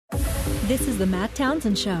This is the Matt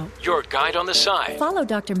Townsend Show. Your guide on the side. Follow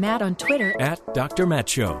Dr. Matt on Twitter At Dr. Matt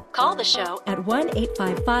Show. Call the show at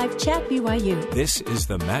 1-855-CHAT-BYU. This is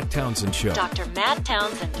the Matt Townsend Show. Dr. Matt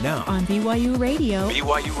Townsend. Now on BYU Radio.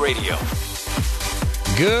 BYU Radio.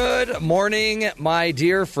 Good morning, my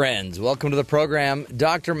dear friends. Welcome to the program.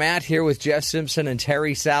 Dr. Matt here with Jeff Simpson and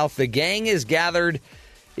Terry South. The gang is gathered.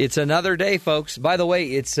 It's another day, folks. By the way,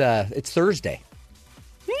 it's Thursday.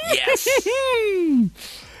 Yes.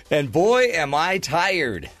 And boy, am I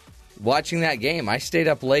tired watching that game. I stayed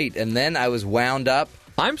up late, and then I was wound up.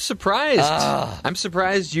 I'm surprised. I'm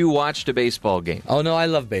surprised you watched a baseball game. Oh, no, I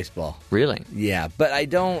love baseball. Really? Yeah, but I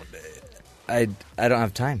don't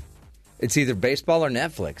have time. It's either baseball or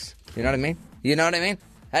Netflix. You know what I mean?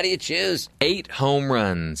 How do you choose? 8 home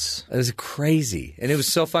runs. It was crazy. And it was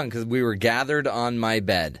so fun because we were gathered on my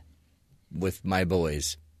bed with my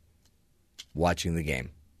boys watching the game.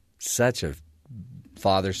 Such a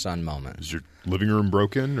father-son moment. Is your living room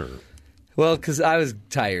broken, or? Well, because I was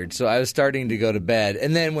tired, so I was starting to go to bed.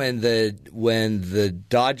 And then when the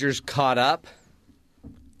Dodgers caught up.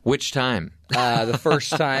 Which time? The first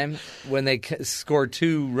time when they scored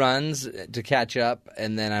 2 runs to catch up,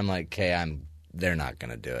 and then I'm like, okay, they're not going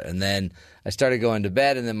to do it. And then I started going to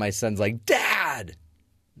bed, and then my son's like, Dad!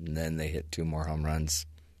 And then they hit 2 more home runs.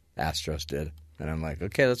 Astros did. And I'm like,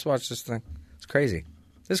 okay, let's watch this thing. It's crazy.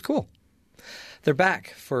 It's cool. They're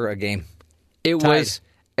back for a game. It Tied. was,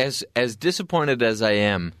 as disappointed as I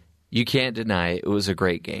am, you can't deny it was a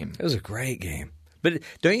great game. It was a great game. But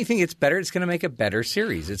don't you think it's better? It's going to make a better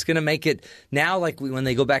series. It's going to make it now, like when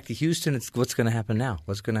they go back to Houston, it's what's going to happen now?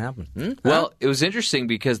 What's going to happen? Well, it was interesting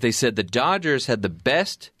because they said the Dodgers had the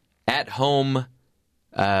best at-home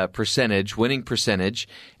winning percentage,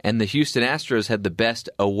 and the Houston Astros had the best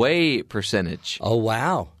away percentage. Oh,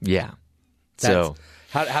 wow. Yeah. So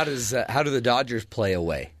how do the Dodgers play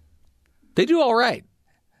away? They do all right.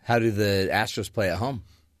 How do the Astros play at home?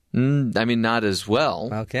 I mean, not as well.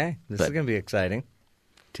 Okay. This is going to be exciting.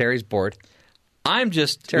 Terry's bored.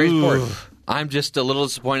 Terry's bored. I'm just a little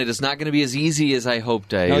disappointed. It's not going to be as easy as I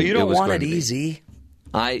hoped. No, you don't want it easy. easy.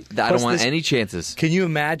 I don't want any chances. Can you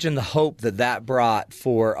imagine the hope that brought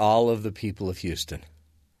for all of the people of Houston?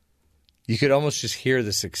 You could almost just hear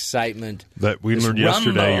this excitement. That we this learned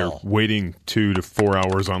yesterday, rumble. you're waiting 2 to 4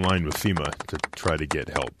 hours online with FEMA to try to get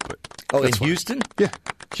help. But in Houston? Yeah.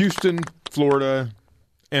 Houston, Florida,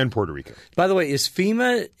 and Puerto Rico. By the way, is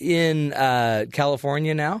FEMA in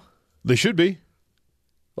California now? They should be.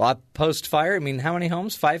 Well, post-fire, I mean, how many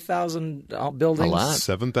homes? 5,000 buildings? A lot.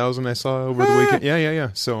 7,000 I saw over the weekend.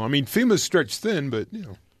 Yeah. So, I mean, FEMA's stretched thin, but, you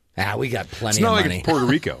know. We got plenty It's not of like money. it's Puerto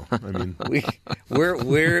Rico. I mean,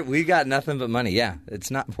 we got nothing but money. Yeah,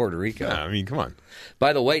 it's not Puerto Rico. yeah, I mean, come on.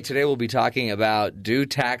 By the way, today we'll be talking about, do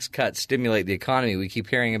tax cuts stimulate the economy? We keep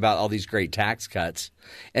hearing about all these great tax cuts.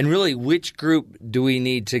 And really, which group do we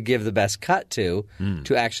need to give the best cut to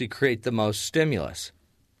actually create the most stimulus?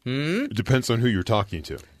 It depends on who you're talking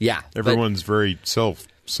to. Yeah. Everyone's very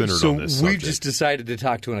self-centered on this So we subject. just decided to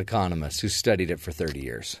talk to an economist who studied it for 30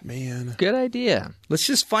 years. Man. Good idea. Let's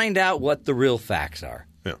just find out what the real facts are.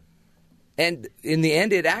 Yeah. And in the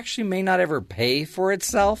end, it actually may not ever pay for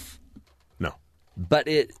itself. No. But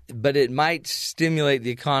it might stimulate the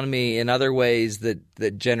economy in other ways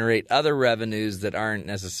that generate other revenues that aren't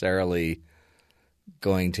necessarily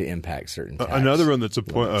going to impact certain tax Another one that's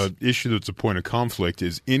issue that's a point of conflict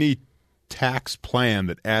is any tax plan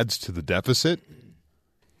that adds to the deficit.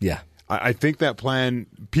 Yeah. I think that plan,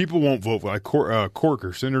 people won't vote for. Like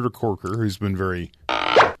Senator Corker, who's been very,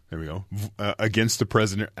 there we go, against the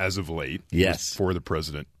president as of late. Yes. He was for the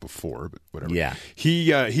president before, but whatever. Yeah.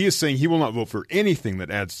 He is saying he will not vote for anything that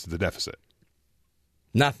adds to the deficit.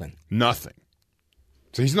 Nothing.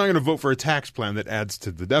 So he's not going to vote for a tax plan that adds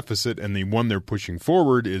to the deficit, and the one they're pushing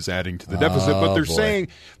forward is adding to the deficit. But they're saying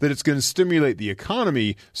that it's going to stimulate the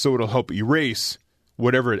economy, so it'll help erase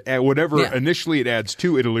whatever initially it adds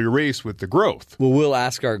to. It'll erase with the growth. Well, we'll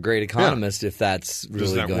ask our great economist if that's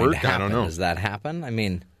really that going work? to happen. I don't know. Does that happen? I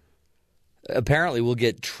mean, apparently we'll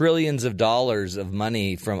get trillions of dollars of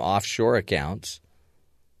money from offshore accounts,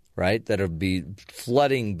 right, that'll be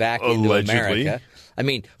flooding back into Allegedly. America. I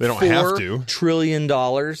mean, They don't $4 have to. trillion,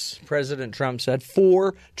 President Trump said.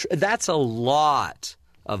 That's a lot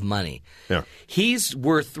of money. Yeah. He's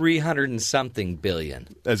worth 300 and something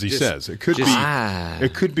billion. As he says, it could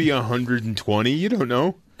be 120. You don't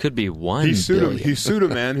know. Could be $1 He sued billion. He sued a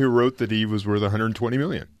man who wrote that he was worth 120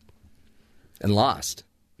 million. And lost.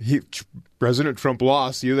 President Trump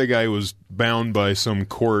lost. The other guy was bound by some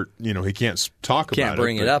court. You know, he can't talk about it. Can't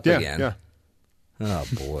bring it but- up yeah, again. Yeah. Oh,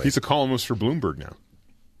 boy. He's a columnist for Bloomberg now.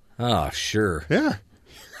 Oh, sure. Yeah.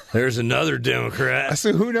 There's another I Democrat.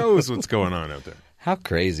 said, who knows what's going on out there? How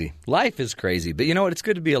crazy. Life is crazy. But you know what? It's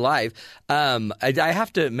good to be alive. I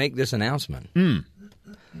have to make this announcement.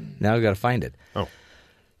 Now I've got to find it. Oh.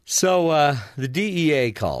 So the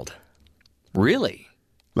DEA called. Really?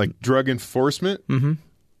 Like drug enforcement?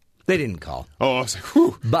 They didn't call. Oh, I was like,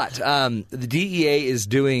 whew. But the DEA is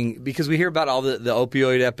doing, because we hear about all the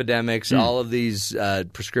opioid epidemics, all of these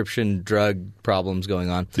prescription drug problems going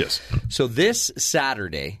on. Yes. So this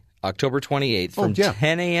Saturday, October 28th, from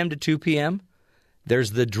 10 a.m. to 2 p.m.,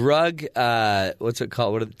 there's the drug, what's it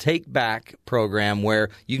called? Take Back program, where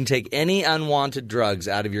you can take any unwanted drugs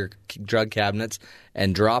out of your drug cabinets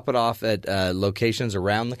and drop it off at locations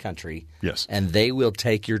around the country. Yes. And they will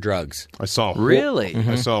take your drugs. I saw Really?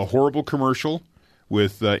 I saw a horrible commercial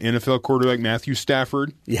with NFL quarterback Matthew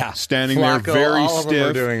Stafford. Yeah. Standing Flacco, there very all of them stiff.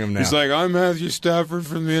 are doing them now. He's like, I'm Matthew Stafford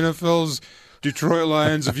from the NFL's Detroit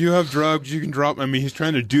Lions. If you have drugs, you can drop. I mean, he's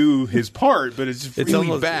trying to do his part, but it's really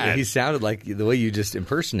almost bad. He sounded like the way you just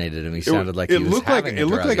impersonated him. He sounded like it he was looked having like a it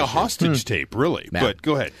looked drug like a issue. hostage tape, really. Yeah. But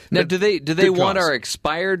go ahead. Now, do they Good want cause. our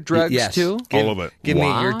expired drugs Yes. too? All of it. Give me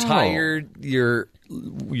you're Wow. tired, you're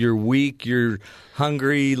weak, you're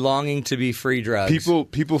hungry, longing to be free drugs.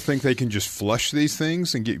 People think they can just flush these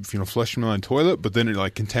things and get flush them down the toilet, but then it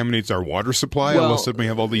like contaminates our water supply. Well, Unless we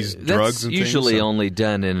have all these drugs That's and usually things. So- only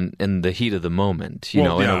done in the heat of the moment.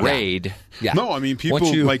 Well, in yeah. a raid. Yeah. No, I mean people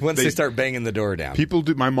once they start banging the door down. People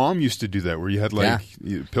do. My mom used to do that, where you had like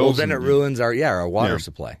Well, pills. then it and- ruins our water Yeah.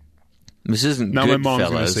 supply. This isn't Now good, my mom's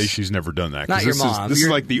going to fellas. say she's never done that. 'cause Not your this mom. This is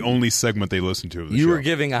You're- like the only segment they listen to of the You show. were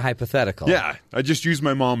giving a hypothetical. Yeah, I just use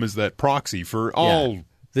my mom as that proxy for all.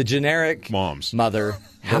 The generic Moms. mother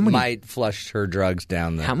that might flush her drugs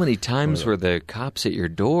down the. How many times were the cops at your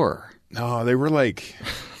door? No, they were like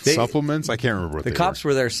supplements. I can't remember what The they cops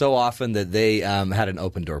were there so often that they had an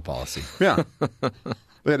open door policy. were. Yeah,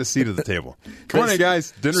 they had a seat at the table. Come on, in,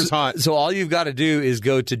 guys. Dinner's hot. So all you've got to do is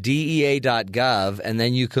go to DEA.gov, and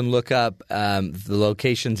then you can look up the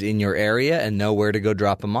locations in your area and know where to go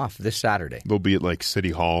drop them off this Saturday. They'll be at like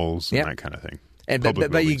city halls and Yep. that kind of thing. And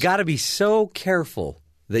Public but you buildings. got to be so careful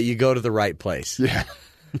that you go to the right place. Yeah.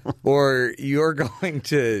 Or you're going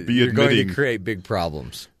to Be admitting- create big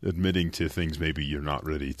problems. Admitting to things maybe you're not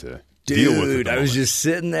ready to deal with. at Dude, the I was moment. just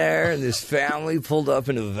sitting there, and this family pulled up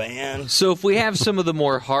in a van. So if we have some of the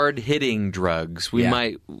more hard-hitting drugs, we Yeah.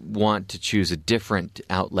 might want to choose a different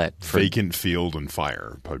outlet for vacant field and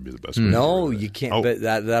fire would probably be the best. way to No, do it. you can't. Oh, But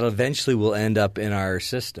that eventually will end up in our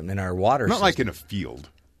system, in our water not system. like in a field.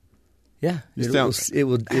 Yeah, it down-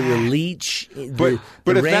 will leach. But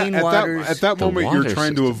the at rainwaters. that The moment, you're water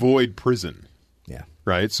trying to system. avoid prison, Yeah.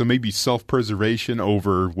 right? So maybe self-preservation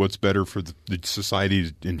over what's better for the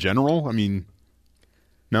society in general. I mean,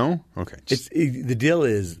 no, okay. The deal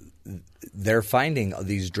is they're finding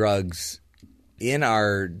these drugs in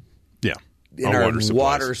our yeah,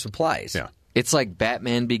 water supplies. Yeah, It's like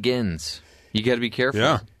Batman Begins. You got to be careful.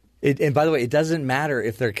 yeah, And by the way, it doesn't matter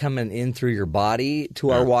if they're coming in through your body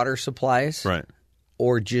to our water supplies, right,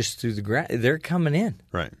 or just through the ground. They're coming in.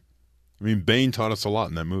 right. I mean, Bane taught us a lot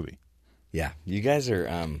in that movie. Yeah, you guys are.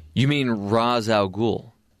 You mean Ra's al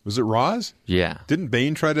Ghul? Was it Roz? Yeah. Didn't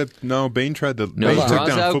Bane try to? No, Bane tried to. No, Bane took Ra's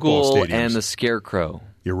down al football Ghul stadiums. and the Scarecrow.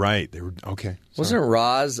 You're right. They were okay. Wasn't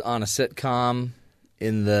Roz on a sitcom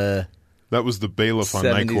in the That was the bailiff on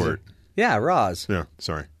Night 70s? Court. Yeah, Roz. Yeah,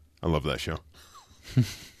 sorry. I love that show.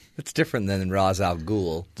 It's different than Ra's al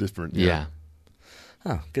Ghul. Different. Yeah.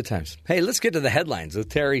 Oh, good times. Hey, let's get to the headlines with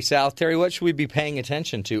Terry South. Terry, what should we be paying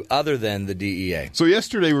attention to other than the DEA? So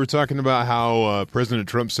yesterday we were talking about how President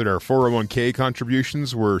Trump said our 401k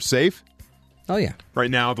contributions were safe. Oh, yeah. Right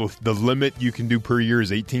now, the limit you can do per year is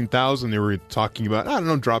 $18,000. They were talking about, I don't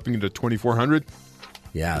know, dropping it to $2,400.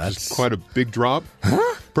 Yeah, That's that's quite a big drop.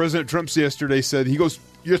 President Trump yesterday said, he goes,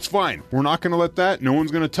 it's fine. We're not going to let that. No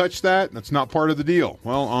one's going to touch that. That's not part of the deal.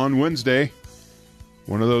 Well, on Wednesday,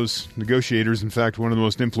 one of those negotiators, in fact, one of the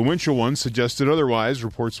most influential ones, suggested otherwise,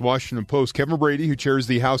 reports Washington Post. Kevin Brady, who chairs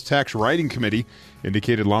the House Tax Writing Committee,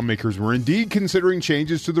 indicated lawmakers were indeed considering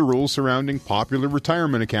changes to the rules surrounding popular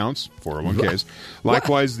retirement accounts, 401ks.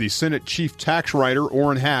 Likewise, the Senate Chief Tax Writer,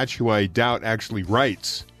 Orrin Hatch, who I doubt actually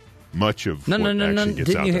writes much of what actually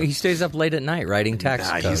gets out there. He stays up late at night writing tax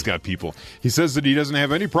code. He's got people. He says that he doesn't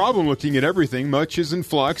have any problem looking at everything. Much is in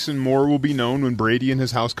flux, and more will be known when Brady and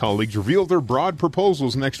his House colleagues reveal their broad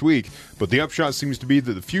proposals next week. But the upshot seems to be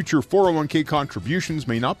that the future 401k contributions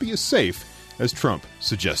may not be as safe as Trump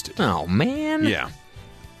suggested. Oh, man. Yeah,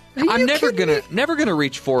 I'm never gonna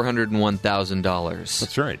reach $401,000.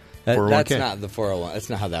 that's right. 401k. That's not the 401. That's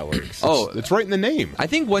not how that works. It's right in the name. I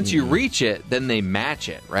think once you reach it, then they match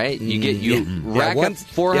it, right? You rack up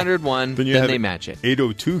 401, then they match it.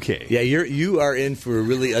 802k. Yeah, you are in for a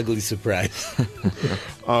really ugly surprise.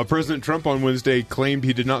 President Trump on Wednesday claimed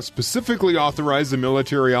he did not specifically authorize the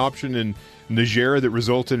military option in Niger that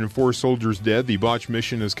resulted in 4 soldiers dead. The botched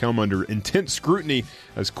mission has come under intense scrutiny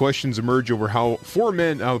as questions emerge over how 4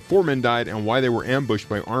 men died and why they were ambushed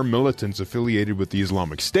by armed militants affiliated with the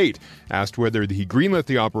Islamic State. Asked whether he greenlit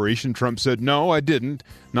the operation, Trump said, "No, I didn't.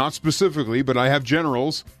 Not specifically, but I have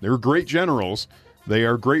generals. They're great generals. They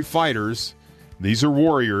are great fighters. These are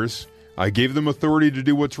warriors. I gave them authority to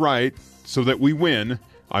do what's right so that we win.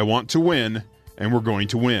 I want to win, and we're going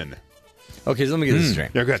to win." Okay, so let me get this straight.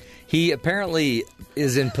 Yeah, go ahead. He apparently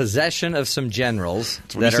is in possession of some generals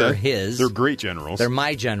that are his. They're great generals. They're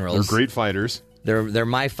my generals. They're great fighters. They're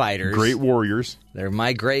my fighters. Great warriors. They're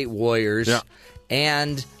my great warriors. Yeah.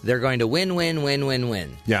 And they're going to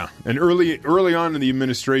win. Yeah. And early on in the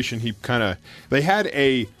administration,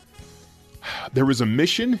 there was a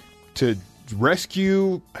mission to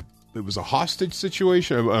rescue, it was a hostage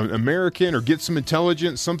situation, an American, or get some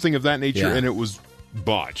intelligence, something of that nature, and it was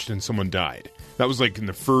botched and someone died. That was like in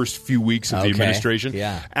the first few weeks of the administration.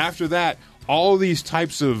 Yeah. After that, all these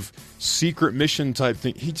types of secret mission type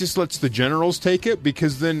thing, he just lets the generals take it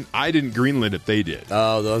because then I didn't greenlit it, they did.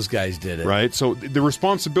 Oh, those guys did it. Right? So the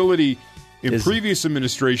responsibility in previous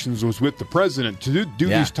administrations was with the president to do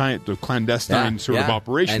these the clandestine sort of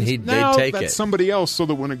operations. And now they'd take that's it. somebody else so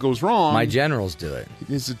that when it goes wrong... My generals do it.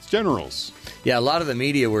 It's generals. Yeah, a lot of the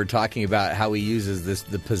media were talking about how he uses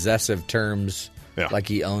the possessive terms like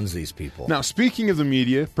he owns these people. Now, speaking of the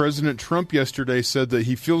media, President Trump yesterday said that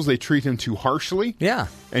he feels they treat him too harshly. Yeah.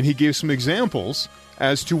 And he gave some examples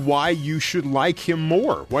as to why you should like him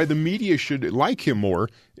more, why the media should like him more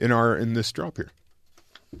in this drop here.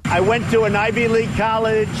 I went to an Ivy League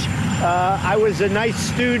college. I was a nice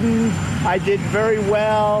student. I did very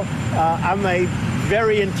well. I'm a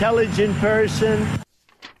very intelligent person.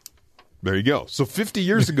 There you go. So 50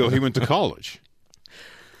 years ago, he went to college.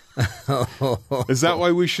 Is that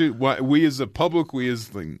why we as a public, we as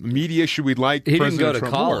the media, should we like He President didn't go to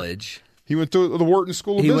Trump college. More? He went to the Wharton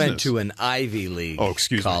School of Business. He went to an Ivy League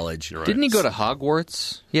college. Right. Didn't he go to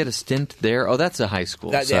Hogwarts? He had a stint there. Oh, that's a high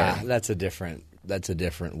school. Yeah, that's a different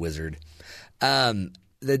wizard.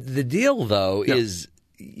 The deal, though, is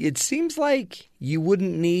it seems like you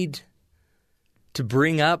wouldn't need to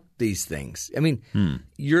bring up these things. I mean,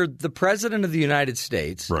 you're the president of the United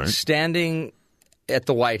States, standing at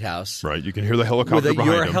the White House. Right. You can hear the helicopter with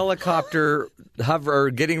behind your him. helicopter hover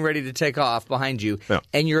getting ready to take off behind you,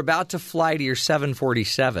 and you're about to fly to your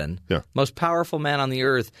 747, most powerful man on the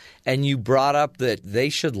earth, and you brought up that they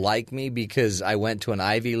should like me because I went to an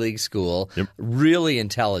Ivy League school, really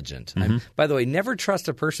intelligent. By the way, never trust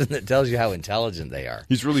a person that tells you how intelligent they are.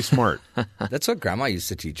 He's really smart. That's what Grandma used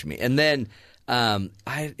to teach me. And then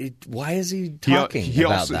why is he talking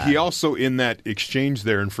about that? He also, in that exchange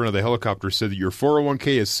there in front of the helicopter, said that your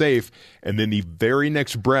 401k is safe, and then the very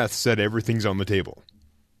next breath said everything's on the table.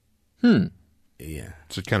 Yeah.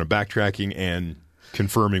 So kind of backtracking and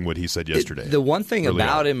confirming what he said yesterday. The one thing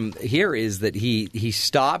about him here is that he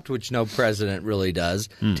stopped, which no president really does,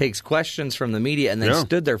 takes questions from the media, and then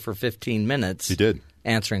stood there for 15 minutes. He did.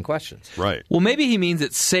 Answering questions. Right. Well, maybe he means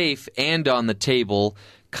it's safe and on the table,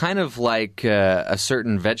 kind of like a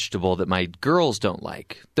certain vegetable that my girls don't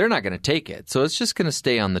like. They're not going to take it, so it's just going to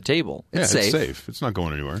stay on the table. It's safe. It's safe. It's not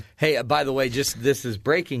going anywhere. Hey, by the way, this is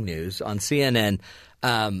breaking news on CNN.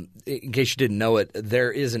 In case you didn't know it,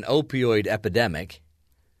 there is an opioid epidemic,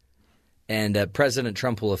 and President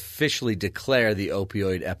Trump will officially declare the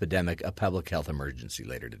opioid epidemic a public health emergency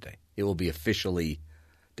later today. It will be officially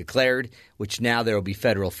declared, which now there will be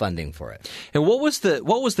federal funding for it. And what was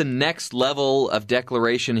the next level of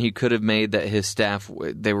declaration he could have made that his staff,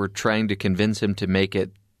 they were trying to convince him to make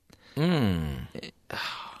it?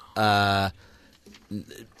 I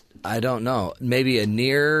don't know. Maybe a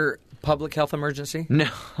near public health emergency? No.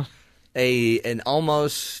 An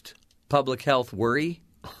almost public health worry?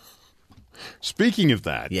 Speaking of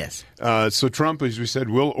that, yes. So Trump, as we said,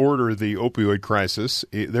 will order the opioid crisis.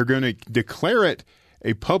 They're going to declare it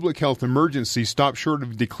a public health emergency, stop short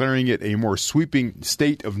of declaring it a more sweeping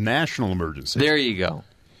state of national emergency. There you go.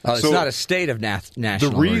 Oh, it's not a state of national emergency.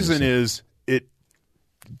 The reason is it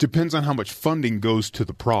depends on how much funding goes to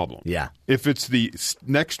the problem. Yeah. If it's the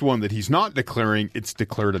next one that he's not declaring, it's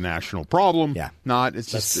declared a national problem. Yeah.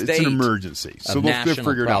 It's an emergency. So they'll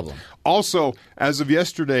figure it out. problem. Also, as of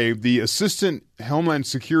yesterday, the Assistant Homeland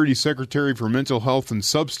Security Secretary for Mental Health and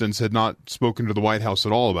Substance had not spoken to the White House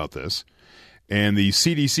at all about this. And the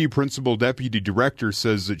CDC principal deputy director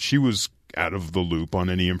says that she was out of the loop on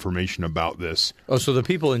any information about this. Oh, so the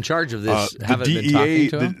people in charge of this haven't been talking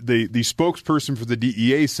to him? The spokesperson for the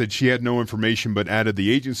DEA said she had no information, but added the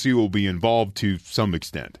agency will be involved to some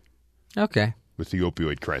extent. Okay. With the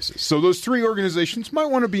opioid crisis. So those three organizations might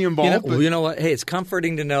want to be involved. You know what? Hey, it's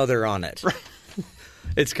comforting to know they're on it.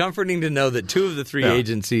 It's comforting to know that two of the three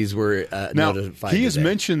agencies were notified. He has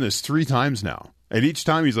mentioned this 3 times now. And each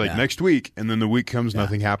time he's like, next week. And then the week comes,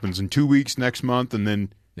 nothing happens. In 2 weeks, next month. And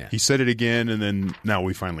then he said it again. And then now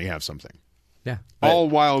we finally have something. Yeah. All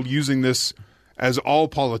while using this, as all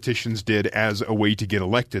politicians did, as a way to get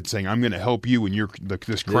elected, saying, I'm going to help you in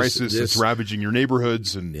this crisis that's ravaging your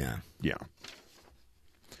neighborhoods. And yeah.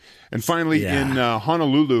 And finally, in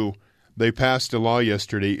Honolulu, they passed a law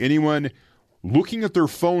yesterday. Anyone looking at their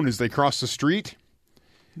phone as they cross the street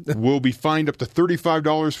will be fined up to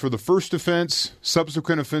 $35 for the first offense.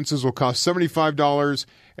 Subsequent offenses will cost $75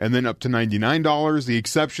 and then up to $99. The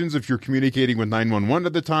exceptions if you're communicating with 911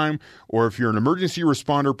 at the time or if you're an emergency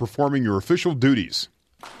responder performing your official duties.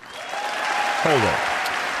 Hold it.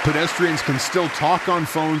 Pedestrians can still talk on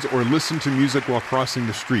phones or listen to music while crossing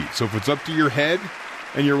the street. So if it's up to your head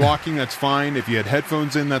and you're walking, that's fine. If you had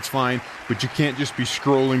headphones in, that's fine. But you can't just be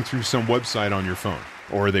scrolling through some website on your phone,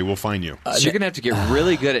 or they will fine you. So you're going to have to get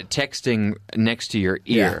really good at texting next to your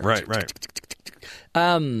ear. Yeah, right.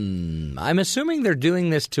 I'm assuming they're doing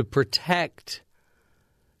this to protect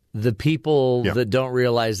the people that don't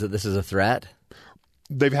realize that this is a threat.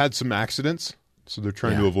 They've had some accidents, so they're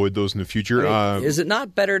trying to avoid those in the future. Is it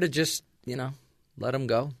not better to just, let them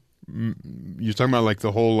go? You're talking about like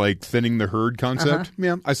the whole thinning the herd concept?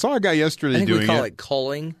 Yeah. I saw a guy yesterday doing it. I think we call it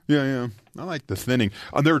culling. Yeah. I like the thinning.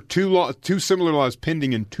 There are two similar laws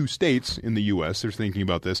pending in 2 states in the U.S. They're thinking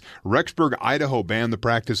about this. Rexburg, Idaho banned the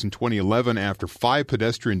practice in 2011 after 5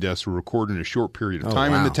 pedestrian deaths were recorded in a short period of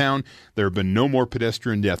time in the town. There have been no more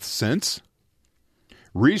pedestrian deaths since.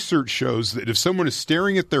 Research shows that if someone is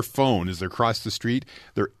staring at their phone as they cross the street,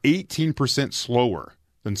 they're 18% slower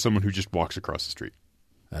than someone who just walks across the street.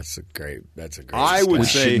 That's a great. We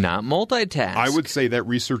should not multitask. I would say that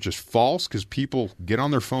research is false because people get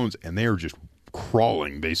on their phones and they are just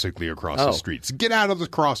crawling basically across the streets. Get out of the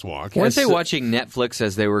crosswalk. Weren't they watching Netflix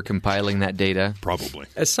as they were compiling that data? Probably.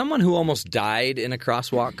 As someone who almost died in a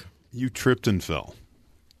crosswalk, you tripped and fell.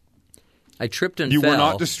 I tripped and fell. You were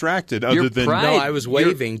not distracted other than no. I was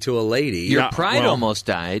waving to a lady. Your pride almost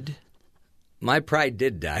died. My pride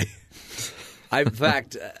did die. In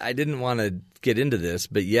fact, I didn't want to get into this,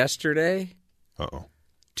 but yesterday,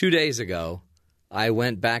 2 days ago, I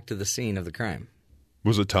went back to the scene of the crime.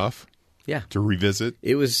 Was it tough? Yeah. To revisit?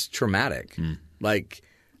 It was traumatic. Like,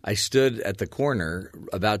 I stood at the corner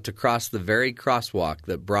about to cross the very crosswalk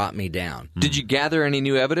that brought me down. Did you gather any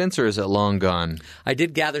new evidence, or is it long gone? I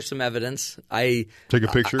did gather some evidence. Take a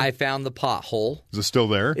picture? I found the pothole. Is it still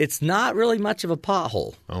there? It's not really much of a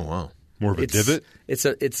pothole. Oh, wow. More of a divot? It's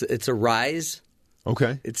a rise.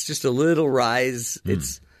 Okay. It's just a little rise.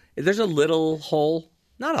 There's a little hole,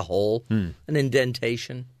 not a hole, an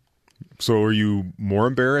indentation. So are you more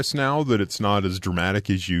embarrassed now that it's not as dramatic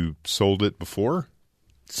as you sold it before?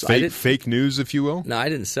 Fake news, if you will? No, I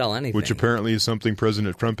didn't sell anything. Which apparently is something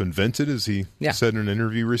President Trump invented, as he said in an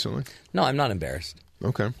interview recently? No, I'm not embarrassed.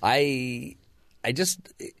 Okay. I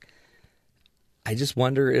just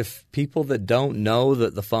wonder if people that don't know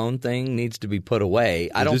that the phone thing needs to be put away,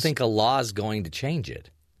 I don't think a law is going to change it.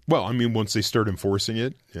 Well, I mean, once they start enforcing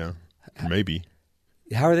it, yeah, maybe.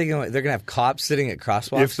 How are they going to – they're going to have cops sitting at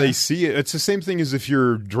crosswalks? If they see it, it's the same thing as if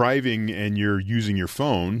you're driving and you're using your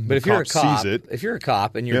phone. But if you're a cop, sees it. If you're a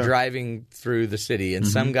cop and you're driving through the city and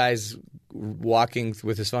some guy's walking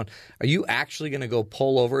with his phone, are you actually going to go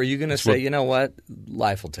pull over? Are you going to say, you know what,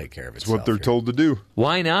 life will take care of itself? It's what they're told to do.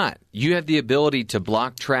 Why not? You have the ability to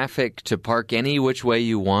block traffic, to park any which way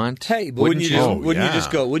you want. Hey, but wouldn't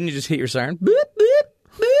you just hit your siren? Boop, boop,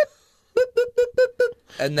 boop, boop, boop, boop, boop, boop.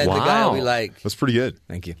 And then the guy will be like... That's pretty good.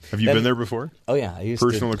 Thank you. Have you been there before? Oh, yeah.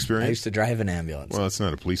 Personal experience? I used to drive an ambulance. Well, that's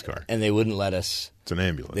not a police car. And they wouldn't let us... It's an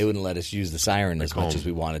ambulance. They wouldn't let us use the siren as much as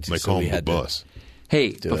we wanted to. They call them the bus.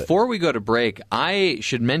 Hey, before we go to break, I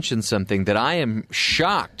should mention something that I am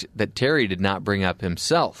shocked that Terry did not bring up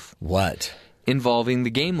himself. What? Involving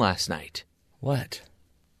the game last night. What?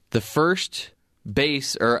 The first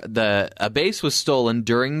base, a base was stolen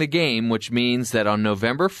during the game, which means that on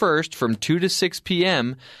November 1st from 2 to 6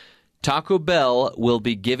 p.m., Taco Bell will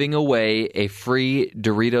be giving away a free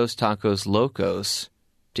Doritos Tacos Locos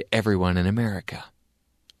to everyone in America.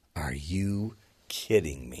 Are you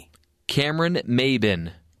kidding me? Cameron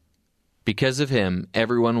Maben because of him,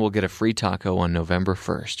 everyone will get a free taco on November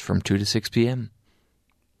 1st from 2 to 6 p.m.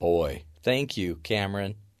 Boy, thank you,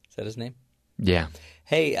 Cameron. Is that his name? Yeah.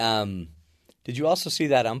 Hey, did you also see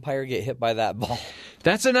that umpire get hit by that ball?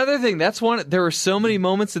 That's another thing. There were so many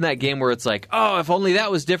moments in that game where it's like, oh, if only that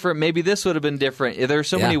was different, maybe this would have been different. There are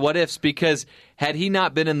so many what ifs because had he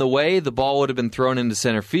not been in the way, the ball would have been thrown into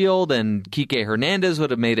center field and Kike Hernandez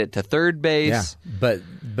would have made it to third base. Yeah,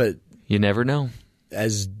 but you never know.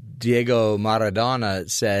 As Diego Maradona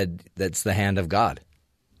said, that's the hand of God.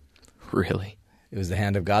 Really? It was the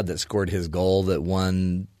hand of God that scored his goal that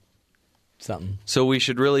won something. So we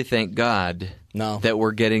should really thank God that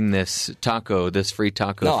we're getting this free taco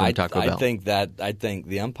from Taco Bell. I think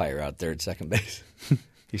the umpire out there at second base.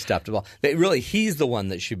 He stopped the ball. He's the one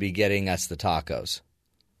that should be getting us the tacos.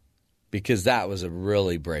 Because that was a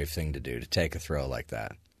really brave thing to do, to take a throw like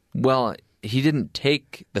that. Well, he didn't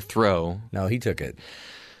take the throw. No, he took it.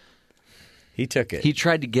 He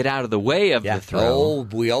tried to get out of the way of the throw. Oh,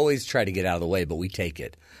 we always try to get out of the way, but we take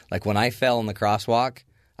it. Like when I fell in the crosswalk,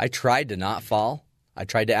 I tried to not fall. I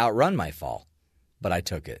tried to outrun my fall, but I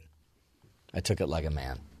took it. I took it like a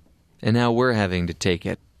man. And now we're having to take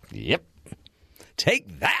it. Yep.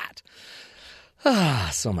 Take that.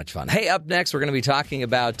 So much fun. Hey, up next, we're going to be talking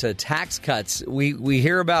about tax cuts. We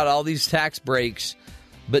hear about all these tax breaks,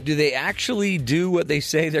 but do they actually do what they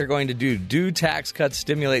say they're going to do? Do tax cuts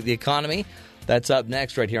stimulate the economy? That's up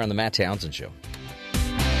next right here on The Matt Townsend Show.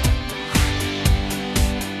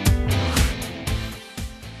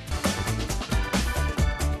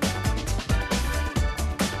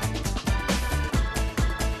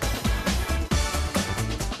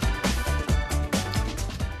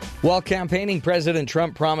 While campaigning, President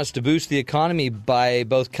Trump promised to boost the economy by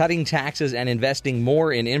both cutting taxes and investing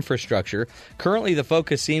more in infrastructure. Currently, the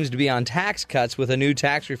focus seems to be on tax cuts with a new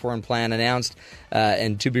tax reform plan announced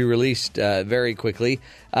and to be released very quickly.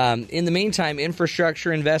 In the meantime,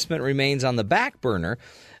 infrastructure investment remains on the back burner.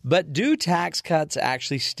 But do tax cuts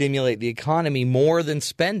actually stimulate the economy more than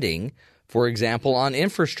spending, for example, on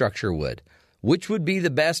infrastructure would? Which would be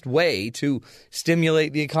the best way to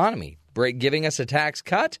stimulate the economy? Giving us a tax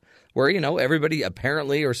cut where, everybody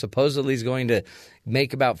apparently or supposedly is going to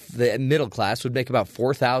make about – the middle class would make about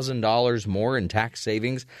 $4,000 more in tax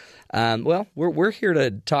savings. Well, we're here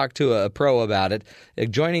to talk to a pro about it.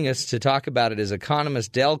 Joining us to talk about it is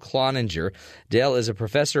economist Dale Cloninger. Dale is a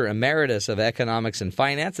professor emeritus of economics and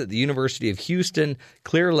finance at the University of Houston,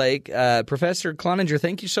 Clear Lake. Professor Cloninger,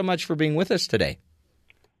 thank you so much for being with us today.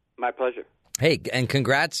 My pleasure. Hey, and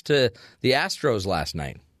congrats to the Astros last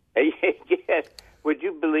night. Yes. Would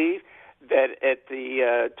you believe that at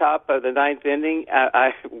the top of the ninth inning,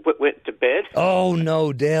 I went to bed? Oh,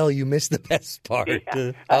 no, Dale, you missed the best part.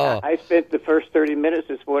 Yeah. I spent the first 30 minutes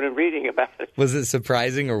this morning reading about it. Was it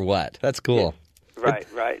surprising or what? That's cool. Yes.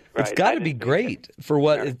 Right. It's got to be great for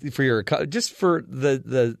just for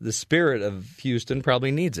the spirit of Houston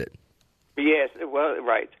probably needs it. Yes, well,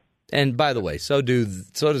 right. And by the way, so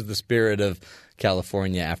does the spirit of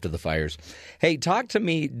California after the fires. Hey, talk to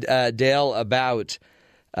me, Dale, about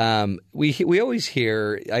we always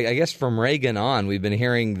hear, I guess from Reagan on, we've been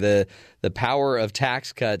hearing the power of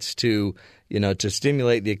tax cuts to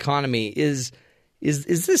stimulate the economy. Is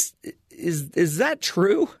that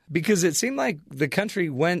true? Because it seemed like the country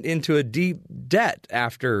went into a deep debt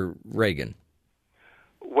after Reagan.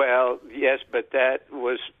 Well, yes, but that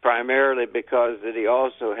was primarily because that he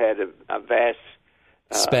also had a vast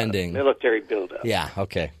spending military buildup. Yeah,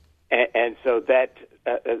 okay. And so that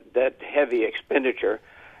heavy expenditure.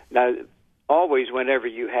 Now, always whenever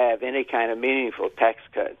you have any kind of meaningful tax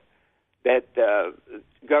cut, that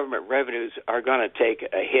government revenues are going to take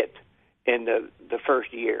a hit in the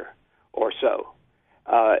first year or so.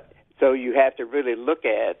 So you have to really look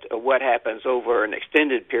at what happens over an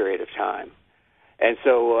extended period of time. And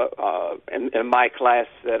so in my class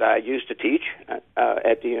that I used to teach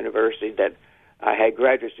at the university, that I had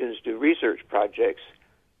graduate students do research projects,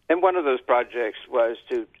 and one of those projects was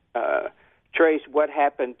to trace what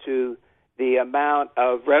happened to the amount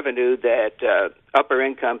of revenue that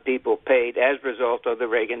upper-income people paid as a result of the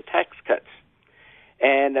Reagan tax cuts.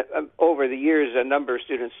 And over the years, a number of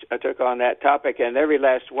students took on that topic, and every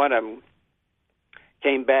last one of them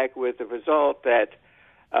came back with the result that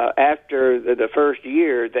after the first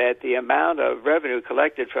year, that the amount of revenue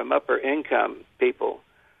collected from upper-income people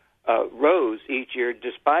rose each year,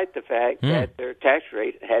 despite the fact that their tax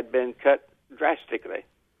rate had been cut drastically.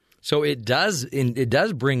 So it does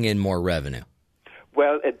bring in more revenue.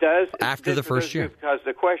 Well, it does after the first year, because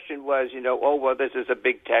the question was, this is a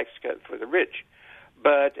big tax cut for the rich,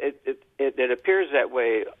 but it appears that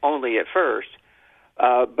way only at first.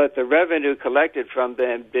 but the revenue collected from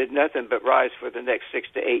them did nothing but rise for the next 6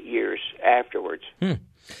 to 8 years afterwards.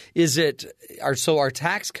 Are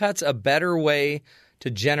tax cuts a better way to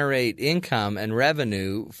generate income and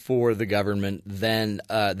revenue for the government than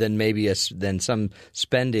some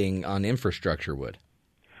spending on infrastructure would?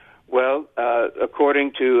 Well,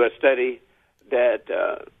 according to a study that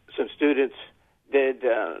some students did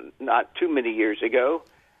not too many years ago,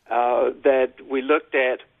 that we looked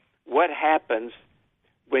at what happens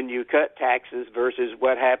when you cut taxes versus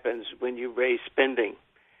what happens when you raise spending.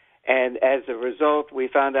 And as a result, we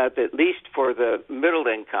found out that at least for the middle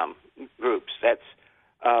income groups, that's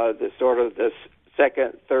the sort of the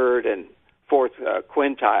second, third, and fourth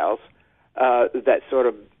quintiles, that sort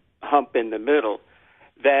of hump in the middle,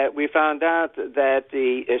 that we found out that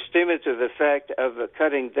the stimulative effect of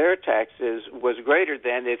cutting their taxes was greater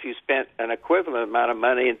than if you spent an equivalent amount of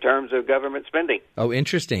money in terms of government spending. Oh,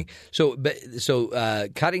 interesting. So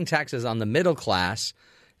cutting taxes on the middle class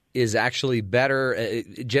is actually better.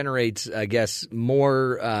 It generates, I guess,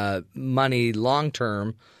 more money long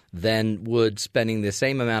term than would spending the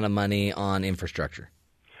same amount of money on infrastructure.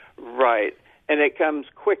 Right, and it comes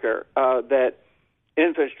quicker. That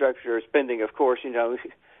infrastructure spending, of course,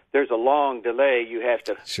 there's a long delay. You have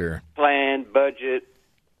to plan, budget,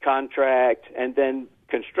 contract, and then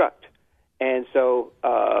construct. And so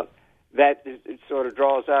that it sort of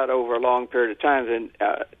draws out over a long period of time. And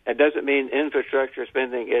it doesn't mean infrastructure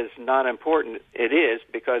spending is not important. It is,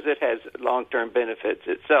 because it has long-term benefits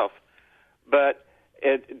itself. But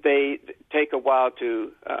they take a while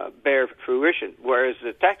to bear fruition, whereas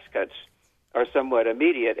the tax cuts are somewhat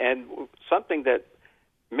immediate. And something that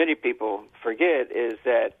many people forget is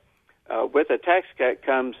that with a tax cut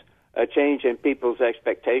comes a change in people's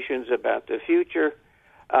expectations about the future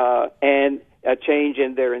and a change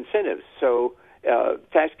in their incentives. So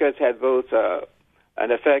tax cuts have both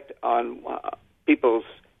an effect on people's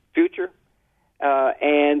future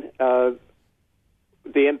and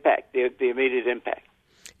the impact, the immediate impact.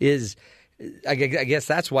 I guess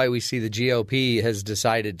that's why we see the GOP has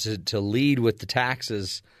decided to lead with the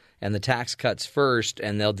taxes and the tax cuts first,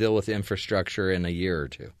 and they'll deal with infrastructure in a year or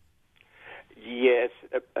two. Yes.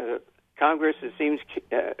 Congress seems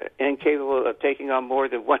incapable of taking on more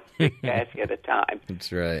than one big task at a time.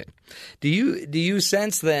 That's right. Do you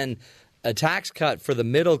sense then a tax cut for the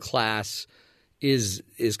middle class is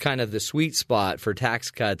kind of the sweet spot for tax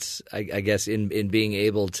cuts, I guess, in being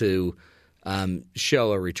able to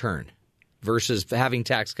show a return versus having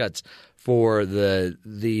tax cuts for the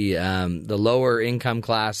lower income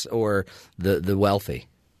class or the wealthy?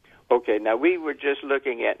 Okay, now we were just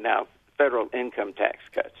looking at federal income tax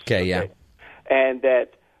cuts. Okay, yeah. And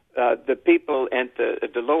that the people at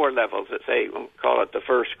the lower levels, let's say, we'll call it the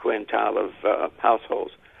first quintile of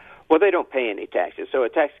households, well, they don't pay any taxes. So a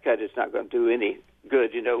tax cut is not going to do any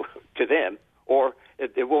good, to them, or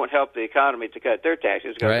it won't help the economy to cut their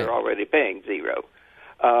taxes because they're already paying zero.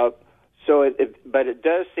 But it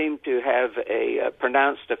does seem to have a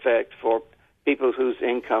pronounced effect for people whose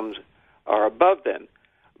incomes are above them.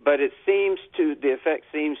 But the effect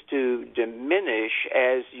seems to diminish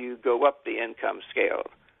as you go up the income scale.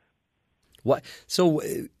 What? So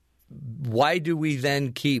why do we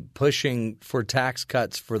then keep pushing for tax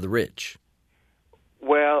cuts for the rich?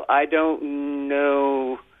 Well, I don't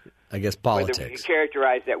know. I guess politics. Whether we can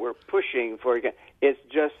characterize that we're pushing for it. It's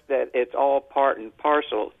just that it's all part and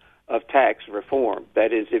parcel of tax reform.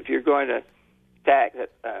 That is, if you're going to tax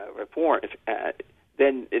reform,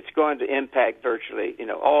 then it's going to impact virtually,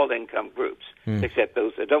 all income groups, except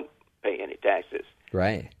those that don't pay any taxes.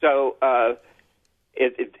 Right. So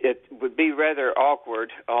it would be rather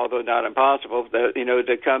awkward, although not impossible,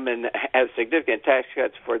 to come and have significant tax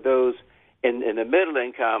cuts for those in the middle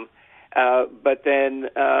income, but then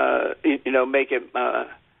make it a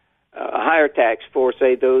higher tax for,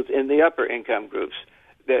 say, those in the upper income groups.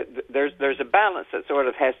 There's a balance that sort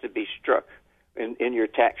of has to be struck in your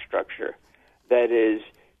tax structure. That is,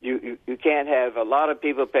 you can't have a lot of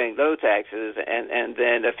people paying low taxes and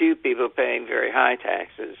then a few people paying very high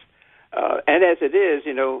taxes. And as it is,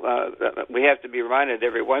 we have to be reminded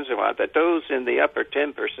every once in a while that those in the upper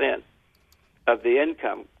 10% of the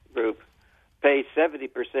income group pay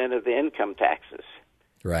 70% of the income taxes.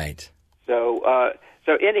 Right. So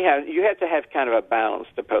anyhow, you have to have kind of a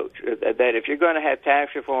balanced approach. That if you're going to have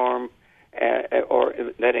tax reform, or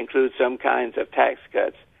that includes some kinds of tax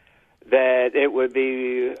cuts, that it would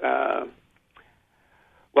be, I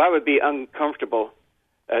would be uncomfortable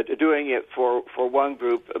doing it for one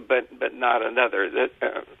group, but not another.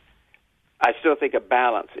 I still think a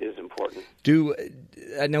balance is important.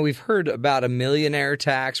 I know we've heard about a millionaire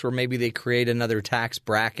tax where maybe they create another tax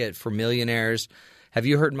bracket for millionaires. Have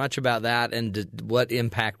you heard much about that, and what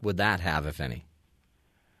impact would that have, if any?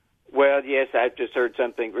 Well, yes, I've just heard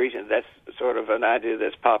something recent. That's sort of an idea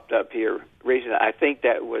that's popped up here recently. I think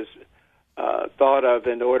that was thought of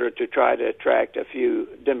in order to try to attract a few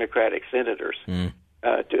Democratic senators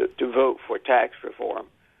to vote for tax reform.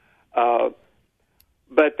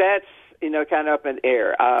 But that's kind of up in the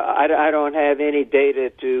air. I don't have any data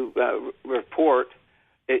to report,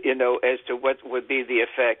 as to what would be the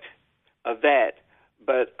effect of that.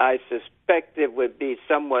 But I suspect it would be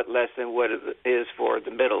somewhat less than what it is for the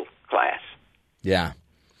middle class. Yeah.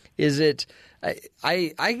 Is it?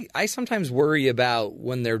 I sometimes worry about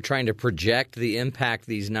when they're trying to project the impact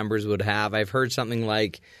these numbers would have. I've heard something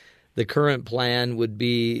like the current plan would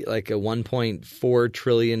be like a $1.4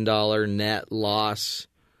 trillion net loss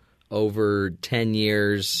over 10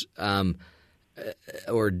 years,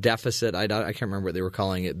 or deficit. I can't remember what they were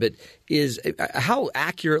calling it. But how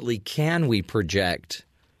accurately can we project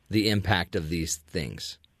the impact of these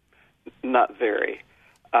things? Not very.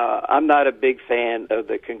 I'm not a big fan of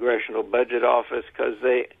the Congressional Budget Office because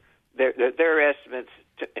their estimates,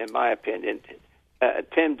 in my opinion,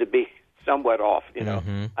 tend to be somewhat off.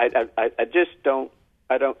 I just don't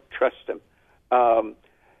trust them.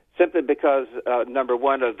 Simply because number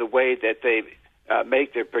one of the way that they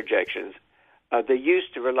make their projections, they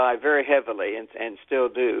used to rely very heavily and still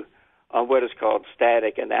do on what is called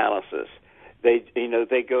static analysis. They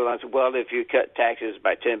go on and say, well, if you cut taxes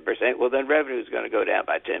by 10%, well, then revenue is going to go down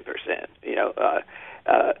by 10%.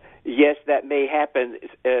 Yes, that may happen,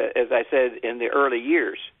 as I said, in the early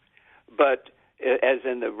years, but as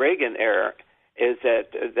in the Reagan era, is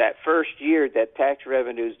that first year that tax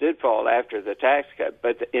revenues did fall after the tax cut,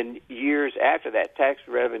 but in years after that, tax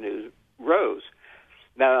revenues rose.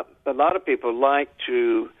 Now, a lot of people like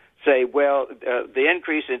to say, well, the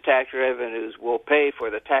increase in tax revenues will pay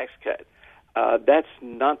for the tax cut. That's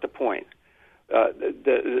not the point.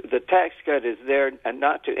 The tax cut is there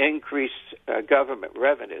not to increase government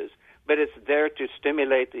revenues, but it's there to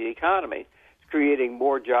stimulate the economy, creating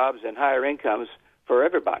more jobs and higher incomes for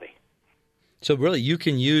everybody. So really, you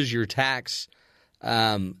can use your tax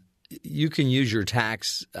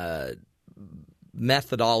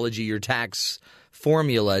methodology, your tax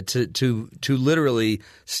formula to literally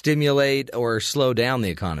stimulate or slow down the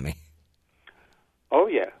economy. Oh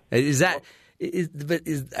yeah.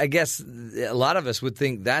 I guess a lot of us would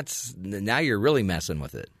think now you're really messing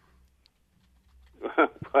with it.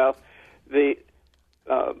 Well,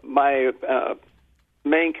 my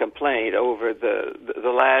main complaint over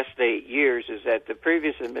the last 8 years is that the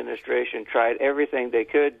previous administration tried everything they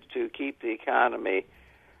could to keep the economy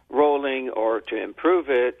rolling or to improve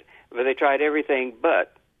it, but they tried everything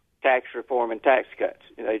but tax reform and tax cuts.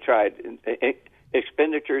 They tried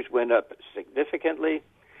expenditures went up significantly.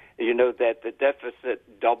 That the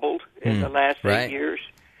deficit doubled in the last 8 years,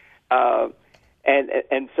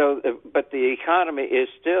 and so, but the economy is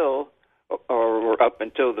still, or up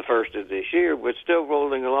until the first of this year, was still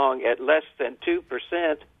rolling along at less than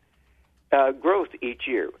 2% growth each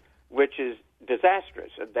year, which is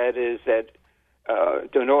disastrous. That is that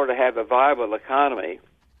in order to have a viable economy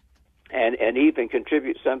and even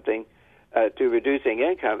contribute something to reducing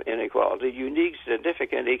income inequality, you need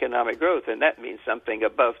significant economic growth, and that means something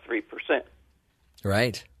above 3%.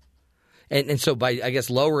 Right. And so by, I guess,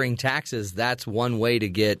 lowering taxes, that's one way to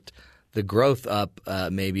get the growth up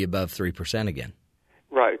maybe above 3% again.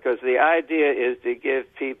 Right, because the idea is to give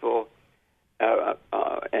people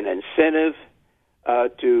an incentive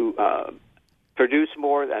to produce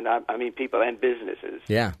more, and I mean people and businesses.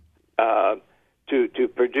 Yeah. To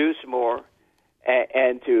produce more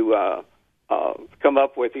and to come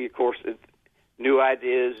up with, of course, new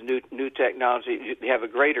ideas, new technology. You have a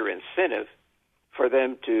greater incentive for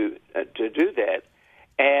them to do that,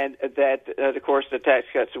 and that, of course, the tax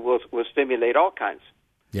cuts will stimulate all kinds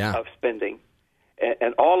of spending,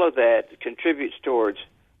 and all of that contributes towards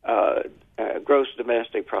gross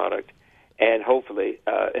domestic product and hopefully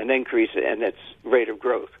an increase in its rate of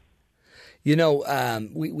growth.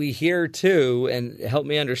 We hear too, and help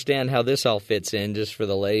me understand how this all fits in, just for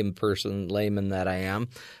the layman that I am,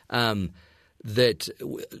 that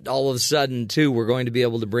all of a sudden too we're going to be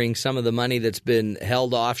able to bring some of the money that's been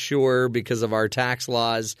held offshore because of our tax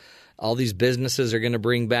laws. All these businesses are going to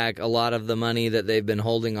bring back a lot of the money that they've been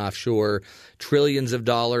holding offshore. Trillions of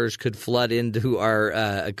dollars could flood into our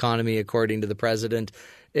economy, according to the president.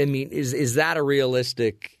 I mean, is that a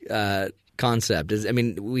realistic concept?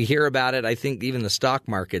 We hear about it. I think even the stock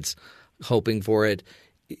market's hoping for it.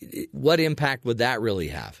 what impact would that really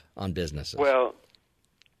have on businesses? Well,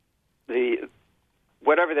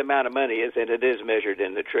 whatever the amount of money is, and it is measured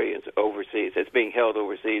in the trillions overseas, it's being held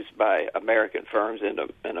overseas by American firms and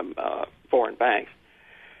foreign banks,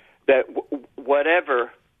 that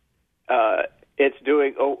whatever it's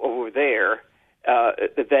doing over there,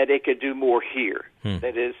 that it could do more here.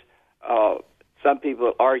 That is, some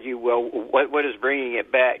people argue, well, what is bringing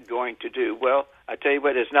it back going to do? Well, I tell you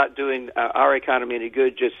what, it's not doing our economy any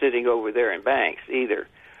good just sitting over there in banks either.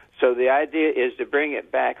 So the idea is to bring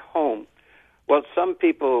it back home. Well, some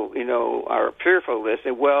people, are fearful of this,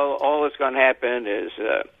 and well, all that's going to happen is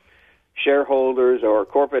shareholders or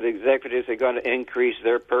corporate executives are going to increase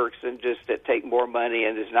their perks and just take more money,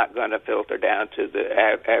 and it's not going to filter down to the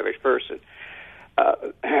average person.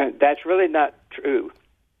 That's really not true,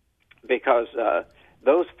 because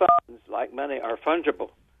those funds, like money, are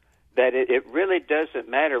fungible. That it really doesn't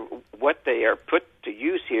matter what they are put to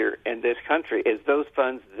use here in this country, as those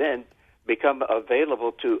funds then become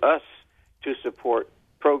available to us to support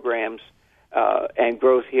programs and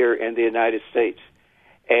growth here in the United States.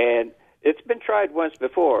 And it's been tried once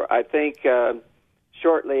before. I think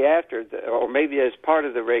shortly after, or maybe as part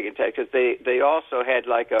of the Reagan tax, because they also had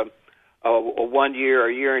like a 1 year or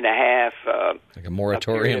year and a half, like a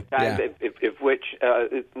moratorium, of time, if which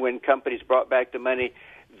when companies brought back the money,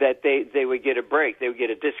 that they would get a break, they would get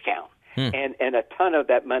a discount, and a ton of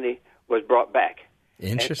that money was brought back.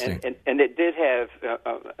 Interesting, and it did have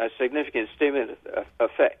a significant stimulus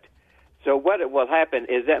effect. So what will happen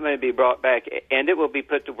is that money will be brought back, and it will be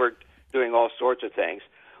put to work doing all sorts of things.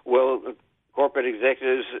 Will corporate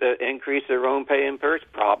executives increase their own pay and perks?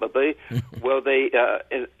 Probably. Will they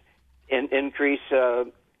increase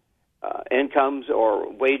incomes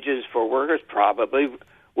or wages for workers? Probably.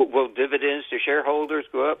 Will dividends to shareholders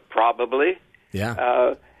go up? Probably.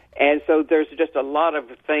 Yeah. And so there's just a lot of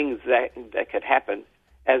things that could happen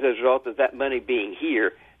as a result of that money being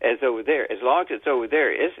here as over there. As long as it's over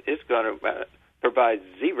there, it's going to provide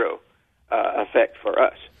zero effect for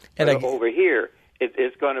us. And over here,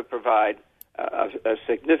 it's going to provide a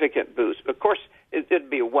significant boost. Of course, it'd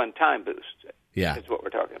be a one-time boost. Yeah. Is what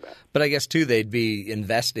we're talking about. But I guess, too, they'd be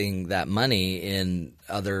investing that money in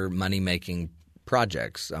other money-making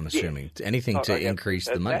projects, I'm assuming. Yes. Anything to increase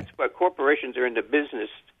the money. That's what corporations are in the business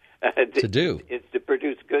to do. It's to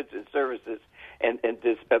produce goods and services, and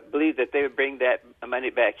to believe that they would bring that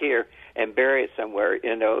money back here and bury it somewhere,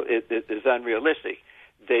 it is unrealistic.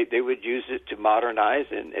 They would use it to modernize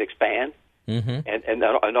and expand,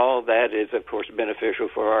 and all of that is, of course, beneficial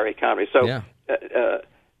for our economy. So,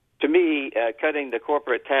 to me, cutting the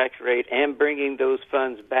corporate tax rate and bringing those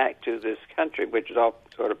funds back to this country, which is all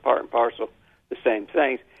sort of part and parcel the same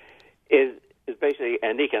things, is basically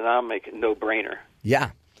an economic no-brainer.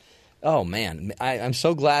 Yeah. Oh, man. I'm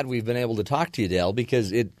so glad we've been able to talk to you, Dale,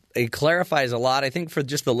 because it clarifies a lot. I think for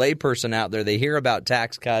just the layperson out there, they hear about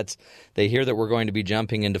tax cuts. They hear that we're going to be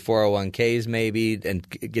jumping into 401ks maybe and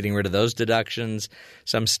getting rid of those deductions.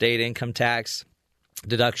 Some state income tax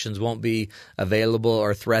deductions won't be available,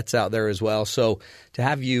 or threats out there as well. So to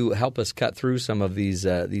have you help us cut through some of these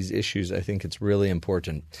issues, I think it's really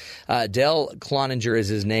important. Dale Cloninger is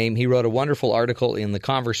his name. He wrote a wonderful article in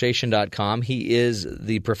theconversation.com. He is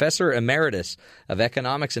the Professor Emeritus of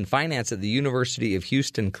Economics and Finance at the University of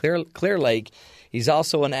Houston, Clear Lake. He's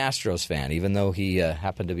also an Astros fan, even though he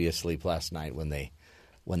happened to be asleep last night when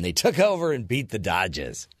they took over and beat the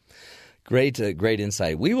Dodgers. Great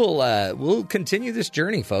insight. We will we'll continue this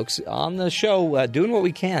journey, folks, on the show, doing what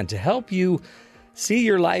we can to help you see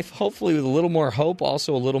your life, hopefully with a little more hope,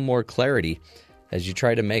 also a little more clarity, as you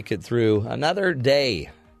try to make it through another day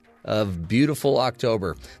of beautiful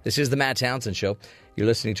October. This is the Matt Townsend Show. You're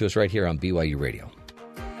listening to us right here on BYU Radio.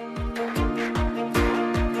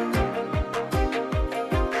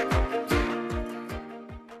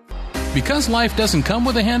 Because life doesn't come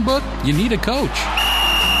with a handbook, you need a coach.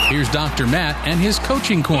 Here's Dr. Matt and his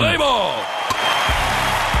coaching corner. Play ball!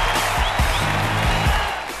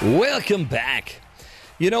 Welcome back.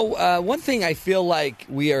 One thing I feel like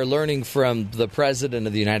we are learning from the President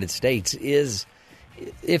of the United States is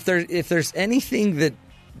if there's anything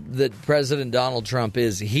that President Donald Trump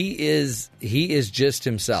is, he is just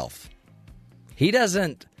himself. He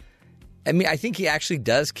doesn't. I mean, I think he actually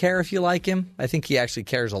does care if you like him. I think he actually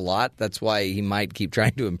cares a lot. That's why he might keep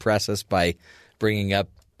trying to impress us by bringing up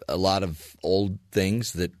a lot of old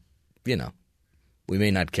things that, we may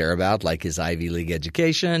not care about, like his Ivy League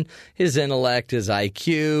education, his intellect, his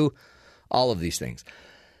IQ, all of these things.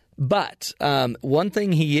 But one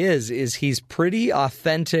thing he is he's pretty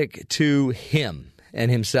authentic to him and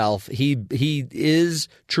himself. He is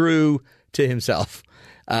true to himself.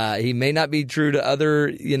 He may not be true to other,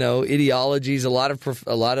 ideologies. A lot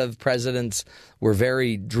of presidents were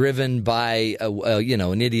very driven by,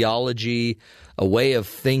 an ideology, a way of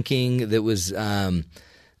thinking that was,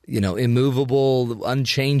 immovable,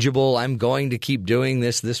 unchangeable. I'm going to keep doing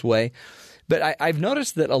this way. But I've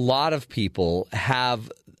noticed that a lot of people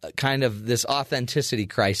have kind of this authenticity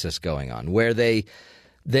crisis going on where they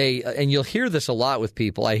and you'll hear this a lot with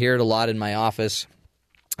people. I hear it a lot in my office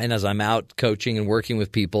and as I'm out coaching and working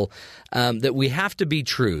with people, that we have to be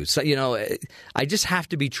true. So, I just have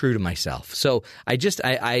to be true to myself. So I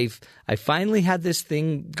finally had this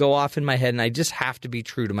thing go off in my head, and I just have to be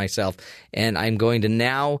true to myself, and I'm going to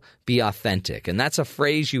now be authentic. And that's a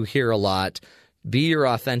phrase you hear a lot, be your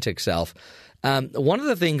authentic self. One of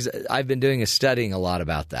the things I've been doing is studying a lot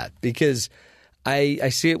about that because I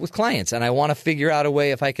see it with clients, and I want to figure out a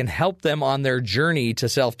way if I can help them on their journey to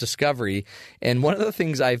self-discovery. And one of the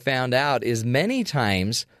things I found out is many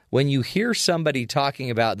times when you hear somebody talking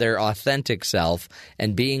about their authentic self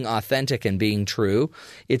and being authentic and being true,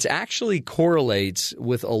 it actually correlates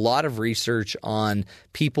with a lot of research on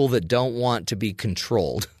people that don't want to be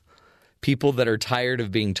controlled. People that are tired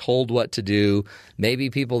of being told what to do,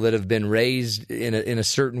 maybe people that have been raised in a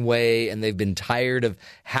certain way and they've been tired of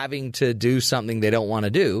having to do something they don't want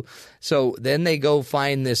to do. So then they go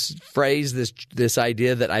find this phrase, this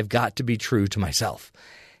idea that I've got to be true to myself.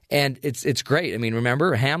 And it's great. I mean,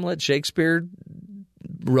 remember Hamlet, Shakespeare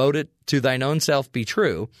wrote it, to thine own self be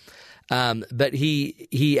true. But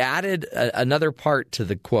he added another part to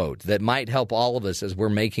the quote that might help all of us as we're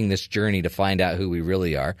making this journey to find out who we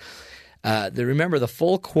really are. Remember the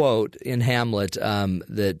full quote in Hamlet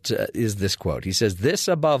is this quote. He says, "This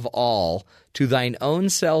above all, to thine own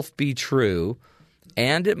self be true,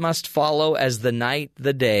 and it must follow as the night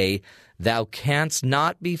the day, thou canst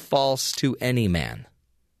not be false to any man."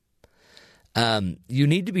 You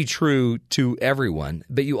need to be true to everyone,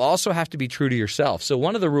 but you also have to be true to yourself. So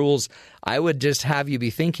one of the rules I would just have you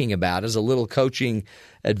be thinking about as a little coaching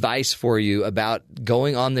advice for you about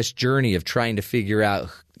going on this journey of trying to figure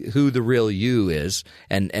out who the real you is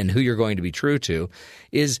and who you're going to be true to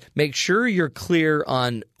is make sure you're clear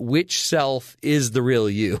on which self is the real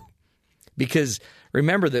you. Because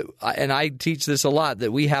remember that, and I teach this a lot,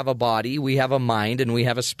 that we have a body, we have a mind, and we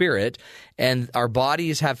have a spirit, and our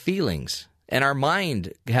bodies have feelings. And our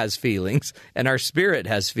mind has feelings, and our spirit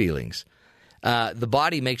has feelings. The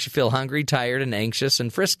body makes you feel hungry, tired, and anxious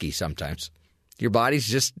and frisky sometimes. Your body's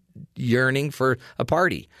just yearning for a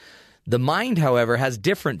party. The mind, however, has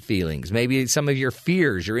different feelings. Maybe some of your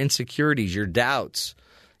fears, your insecurities, your doubts.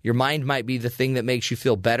 Your mind might be the thing that makes you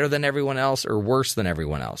feel better than everyone else or worse than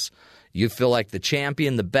everyone else. You feel like the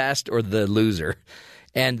champion, the best, or the loser.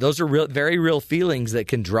 And those are very real feelings that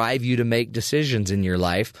can drive you to make decisions in your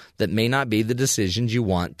life that may not be the decisions you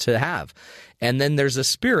want to have. And then there's a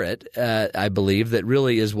spirit, I believe, that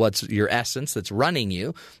really is what's your essence that's running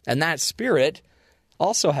you. And that spirit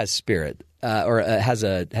also has spirit, has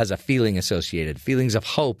a feeling associated, feelings of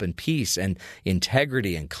hope and peace and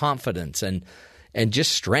integrity and confidence and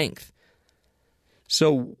just strength.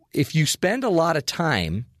 So if you spend a lot of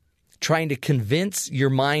time trying to convince your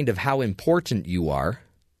mind of how important you are,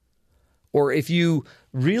 or if you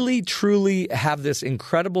really truly have this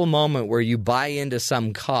incredible moment where you buy into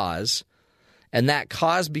some cause and that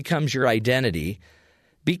cause becomes your identity,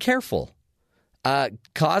 be careful.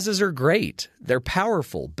 Causes are great. They're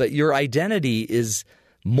powerful, but your identity is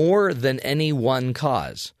more than any one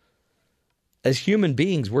cause. As human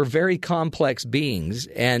beings, we're very complex beings,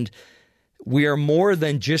 and we are more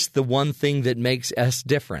than just the one thing that makes us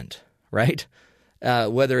different, right?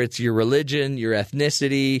 Whether it's your religion, your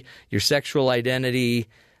ethnicity, your sexual identity,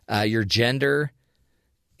 your gender,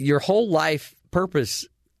 your whole life purpose,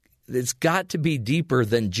 it's got to be deeper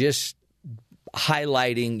than just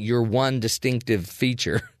highlighting your one distinctive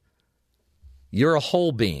feature. You're a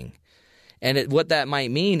whole being. And what that might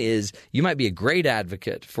mean is you might be a great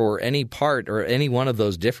advocate for any part or any one of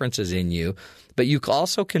those differences in you, but you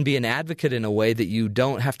also can be an advocate in a way that you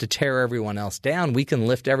don't have to tear everyone else down. We can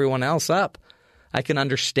lift everyone else up. I can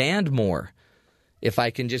understand more if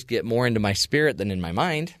I can just get more into my spirit than in my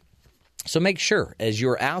mind. So make sure as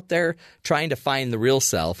you're out there trying to find the real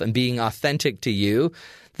self and being authentic to you,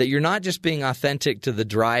 that you're not just being authentic to the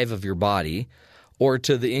drive of your body or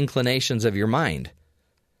to the inclinations of your mind.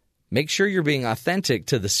 Make sure you're being authentic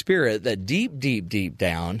to the spirit that deep, deep, deep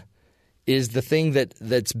down is the thing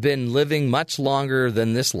that's been living much longer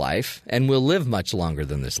than this life and will live much longer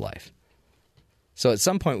than this life. So at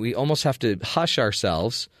some point we almost have to hush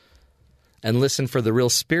ourselves and listen for the real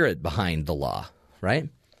spirit behind the law, right?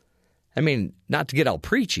 I mean, not to get all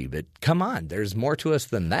preachy, but come on, there's more to us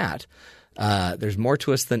than that. There's more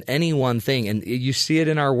to us than any one thing. And you see it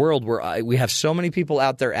in our world where we have so many people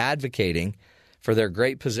out there advocating for their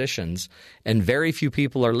great positions, and very few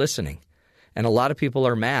people are listening. And a lot of people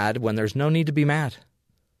are mad when there's no need to be mad.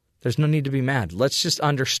 There's no need to be mad. Let's just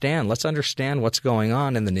understand. Let's understand what's going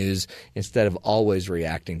on in the news instead of always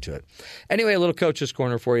reacting to it. Anyway, a little Coach's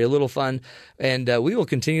Corner for you, a little fun, and we will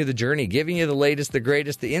continue the journey, giving you the latest, the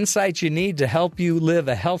greatest, the insights you need to help you live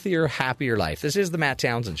a healthier, happier life. This is the Matt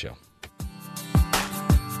Townsend Show.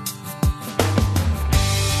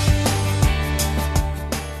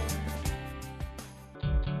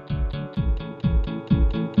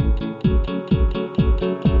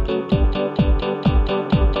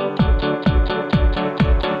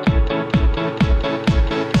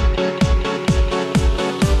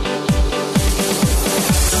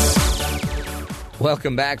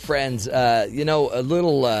 Welcome back, friends. A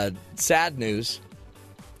little sad news.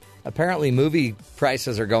 Apparently, movie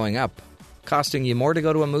prices are going up, costing you more to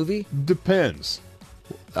go to a movie? Depends.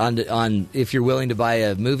 On if you're willing to buy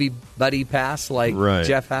a movie buddy pass like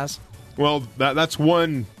Jeff has? Well, that's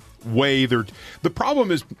one way. The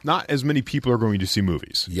problem is not as many people are going to see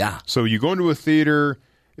movies. Yeah. So you go into a theater,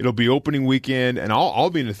 it'll be opening weekend, and I'll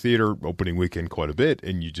be in a theater opening weekend quite a bit,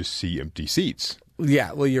 and you just see empty seats.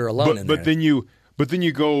 Yeah, well, you're alone in there. But then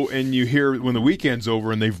you go and you hear when the weekend's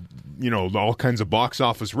over and they've, all kinds of box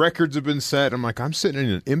office records have been set. I'm like, I'm sitting in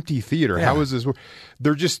an empty theater. Yeah. How is this?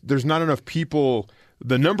 There's not enough people.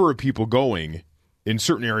 The number of people going in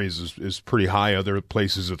certain areas is pretty high. Other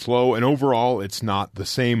places it's low. And overall, it's not the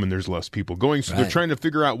same and there's less people going. So they're trying to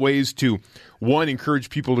figure out ways to, one,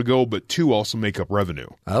 encourage people to go, but two, also make up revenue.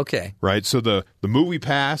 Okay. Right? So the movie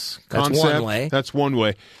pass concept. That's one way. That's one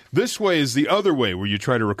way. This way is the other way where you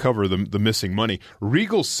try to recover the missing money.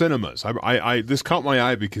 Regal Cinemas. This caught my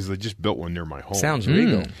eye because they just built one near my home. Sounds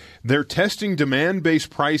regal. They're testing demand-based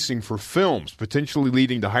pricing for films, potentially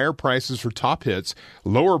leading to higher prices for top hits,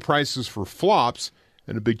 lower prices for flops,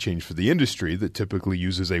 and a big change for the industry that typically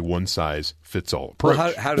uses a one-size-fits-all approach.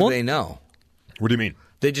 Well, how do they know? What do you mean?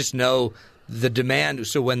 They just know the demand.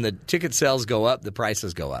 So when the ticket sales go up, the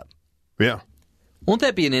prices go up. Yeah. Won't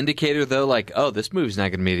that be an indicator, though, like, oh, this movie's not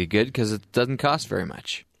going to be any good because it doesn't cost very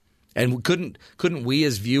much? And couldn't we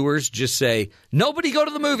as viewers just say, nobody go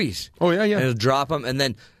to the movies? Oh, yeah. And it'll drop them, and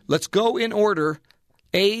then let's go in order.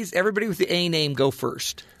 A's, everybody with the A name go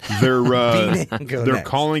first. They're next.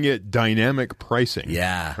 calling it dynamic pricing.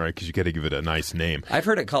 Yeah. Right, because you got to give it a nice name. I've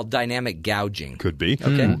heard it called dynamic gouging. Could be.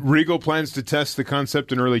 Okay. Regal plans to test the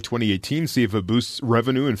concept in early 2018, see if it boosts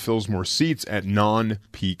revenue and fills more seats at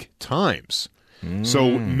non-peak times.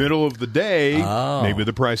 So middle of the day, maybe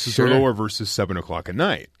the prices are lower versus 7 o'clock at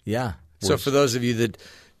night. Yeah. So for those of you that,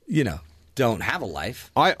 don't have a life.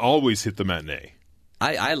 I always hit the matinee.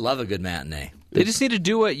 I love a good matinee. They just need to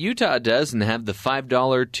do what Utah does and have the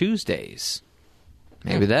 $5 Tuesdays.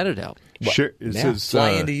 Maybe that'd help. Fly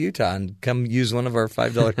into Utah and come use one of our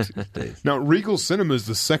 $5 Tuesdays. Now, Regal Cinema is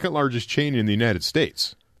the second largest chain in the United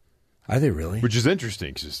States. Are they really? Which is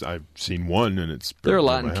interesting because I've seen one and it's... There are a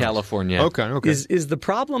lot in California. Okay. Is the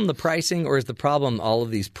problem the pricing or is the problem all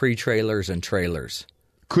of these pre-trailers and trailers?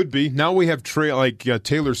 Could be. Now we have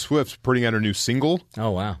Taylor Swift's putting out a new single.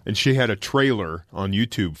 Oh, wow. And she had a trailer on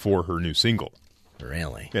YouTube for her new single.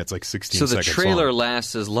 Really? Yeah, it's like 16 seconds. So the trailer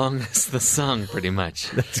lasts as long as the song, pretty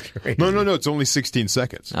much. That's great. No, it's only 16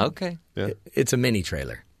 seconds. Okay. Yeah. It's a mini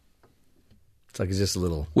trailer. It's just a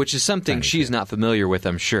little... Which is something she's not familiar with,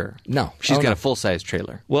 I'm sure. No. She's got a full-size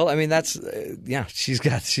trailer. Well, I mean, that's... she's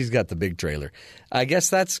got the big trailer. I guess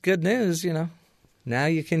that's good news, Now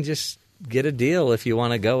you can just get a deal if you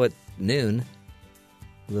want to go at noon.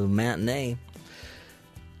 A little matinee.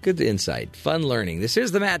 Good insight. Fun learning. This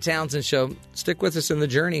is the Matt Townsend Show. Stick with us in the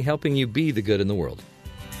journey, helping you be the good in the world.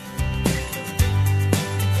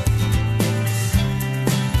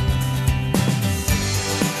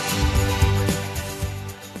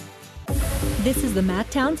 This is the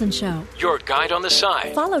Matt Townsend Show. Your guide on the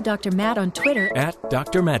side. Follow Dr. Matt on Twitter At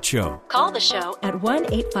Dr. Matt Show. Call the show at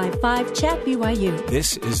 1-855-CHAT-BYU.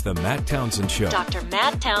 This is the Matt Townsend Show. Dr.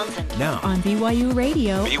 Matt Townsend. Now on BYU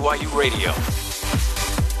Radio. BYU Radio.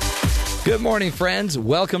 Good morning, friends.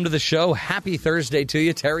 Welcome to the show. Happy Thursday to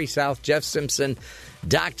you. Terry South, Jeff Simpson,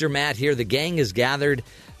 Dr. Matt here. The gang is gathered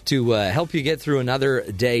to help you get through another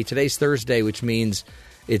day. Today's Thursday, which means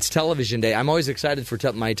it's television day. I'm always excited for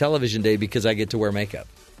my television day because I get to wear makeup.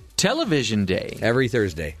 Television day? Every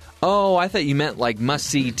Thursday. Oh, I thought you meant like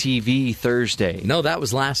must-see TV Thursday. No, that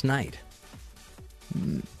was last night.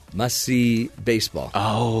 Must-see baseball.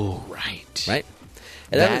 Oh, right. Right?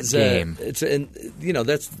 game.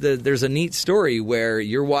 There's a neat story where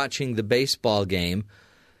you're watching the baseball game.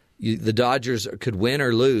 The Dodgers could win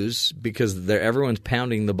or lose because everyone's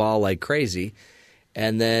pounding the ball like crazy,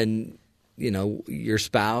 and then your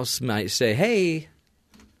spouse might say, "Hey,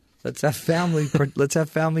 let's have family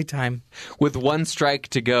time." With one strike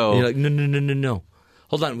to go. And you're like, no.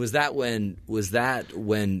 Hold on. Was that when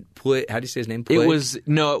Puig, how do you say his name? Puig? It was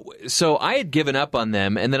no. So I had given up on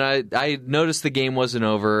them, and then I noticed the game wasn't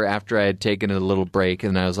over after I had taken a little break,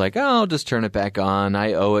 and I was like, I'll just turn it back on.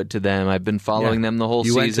 I owe it to them. I've been following them the whole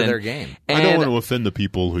season. You went to their game. I don't want to offend the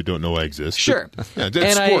people who don't know I exist. Sure.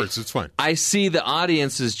 It's sports. It's fine. I see the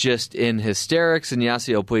audience is just in hysterics, and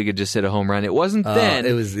Yasiel Puig had just hit a home run. It wasn't then.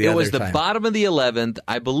 It was the time. Bottom of the 11th.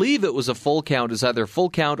 I believe it was a full count. It was either full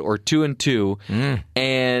count or 2-2.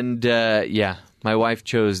 And, my wife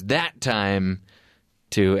chose that time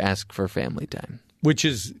to ask for family time. Which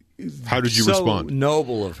is how did you respond?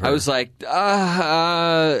 Noble of her. I was like, hold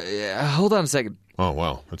on a second. Oh,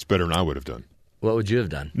 wow. That's better than I would have done. What would you have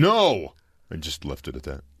done? No! I just left it at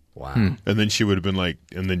that. Wow. And then she would have been like,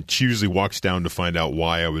 and then she usually walks down to find out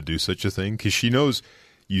why I would do such a thing, because she knows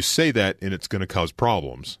you say that and it's going to cause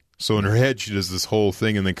problems. So in her head, she does this whole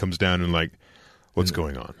thing and then comes down and like, what's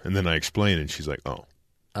going on? And then I explain and she's like, oh.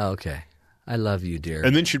 Okay. I love you, dear.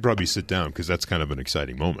 And then she'd probably sit down because that's kind of an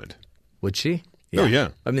exciting moment. Would she? Yeah. Oh, yeah.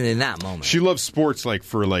 I mean, in that moment. She loves sports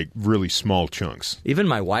for really small chunks. Even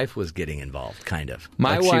my wife was getting involved, kind of.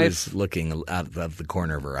 My wife she was looking out of the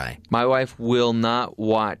corner of her eye. My wife will not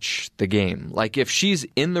watch the game. Like, if she's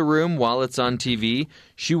in the room while it's on TV,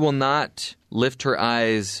 she will not lift her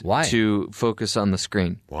eyes to focus on the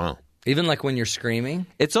screen. Wow. Even like when you're screaming?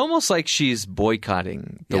 It's almost like she's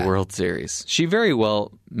boycotting the World Series. She very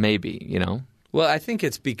well may be, Well, I think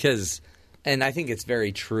it's because, and I think it's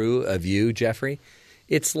very true of you, Jeffrey,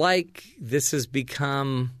 it's like this has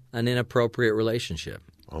become an inappropriate relationship.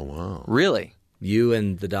 Oh, wow. Really? You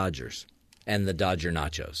and the Dodgers and the Dodger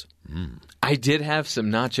nachos. I did have some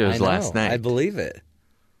nachos last night. I believe it.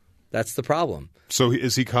 That's the problem. So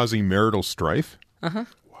is he causing marital strife? Uh-huh.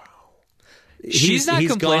 He's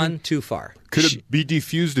gone too far. Could it be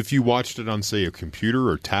defused if you watched it on, say, a computer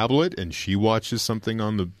or tablet, and she watches something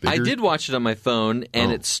on the bigger... I did watch it on my phone,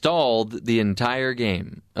 and it stalled the entire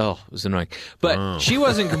game. Oh, it was annoying. But she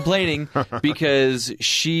wasn't complaining because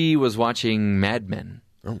she was watching Mad Men.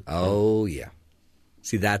 Oh, yeah.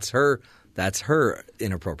 See, that's her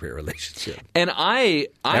inappropriate relationship. And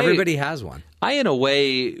everybody has one. I, in a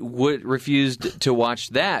way, would refused to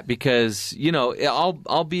watch that because,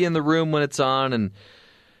 I'll be in the room when it's on and,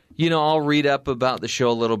 I'll read up about the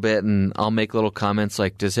show a little bit and I'll make little comments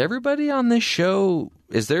like, does everybody on this show,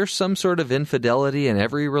 is there some sort of infidelity in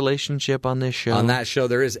every relationship on this show? On that show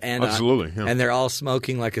there is. And absolutely. Yeah. And they're all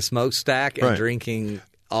smoking like a smokestack and drinking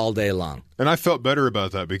all day long. And I felt better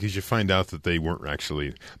about that because you find out that they weren't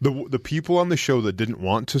actually the people on the show that didn't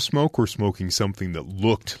want to smoke were smoking something that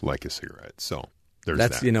looked like a cigarette. So there's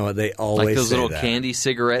that. What they always like those say little that. candy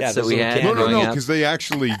cigarettes that we had. No, because they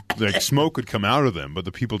actually smoke would come out of them, but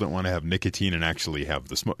the people don't want to have nicotine and actually have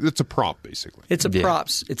the smoke. It's a prop, basically. It's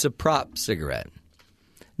a prop cigarette.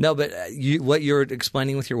 No, but what you're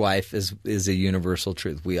explaining with your wife is a universal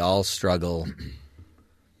truth. We all struggle,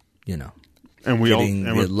 And getting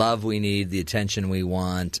the love we need, the attention we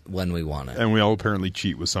want, when we want it. And we all apparently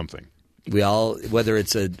cheat with something. We all, whether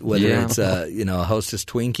it's a Hostess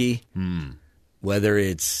Twinkie, whether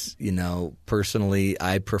it's personally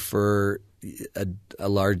I prefer a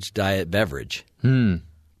large diet beverage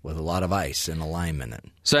with a lot of ice and a lime in it.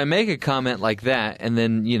 So I make a comment like that, and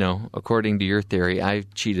then according to your theory, I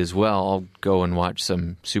cheat as well. I'll go and watch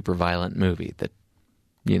some super violent movie that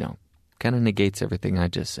kind of negates everything I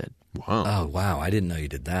just said. Wow. Oh, wow. I didn't know you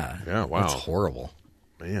did that. Yeah, wow. That's horrible.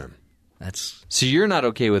 Man. So you're not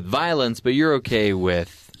okay with violence, but you're okay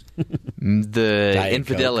with the Diet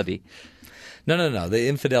infidelity. Coke. No. The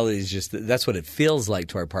infidelity is just that's what it feels like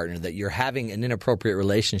to our partner, that you're having an inappropriate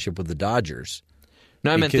relationship with the Dodgers.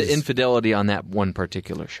 No, I meant the infidelity on that one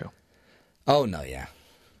particular show. Oh, no, yeah.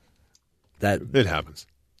 It happens.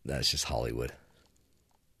 That's just Hollywood.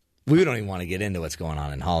 We don't even want to get into what's going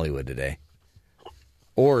on in Hollywood today.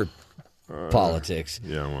 Or politics.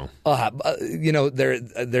 Yeah, well.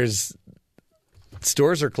 There's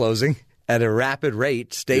stores are closing at a rapid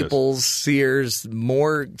rate. Staples, Sears,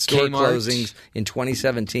 more store Kmart. closings in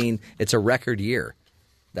 2017. It's a record year.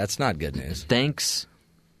 That's not good news. Thanks,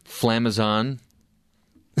 Flamazon.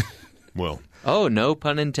 Well. Oh, no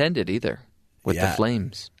pun intended either. With the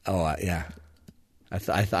flames. Oh, yeah.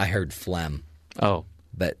 I heard phlegm. Oh.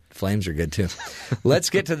 but flames are good too. Let's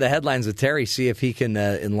get to the headlines with Terry, see if he can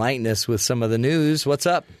enlighten us with some of the news. What's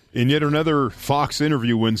up? In yet another Fox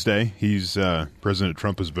interview Wednesday, President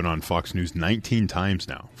Trump has been on Fox News 19 times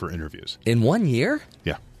now for interviews. In 1 year?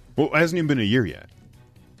 Yeah. Well, it hasn't even been a year yet.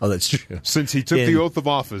 Oh, that's true. Since he took the oath of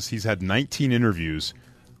office, he's had 19 interviews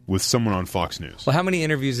with someone on Fox News. Well, how many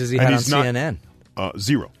interviews has he had on CNN?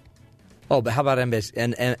 Zero. Oh, but how about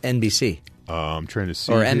NBC? I'm trying to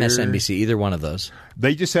see Or here. MSNBC, either one of those.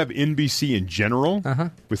 They just have NBC in general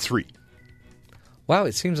with 3. Wow,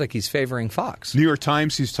 it seems like he's favoring Fox. New York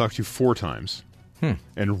Times he's talked to 4 times. And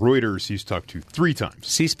Reuters he's talked to 3 times.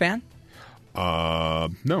 C-SPAN?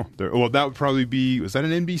 No. Well, that would probably be, was that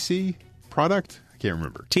an NBC product? I can't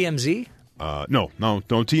remember. TMZ? No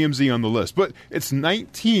TMZ on the list. But it's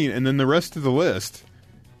 19, and then the rest of the list,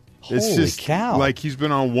 it's Holy just cow. like he's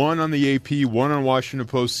been on 1 on the AP, 1 on Washington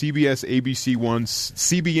Post, CBS, ABC, 1,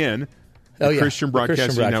 CBN, Christian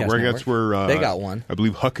Broadcasting Network. That's where they got 1. I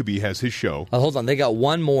believe Huckabee has his show. Oh, hold on. They got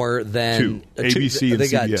 1 more than... 2. ABC and They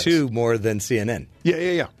CBS. got 2 more than CNN.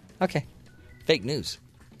 Yeah. Okay. Fake news.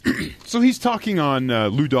 So he's talking on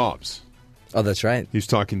Lou Dobbs. Oh, that's right. He's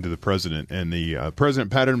talking to the president, and the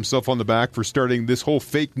president patted himself on the back for starting this whole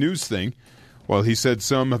fake news thing. While he said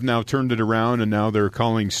some have now turned it around, and now they're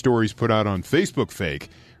calling stories put out on Facebook fake,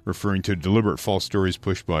 referring to deliberate false stories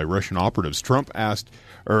pushed by Russian operatives. Trump asked,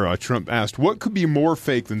 what could be more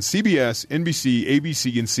fake than CBS, NBC,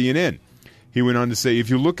 ABC, and CNN? He went on to say, if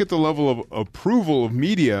you look at the level of approval of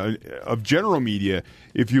media, of general media,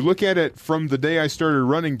 if you look at it from the day I started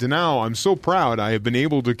running to now, I'm so proud I have been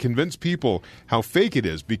able to convince people how fake it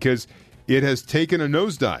is because it has taken a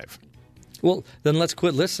nosedive. Well, then let's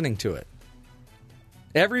quit listening to it.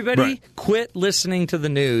 Everybody quit listening to the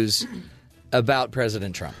news about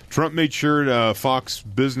President Trump. Trump made sure Fox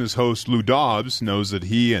business host Lou Dobbs knows that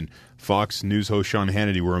he and Fox News host Sean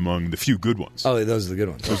Hannity were among the few good ones. Oh, those are the good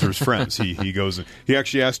ones. Those are his friends. He goes. He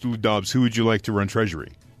actually asked Lou Dobbs, "Who would you like to run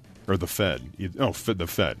Treasury, or the Fed?" The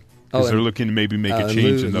Fed. Because they're looking to maybe make a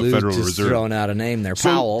change in the Federal just Reserve. Throwing out a name there,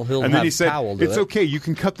 Powell. He'll and have then he said, Powell do "It's it. okay. You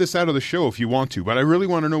can cut this out of the show if you want to, but I really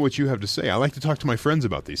want to know what you have to say. I like to talk to my friends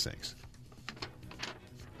about these things."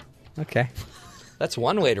 Okay. That's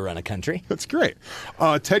one way to run a country. That's great.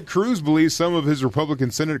 Ted Cruz believes some of his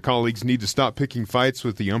Republican Senate colleagues need to stop picking fights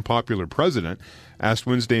with the unpopular president. Asked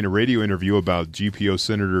Wednesday in a radio interview about GPO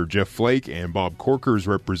Senator Jeff Flake and Bob Corker's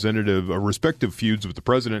respective feuds with the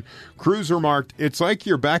president, Cruz remarked, "It's like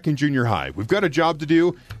you're back in junior high. We've got a job to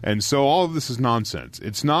do, and so all of this is nonsense.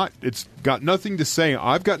 It's got nothing to say.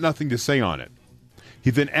 I've got nothing to say on it." He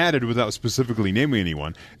then added, without specifically naming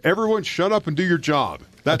anyone, "Everyone shut up and do your job."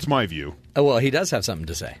 That's my view. Oh, well, he does have something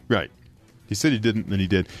to say. Right. He said he didn't, then he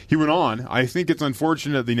did. He went on, "I think it's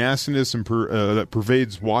unfortunate the nastiness that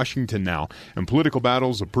pervades Washington now, and political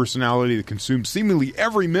battles of personality that consume seemingly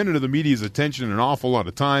every minute of the media's attention and an awful lot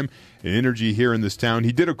of time and energy here in this town."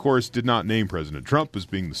 He of course, did not name President Trump as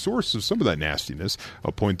being the source of some of that nastiness,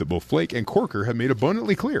 a point that both Flake and Corker have made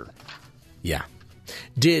abundantly clear. Yeah.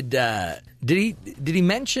 Did he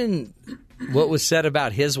mention what was said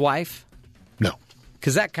about his wife? No.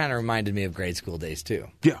 Because that kind of reminded me of grade school days, too.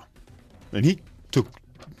 Yeah. And he took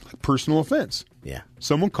personal offense. Yeah.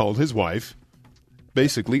 Someone called his wife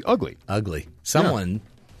basically ugly. Ugly. Someone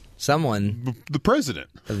The president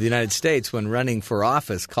of the United States, when running for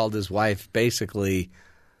office, called his wife basically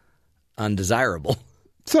undesirable.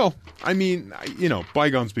 So, I mean,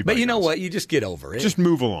 bygones be bygones. But you know what? You just get over it. Just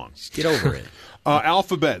move along. Just get over it.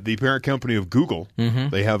 Alphabet, the parent company of Google,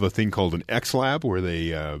 they have a thing called an X Lab where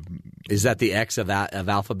they... Is that the X of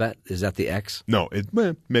Alphabet? Is that the X? No,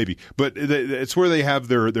 maybe. But it's where they have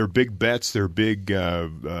their big bets, their big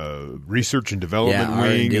research and development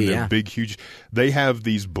wing, R&D, and their big, huge... They have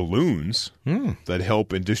these balloons that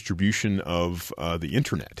help in distribution of the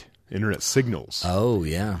internet signals. Oh,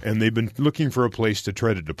 yeah. And they've been looking for a place to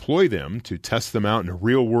try to deploy them, to test them out in a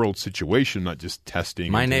real-world situation, not just testing.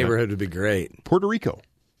 My neighborhood would be great. Puerto Rico.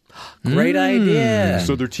 Great idea.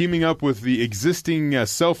 So they're teaming up with the existing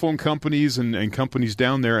cell phone companies and companies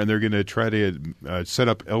down there, and they're going to try to set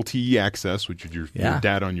up LTE access, which is your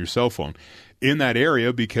data on your cell phone, in that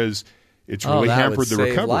area because it's really hampered the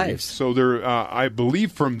recovery. Lives. So they're, I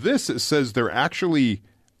believe from this, it says they're actually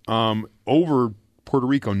over Puerto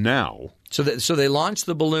Rico now. So they launched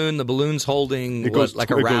the balloon. The balloon's holding like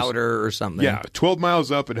a router or something. Yeah, 12 miles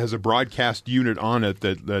up, it has a broadcast unit on it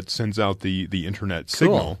that sends out the internet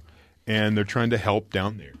signal, and they're trying to help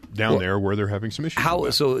down there where they're having some issues. How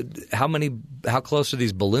close are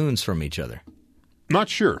these balloons from each other? Not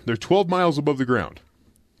sure. They're 12 miles above the ground,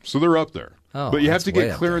 so they're up there. Oh, but you have that's to way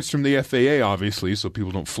get up clearance from the FAA, obviously, so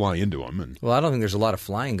people don't fly into them. And Well, I don't think there's a lot of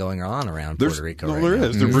flying going on around Puerto Rico no, right there now.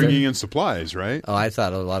 is. They're bringing in supplies, right? Oh, I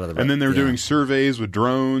thought a lot of the... And then they're doing surveys with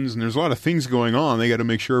drones, and there's a lot of things going on. They got to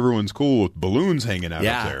make sure everyone's cool with balloons hanging out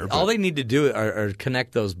up there. All they need to do are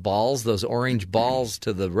connect those balls, those orange balls,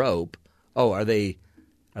 to the rope. Oh, are they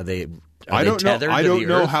I don't know. tethered I to don't the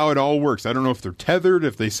know earth? how it all works. I don't know if they're tethered,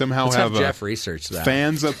 if they somehow Let's have Jeff research that.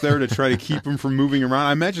 fans up there to try to keep them from moving around.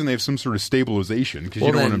 I imagine they have some sort of stabilization because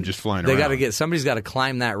you don't want them just flying around. Somebody's got to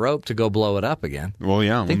climb that rope to go blow it up again. Well,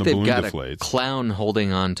 yeah, I when think the they've balloon got deflates. a clown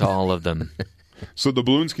holding on to all of them. So the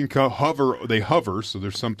balloons can hover. They hover, so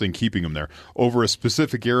there's something keeping them there over a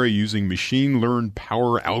specific area using machine-learned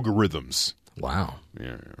power algorithms. Wow.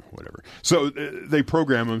 Yeah, whatever. So they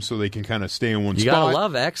program them so they can kind of stay in one You spot. gotta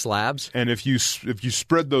love X Labs. And if you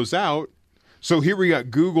spread those out, so here we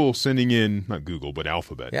got Google sending in, not Google, but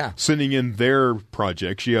Alphabet, sending in their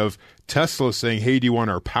projects. You have Tesla saying, hey, do you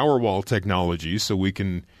want our Powerwall technology so we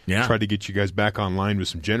can try to get you guys back online with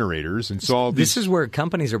some generators? And so all This is where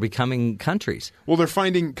companies are becoming countries. Well, they're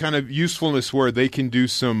finding kind of usefulness where they can do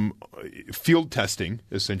some field testing,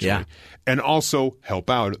 essentially, and also help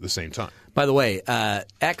out at the same time. By the way,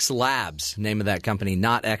 X Labs, name of that company,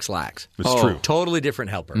 not X Lax. It's true. Totally different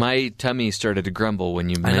helper. My tummy started to grumble when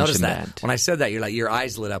you mentioned I noticed that. When I said that, your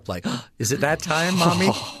eyes lit up like, oh, is it that time,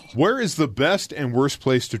 Mommy? Where is the best and worst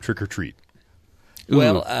place to trick or treat?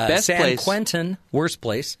 Well, best San place. Quentin, worst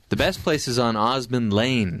place. The best place is on Osmond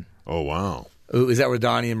Lane. Oh, wow. Ooh, is that where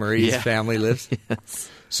Donnie and Marie's family lives? Yes.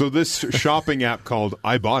 So this shopping app called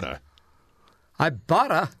Ibotta,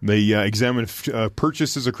 they examined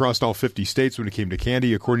purchases across all 50 states when it came to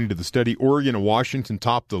candy. According to the study, Oregon and Washington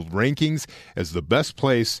topped the rankings as the best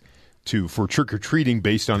place for trick-or-treating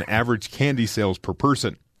based on average candy sales per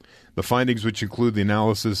person. The findings, which include the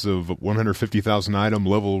analysis of 150,000 item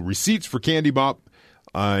level receipts for Candy Bop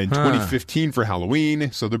in 2015 for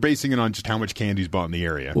Halloween. So they're basing it on just how much candy is bought in the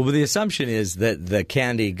area. Well, but the assumption is that the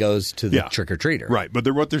candy goes to the trick-or-treater. Right, but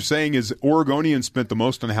what they're saying is Oregonians spent the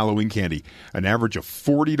most on Halloween candy, an average of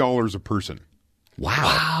 $40 a person.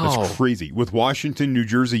 Wow. That's crazy. With Washington, New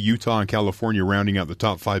Jersey, Utah, and California rounding out the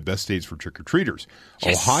top 5 best states for trick-or-treaters.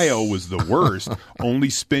 Yes. Ohio was the worst,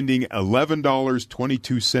 only spending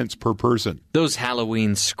 $11.22 per person. Those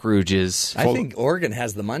Halloween Scrooges. I think Oregon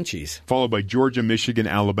has the munchies. Followed by Georgia, Michigan,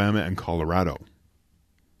 Alabama, and Colorado.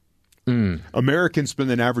 Americans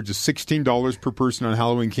spend an average of $16 per person on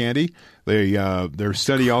Halloween candy. Their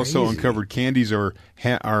study also uncovered candies are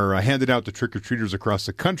handed out to trick-or-treaters across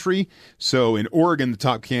the country. So in Oregon, the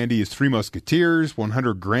top candy is Three Musketeers.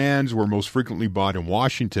 100 Grands were most frequently bought in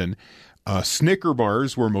Washington. Snicker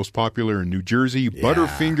bars were most popular in New Jersey.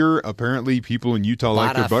 Butterfinger, apparently people in Utah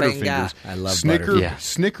like their Butterfingers. I love Butterfinger.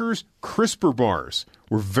 Snickers Crisper bars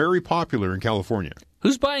were very popular in California.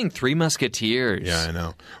 Who's buying Three Musketeers? Yeah, I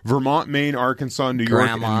know. Vermont, Maine, Arkansas, New York,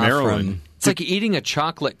 and Maryland. It's like eating a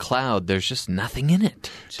chocolate cloud. There's just nothing in it.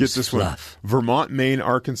 Get this one. Vermont, Maine,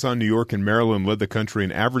 Arkansas, New York, and Maryland led the country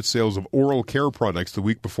in average sales of oral care products the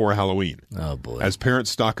week before Halloween. Oh, boy. As parents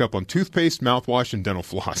stock up on toothpaste, mouthwash, and dental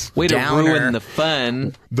floss. Way to ruin the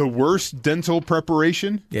fun. The worst dental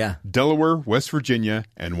preparation? Yeah. Delaware, West Virginia,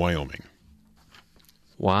 and Wyoming.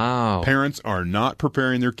 Wow. Parents are not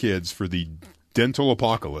preparing their kids for the dental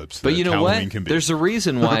apocalypse. But you know Halloween what? Can be. There's a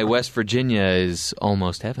reason why West Virginia is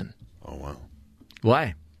almost heaven. Oh, wow.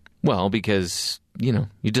 Why? Well, because, you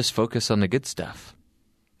just focus on the good stuff.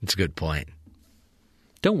 That's a good point.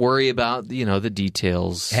 Don't worry about, the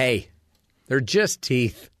details. Hey, they're just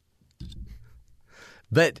teeth.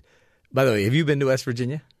 But, by the way, have you been to West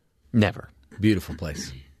Virginia? Never. Beautiful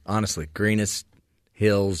place. Honestly, greenest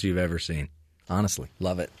hills you've ever seen. Honestly,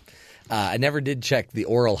 love it. I never did check the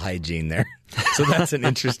oral hygiene there. So that's an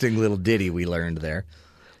interesting little ditty we learned there.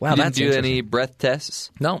 Wow, you didn't do any breath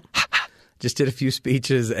tests? No. Just did a few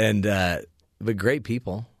speeches, and but great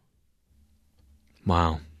people.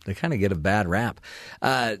 Wow. They kind of get a bad rap.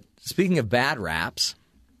 Speaking of bad raps.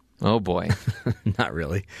 Oh, boy. Not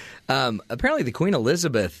really. Apparently the Queen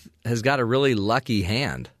Elizabeth has got a really lucky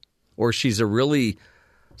hand, or she's a really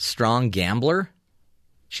strong gambler.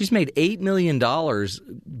 She's made $8 million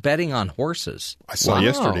betting on horses. I saw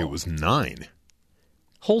yesterday it was 9.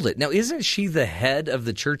 Hold it. Now, isn't she the head of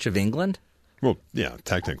the Church of England? Well, yeah,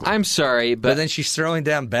 technically. I'm sorry, but then she's throwing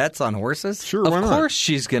down bets on horses? Sure, why not? Of course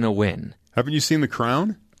she's going to win. Haven't you seen The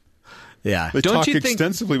Crown? Yeah. They talk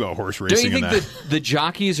extensively about horse racing. Don't you think the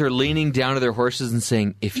jockeys are leaning down to their horses and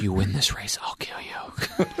saying, if you win this race, I'll kill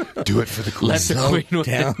you? Do it for the Queen. Let the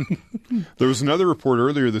Queen win. There was another report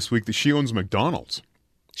earlier this week that she owns McDonald's.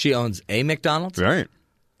 She owns a McDonald's? Right.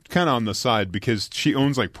 kind of on the side because she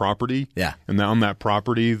owns like property. Yeah. And on that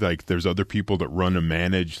property, like there's other people that run and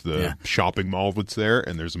manage the shopping mall that's there,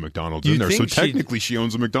 and there's a McDonald's in there. So technically she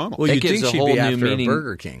owns a McDonald's. Well, It you gives think a she'd whole be new after meaning. a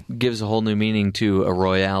Burger King. Gives a whole new meaning to a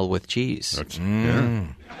Royale with cheese. Yeah.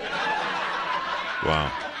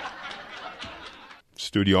 Wow.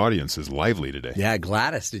 Studio audience is lively today. Yeah,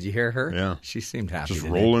 Gladys, did you hear her? Yeah. She seemed happy. Just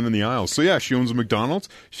today. rolling in the aisles. So, yeah, she owns a McDonald's.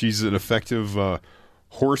 She's an effective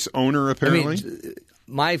horse owner, apparently. I mean,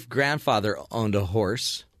 my grandfather owned a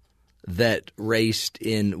horse that raced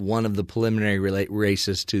in one of the preliminary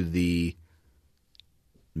races to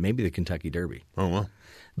maybe the Kentucky Derby. Oh, well.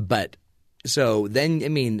 But so then, I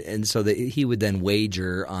mean, and so he would then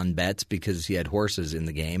wager on bets because he had horses in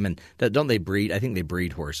the game. And don't they breed? I think they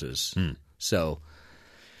breed horses. So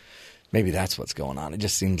maybe that's what's going on. It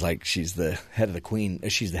just seems like she's the head of the Queen.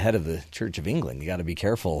 She's the head of the Church of England. You got to be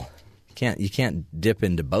careful. You can't dip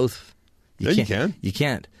into both. You can. You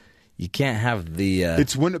can't have the.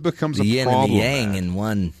 It's when it becomes the a yin problem. and the yang in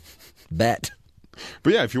one bet.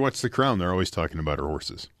 But yeah, if you watch The Crown, they're always talking about her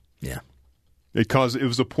horses. Yeah. It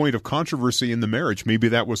was a point of controversy in the marriage. Maybe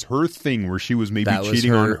that was her thing where she was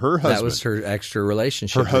cheating on her husband. That was her extra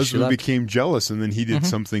relationship. Her husband became jealous, and then he did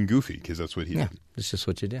something goofy because that's what he did. It's just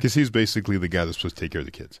what you do. Because he's basically the guy that's supposed to take care of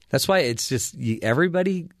the kids. That's why it's just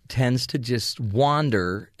everybody tends to just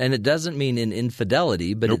wander, and it doesn't mean in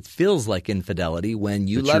infidelity, but it feels like infidelity when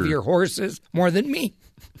you love your horses more than me.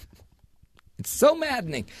 It's so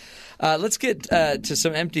maddening. Let's get to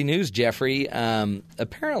some empty news, Jeffrey.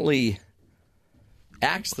 Apparently,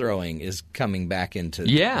 axe throwing is coming back into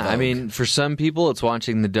vogue. I mean, for some people, it's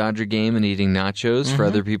watching the Dodger game and eating nachos. For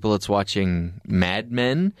other people, it's watching Mad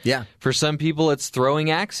Men. Yeah. For some people, it's throwing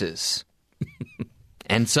axes.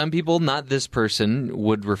 And some people, not this person,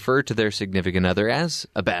 would refer to their significant other as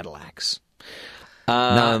a battle axe.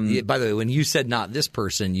 By the way, when you said not this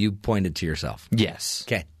person, you pointed to yourself. Yes.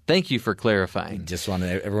 Okay. Thank you for clarifying. Just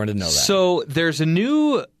wanted everyone to know that. So there's a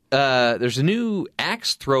new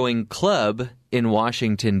axe throwing club in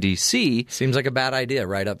Washington, D.C. Seems like a bad idea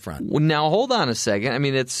right up front. Now, hold on a second. I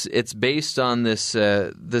mean, it's based on this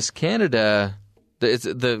Canada.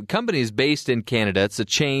 The company is based in Canada. It's a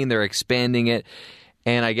chain. They're expanding it.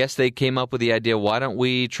 And I guess they came up with the idea, why don't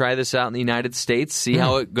we try this out in the United States, see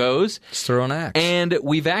how it goes? Just throw an axe. And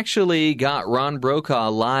we've actually got Ron Brokaw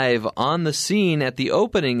live on the scene at the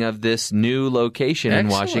opening of this new location in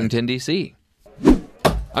Washington, D.C.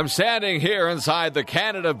 I'm standing here inside the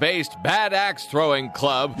Canada-based Bad Axe Throwing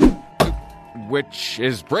Club, which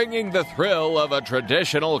is bringing the thrill of a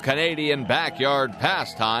traditional Canadian backyard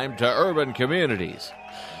pastime to urban communities.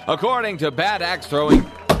 According to Bad Axe Throwing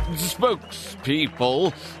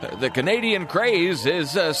spokespeople, the Canadian craze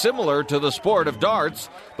is similar to the sport of darts,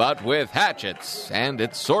 but with hatchets, and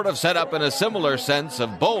it's sort of set up in a similar sense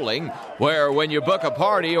of bowling, where when you book a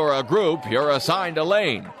party or a group, you're assigned a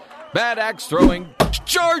lane. Bad Axe Throwing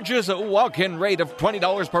charges a walk-in rate of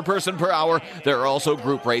 $20 per person per hour. There are also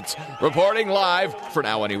group rates. Reporting live, for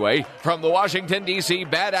now anyway, from the Washington, D.C.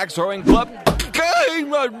 Bad Axe Throwing Club,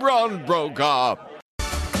 I'm Ron Brokaw.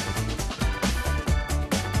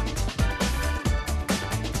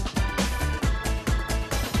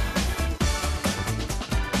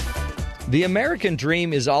 The American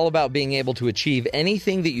dream is all about being able to achieve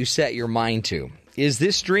anything that you set your mind to. Is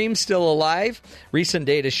this dream still alive? Recent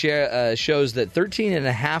data shows that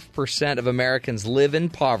 13.5% of Americans live in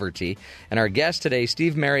poverty. And our guest today,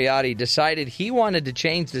 Steve Mariotti, decided he wanted to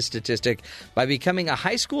change this statistic by becoming a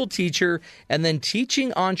high school teacher and then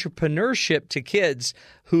teaching entrepreneurship to kids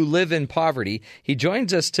who live in poverty. He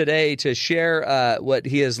joins us today to share what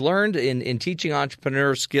he has learned in teaching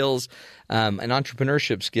entrepreneur skills and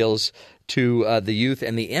entrepreneurship skills to the youth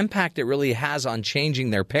and the impact it really has on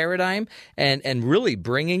changing their paradigm and really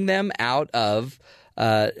bringing them out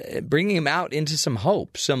into some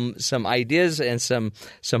hope, some ideas and some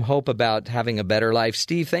hope about having a better life.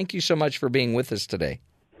 Steve, thank you so much for being with us today.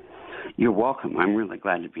 You're welcome. I'm really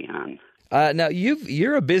glad to be on. Now,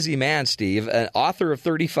 you're a busy man, Steve, an author of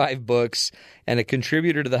 35 books and a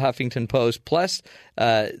contributor to the Huffington Post, plus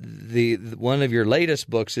one of your latest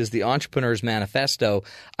books is The Entrepreneur's Manifesto.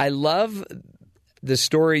 I love the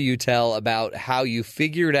story you tell about how you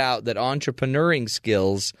figured out that entrepreneuring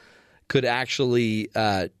skills could actually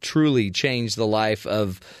truly change the life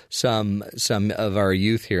of some of our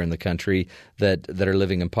youth here in the country that are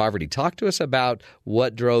living in poverty. Talk to us about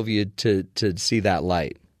what drove you to see that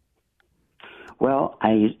light. Well,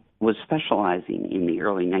 I was specializing in the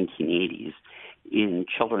early 1980s in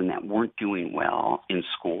children that weren't doing well in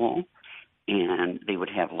school, and they would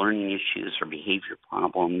have learning issues or behavior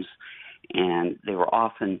problems, and they were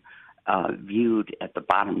often viewed at the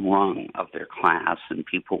bottom rung of their class, and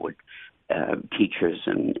teachers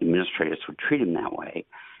and administrators would treat them that way.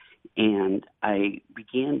 And I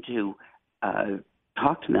began to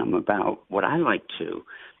talk to them about what I like to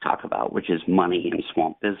talk about, which is money and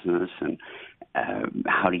small business, and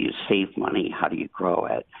how do you save money, how do you grow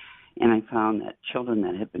it. And I found that children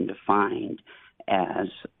that have been defined as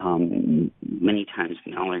many times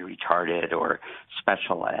mentally retarded or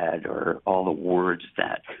special ed or all the words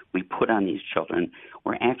that we put on these children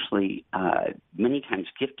were actually many times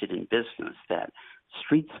gifted in business, that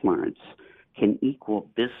street smarts can equal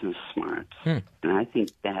business smarts. And I think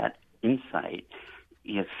that insight,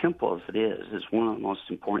 as simple as it is one of the most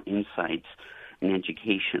important insights in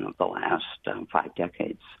education of the last 5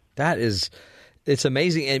 decades. It's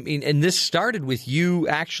amazing. I mean, and this started with you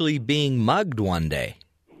actually being mugged one day.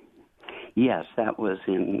 Yes, that was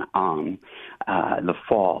in the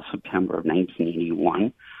fall, September of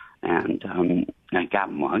 1981, and I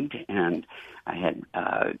got mugged, and I had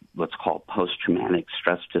what's called post-traumatic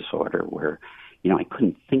stress disorder, where I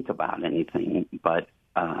couldn't think about anything but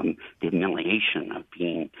the humiliation of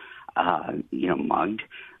being mugged.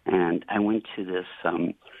 And I went to this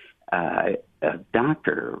a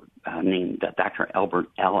doctor named Dr. Albert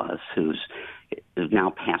Ellis, who's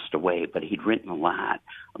now passed away, but he'd written a lot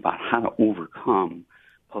about how to overcome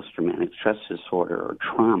post-traumatic stress disorder or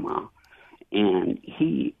trauma. And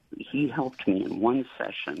he helped me in one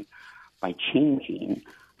session by changing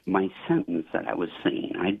my sentence that I was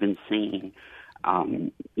saying. I'd been saying,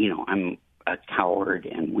 I'm a coward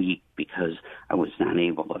and weak because I was not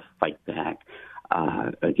able to fight back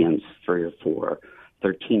against 3 or 4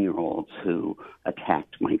 13-year-olds who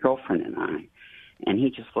attacked my girlfriend and I. And he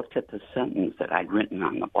just looked at the sentence that I'd written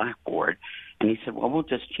on the blackboard, and he said, well, we'll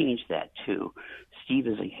just change that to Steve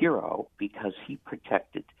is a hero because he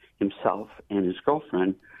protected himself and his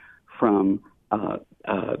girlfriend from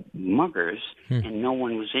muggers, and no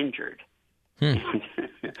one was injured.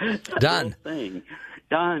 Done. Thing.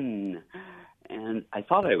 Done. And I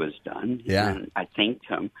thought I was done. Yeah. And I thanked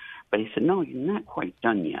him. But he said, no, you're not quite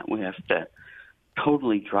done yet. We have to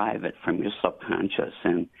totally drive it from your subconscious.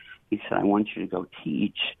 And he said, I want you to go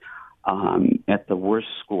teach at the worst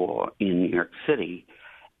school in New York City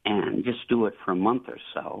and just do it for a month or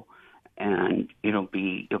so. And you'll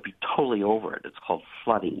be totally over it. It's called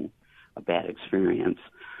flooding, a bad experience.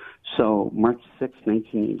 So March 6,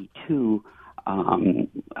 1982,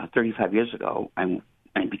 35 years ago, I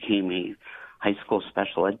became a high school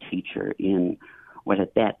special ed teacher in what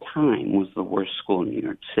at that time was the worst school in New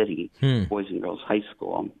York City, Boys and Girls High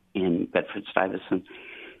School in Bedford-Stuyvesant.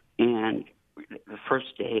 And the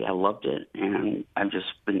first day I loved it, and I've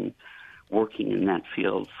just been working in that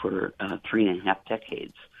field for 3.5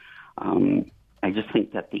 decades. I just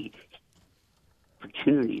think that the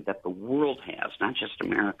opportunity that the world has, not just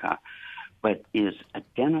America, but is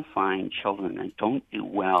identifying children that don't do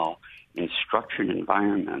well in structured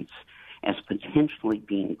environments as potentially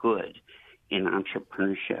being good in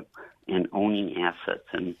entrepreneurship and owning assets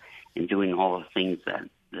and doing all the things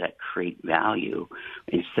that create value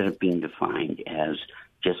instead of being defined as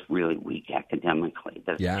just really weak academically.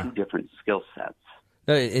 That's two different skill sets.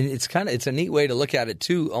 No, and it's a neat way to look at it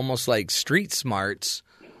too, almost like street smarts.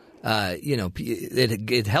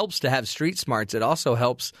 It helps to have street smarts. It also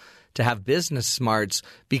helps to have business smarts,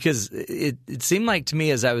 because it seemed like to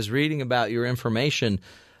me as I was reading about your information,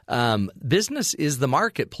 business is the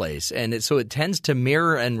marketplace, and so it tends to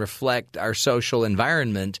mirror and reflect our social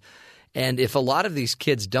environment. And if a lot of these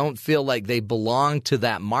kids don't feel like they belong to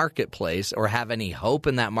that marketplace or have any hope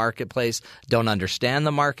in that marketplace, don't understand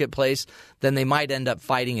the marketplace, then they might end up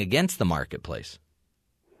fighting against the marketplace.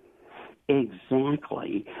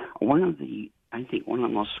 Exactly. One of the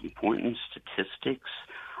most important statistics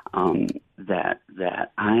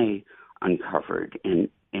that I uncovered and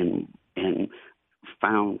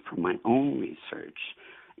found from my own research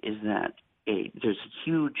is that there's a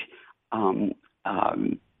huge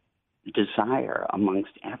desire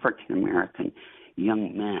amongst African American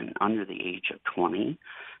young men under the age of 20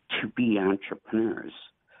 to be entrepreneurs.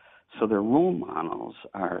 So their role models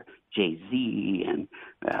are Jay-Z and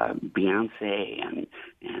Beyonce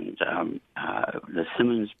and the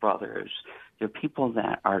Simmons brothers. They're people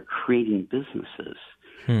that are creating businesses.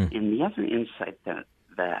 And the other insight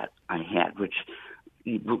that I had, which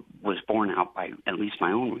was borne out by at least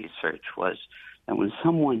my own research, was that when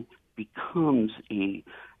someone becomes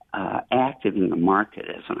active in the market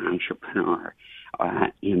as an entrepreneur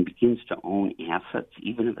and begins to own assets,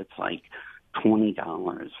 even if it's like $20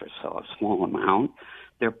 or so, a small amount,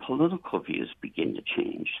 their political views begin to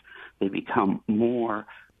change. They become more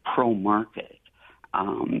pro-market.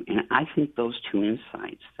 And I think those two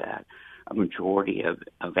insights, that a majority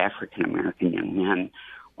of African-American young men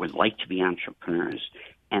would like to be entrepreneurs,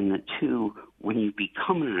 and the two, when you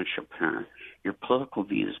become an entrepreneur, your political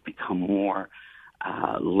views become more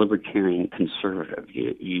libertarian conservative.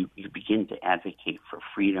 You begin to advocate for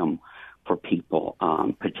freedom for people,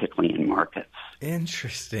 particularly in markets.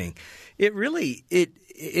 Interesting. It really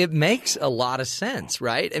it makes a lot of sense,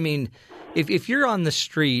 right? I mean, if you're on the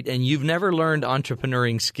street and you've never learned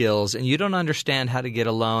entrepreneuring skills and you don't understand how to get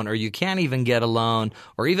a loan, or you can't even get a loan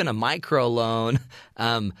or even a micro loan,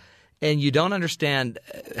 and you don't understand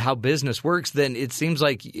how business works, then it seems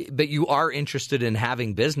like – but you are interested in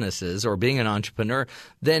having businesses or being an entrepreneur,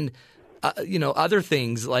 then other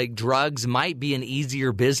things like drugs might be an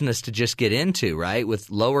easier business to just get into, right, with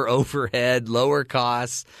lower overhead, lower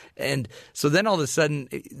costs. And so then all of a sudden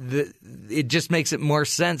it just makes it more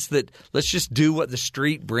sense that let's just do what the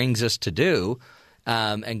street brings us to do.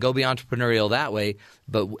 And go be entrepreneurial that way.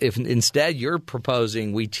 But if instead you're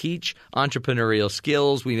proposing we teach entrepreneurial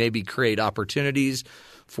skills, we maybe create opportunities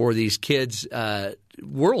for these kids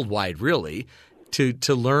worldwide, really,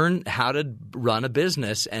 to learn how to run a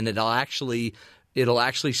business, and it'll actually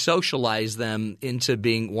socialize them into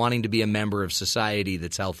wanting to be a member of society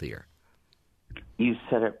that's healthier. You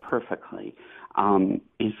said it perfectly.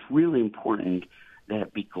 It's really important that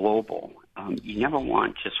it be global. You never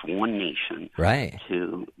want just one nation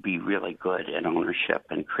to be really good at ownership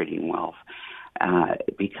and creating wealth,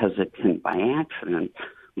 because it can, by accident,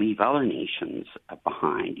 leave other nations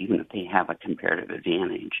behind, even if they have a comparative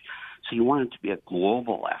advantage. So you want it to be a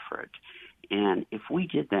global effort. And if we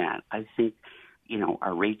did that, I think,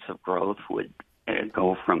 our rates of growth would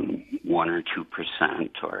go from 1 or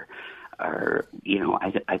 2%, or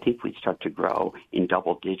I think we'd start to grow in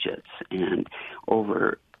double digits, and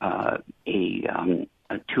over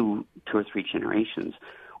two or three generations,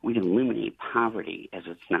 we'd eliminate poverty as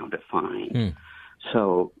it's now defined.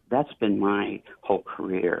 So that's been my whole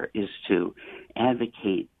career, is to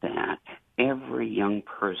advocate that every young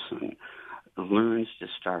person learns to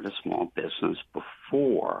start a small business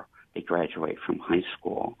before they graduate from high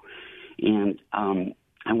school. And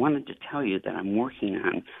I wanted to tell you that I'm working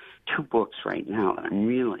on 2 books right now that I'm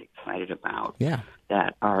really excited about,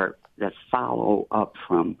 that follow up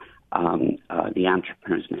from the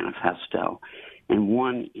Entrepreneur's Manifesto. And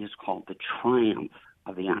one is called The Triumph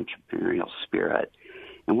of the Entrepreneurial Spirit.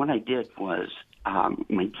 And what I did was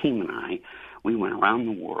my team and I, we went around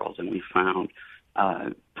the world and we found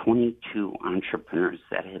 22 entrepreneurs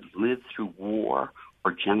that had lived through war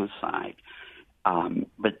or genocide,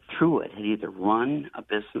 but through it had either run a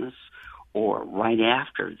business or right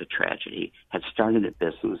after the tragedy had started a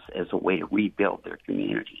business as a way to rebuild their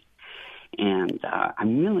community. And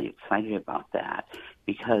I'm really excited about that,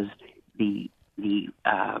 because the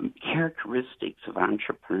characteristics of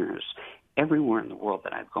entrepreneurs everywhere in the world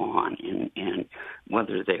that I've gone, and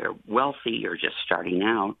whether they're wealthy or just starting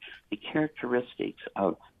out, the characteristics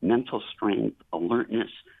of mental strength, alertness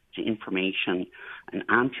to information, an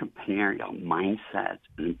entrepreneurial mindset,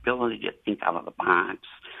 an ability to think out of the box,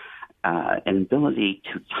 an ability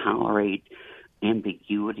to tolerate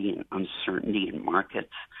ambiguity and uncertainty in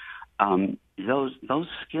markets. Those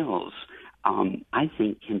skills, I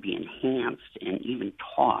think, can be enhanced and even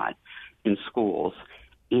taught in schools,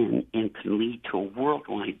 and can lead to a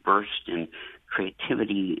worldwide burst in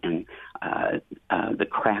creativity and the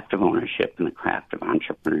craft of ownership and the craft of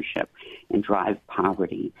entrepreneurship, and drive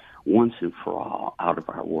poverty once and for all out of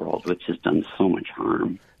our world, which has done so much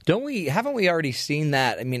harm. Haven't we already seen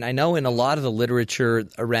that? I mean, I know in a lot of the literature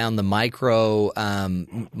around the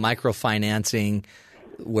microfinancing,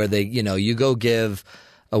 where they, you go give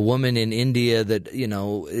a woman in India that,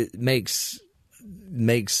 it makes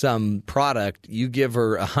some product, you give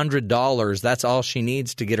her $100. That's all she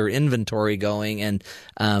needs to get her inventory going, and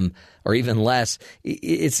or even less.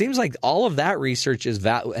 It seems like all of that research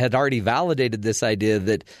had already validated this idea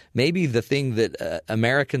that maybe the thing that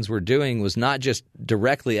Americans were doing was not just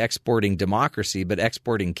directly exporting democracy, but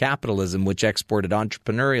exporting capitalism, which exported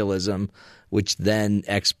entrepreneurialism, which then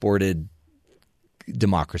exported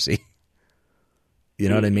democracy. You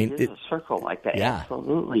know what I mean? It is a circle like that. Yeah.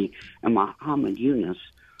 Absolutely. And Muhammad Yunus,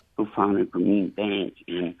 who founded Grameen Bank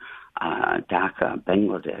in Dhaka,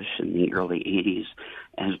 Bangladesh in the early 80s,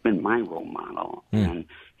 has been my role model. And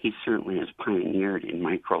he certainly has pioneered in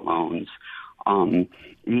microloans. My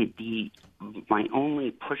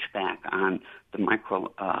only pushback on the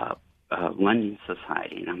micro lending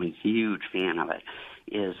society, and I'm a huge fan of it,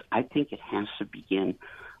 is I think it has to begin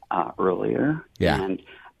earlier. Yeah. And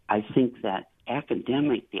I think that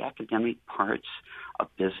the academic parts of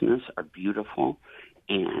business are beautiful,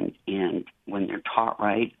 and when they're taught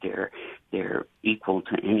right, they're equal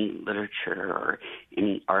to any literature or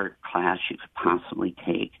any art class you could possibly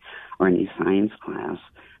take, or any science class.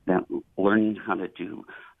 That learning how to do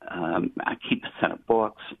keep a set of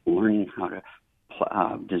books, learning how to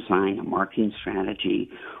design a marketing strategy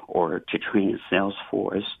or to train a sales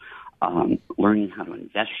force, learning how to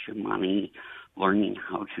invest your money, learning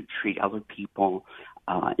how to treat other people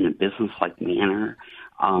in a business-like manner.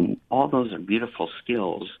 All those are beautiful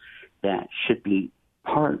skills that should be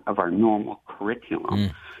part of our normal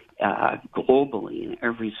curriculum globally in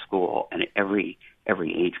every school and every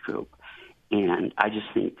age group. And I just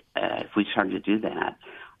think if we started to do that,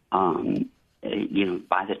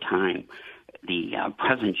 by the time the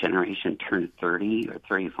present generation turned 30 or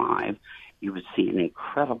 35, you would see an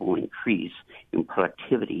incredible increase in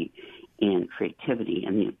productivity and creativity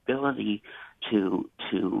and the ability to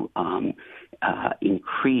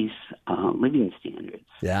increase living standards.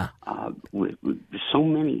 Yeah. With so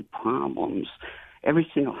many problems,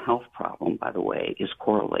 every single health problem, by the way, is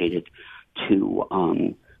correlated to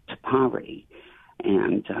poverty.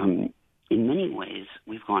 And in many ways,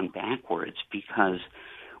 we've gone backwards because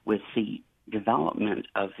with the development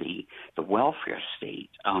of the welfare state,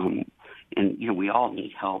 we all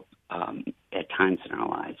need help at times in our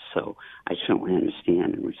lives, so I certainly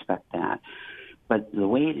understand and respect that. But the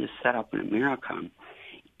way it is set up in America,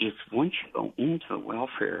 if once you go into the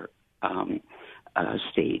welfare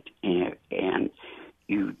state and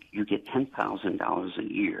you get $10,000 a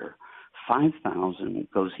year,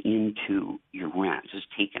 $5,000 goes into your rent, is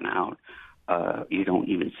taken out. You don't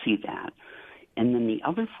even see that. And then the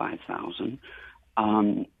other $5,000,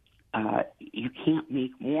 you can't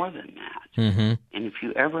make more than that. Mm-hmm. And if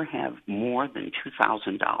you ever have more than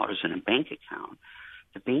 $2,000 in a bank account,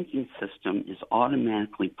 the banking system is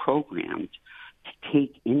automatically programmed to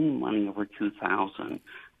take any money over $2,000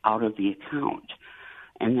 out of the account.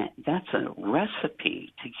 And that's a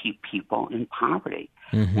recipe to keep people in poverty.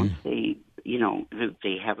 Mm-hmm. Once they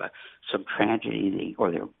have some tragedy,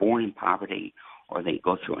 or they're born in poverty, or they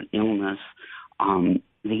go through an illness,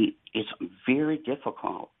 it's very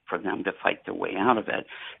difficult for them to fight their way out of it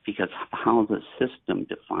because of how the system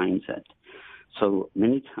defines it. So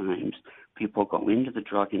many times people go into the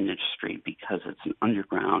drug industry because it's an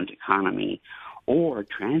underground economy, or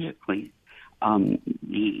tragically,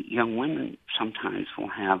 the young women sometimes will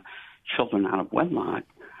have children out of wedlock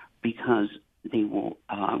because they will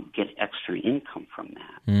get extra income from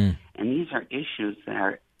that. Mm. And these are issues that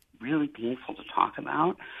are really painful to talk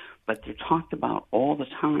about, but they're talked about all the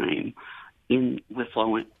time with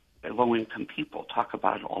low-income people, talk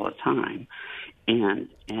about it all the time,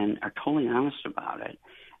 and are totally honest about it.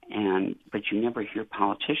 But you never hear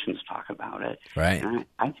politicians talk about it. Right. And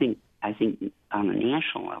I think on a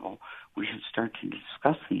national level, we should start to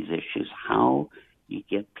discuss these issues, how you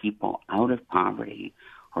get people out of poverty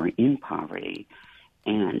or in poverty,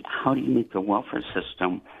 and how do you make the welfare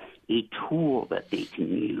system a tool that they can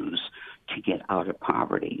use to get out of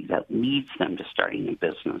poverty that leads them to starting a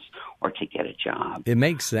business or to get a job. It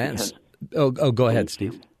makes sense. Go ahead,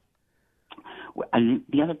 Steve.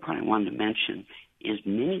 The other part I wanted to mention is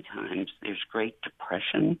many times there's great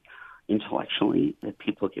depression intellectually, that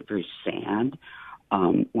people get very sad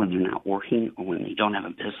when they're not working or when they don't have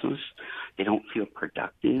a business. They don't feel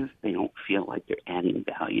productive. They don't feel like they're adding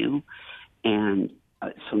value. And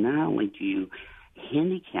so not only do you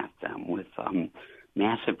handicap them with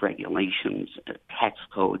massive regulations, a tax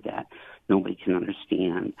code that nobody can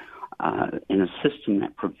understand, and a system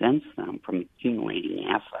that prevents them from accumulating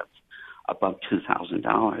assets above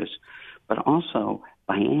 $2,000, but also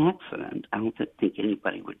by accident, I don't think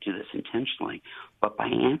anybody would do this intentionally, but by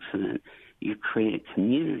accident, you create a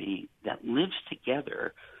community that lives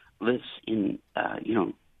together, lives in,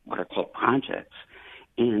 what are called projects,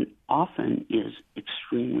 and often is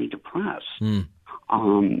extremely depressed. Mm.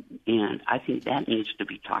 And I think that needs to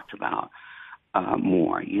be talked about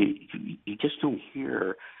more. You just don't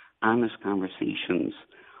hear honest conversations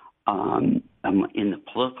in the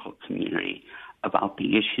political community about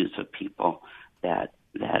the issues of people that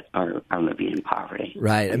are living in poverty.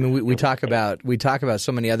 Right. I mean, we talk about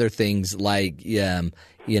so many other things like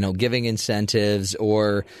giving incentives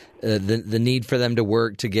or the need for them to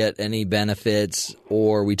work to get any benefits,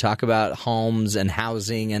 or we talk about homes and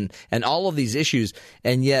housing and all of these issues.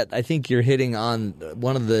 And yet, I think you're hitting on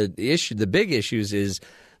one of the big issues is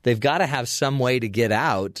they've got to have some way to get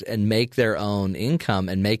out and make their own income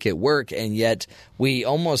and make it work. And yet we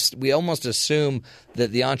almost assume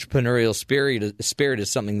that the entrepreneurial spirit is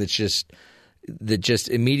something that's just that just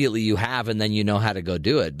immediately you have and then you know how to go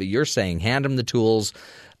do it. But you're saying hand them the tools,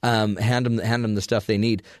 hand them the stuff they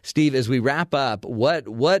need. Steve, as we wrap up, where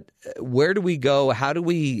do we go? How do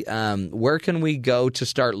we where can we go to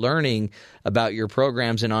start learning about your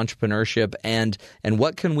programs in entrepreneurship, and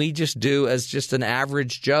what can we just do as just an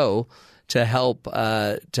average Joe to help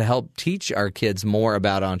teach our kids more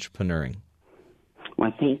about entrepreneuring?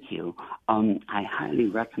 Well, thank you. I highly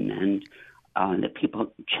recommend that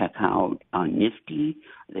people check out NIFTY,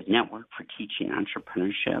 the Network for Teaching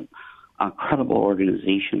Entrepreneurship, a credible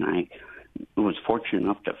organization. I was fortunate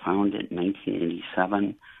enough to found it in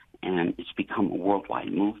 1987, and it's become a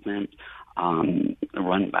worldwide movement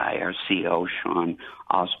run by our CEO, Sean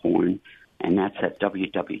Osborne, and that's at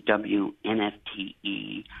www.nfte.com.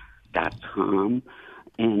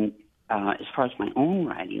 And as far as my own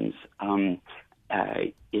writings,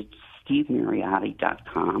 it's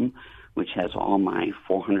stevemariotti.com, which has all my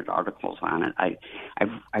 400 articles on it. I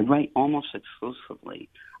write almost exclusively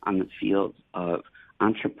on the field of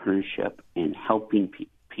entrepreneurship and helping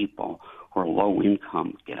people who are low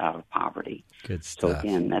income get out of poverty. Good stuff. So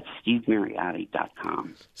again, that's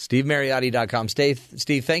stevemariotti.com. stevemariotti.com.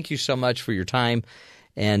 Steve, thank you so much for your time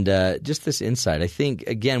and just this insight. I think,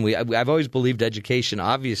 again, I've always believed education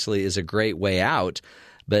obviously is a great way out,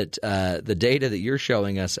 but the data that you're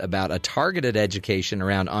showing us about a targeted education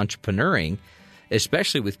around entrepreneuring,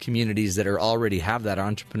 especially with communities that already have that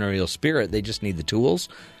entrepreneurial spirit, they just need the tools.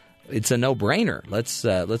 It's a no-brainer.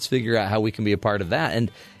 Let's figure out how we can be a part of that.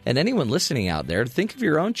 And anyone listening out there, think of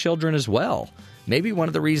your own children as well. Maybe one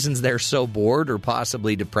of the reasons they're so bored or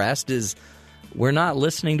possibly depressed is we're not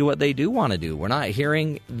listening to what they do want to do. We're not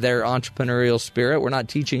hearing their entrepreneurial spirit. We're not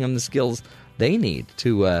teaching them the skills they need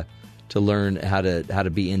to learn how to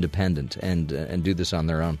be independent and do this on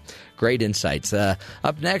their own. Great insights. Up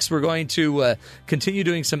next, we're going to continue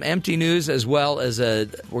doing some empty news, as well as we're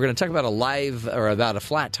going to talk about about a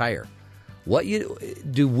flat tire.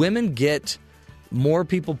 Do women get more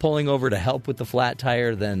people pulling over to help with the flat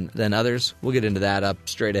tire than others? We'll get into that up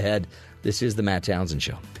straight ahead. This is the Matt Townsend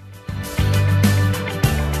Show.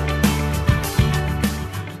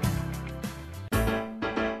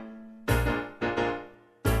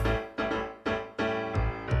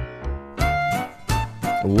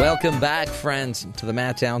 Welcome back, friends, to the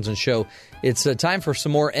Matt Townsend Show. It's time for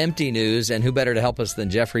some more empty news, and who better to help us than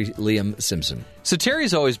Jeffrey Liam Simpson? So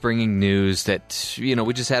Terry's always bringing news that,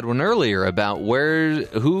 we just had one earlier about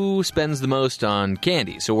who spends the most on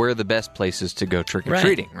candy. So where are the best places to go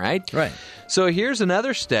trick-or-treating, right? Right. So here's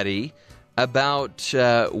another study about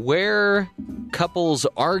where couples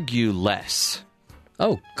argue less.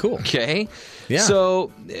 Oh, cool. Okay. Yeah.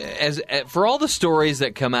 So for all the stories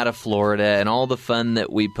that come out of Florida and all the fun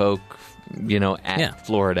that we poke, at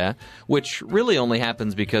Florida, which really only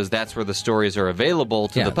happens because that's where the stories are available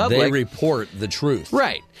to the public. They report the truth.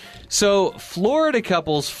 Right. So Florida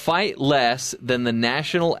couples fight less than the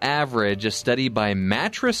national average, a study by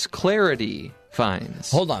Mattress Clarity finds.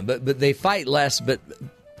 Hold on, but they fight less, but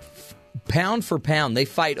pound for pound, they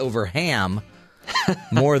fight over ham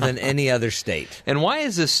more than any other state. And why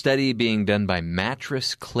is this study being done by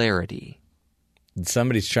Mattress Clarity?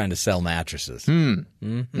 Somebody's trying to sell mattresses.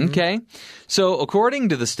 Mm-hmm. Okay. So according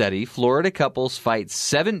to the study, Florida couples fight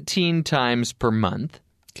 17 times per month.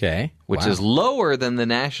 Okay. Which is lower than the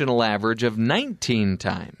national average of 19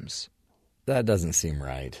 times. That doesn't seem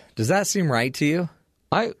right. Does that seem right to you?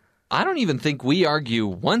 I don't even think we argue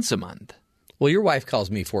once a month. Well, your wife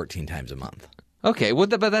calls me 14 times a month. Okay, well,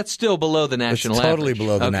 but that's still below the national average. It's totally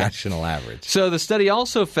below the national average. So the study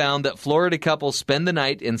also found that Florida couples spend the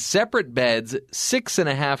night in separate beds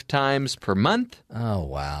 6.5 times per month. Oh,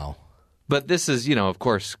 wow. But this is, of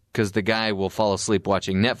course, because the guy will fall asleep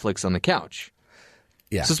watching Netflix on the couch.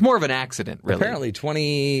 Yeah. So it's more of an accident, really. Apparently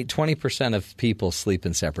 20% of people sleep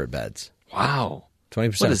in separate beds. Wow.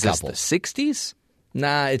 20% what of is couples. This, the 60s?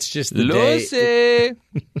 Nah, it's just the day.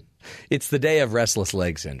 It's the day of restless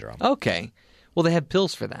leg syndrome. Okay. Well, they had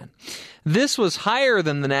pills for that. This was higher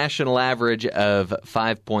than the national average of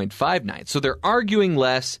 5.5 nights. So they're arguing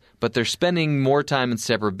less, but they're spending more time in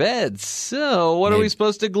separate beds. So what are we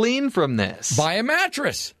supposed to glean from this? Buy a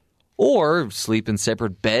mattress. Or sleep in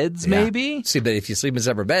separate beds, maybe? See, but if you sleep in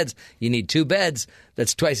separate beds, you need 2 beds.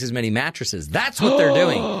 That's twice as many mattresses. That's what they're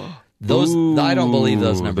doing. I don't believe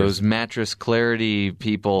those numbers. Those Mattress Clarity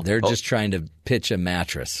people. They're just trying to pitch a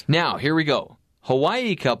mattress. Now, here we go.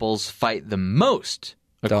 Hawaii couples fight the most,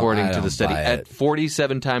 according to the study, at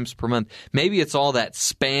 47 times per month. Maybe it's all that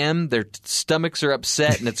spam. Their stomachs are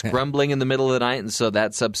upset and it's grumbling in the middle of the night, and so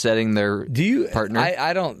that's upsetting their partner.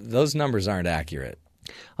 I don't. Those numbers aren't accurate.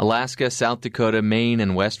 Alaska, South Dakota, Maine,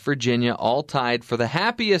 and West Virginia all tied for the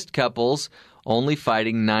happiest couples, only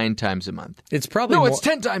fighting 9 times a month. It's probably it's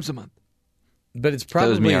 10 times a month. But it's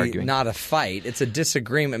probably not a fight. It's a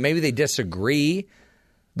disagreement. Maybe they disagree,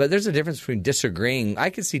 but there's a difference between disagreeing. I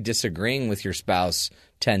could see disagreeing with your spouse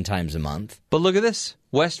 10 times a month. But look at this.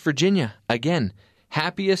 West Virginia, again,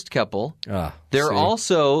 happiest couple. They're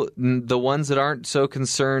also the ones that aren't so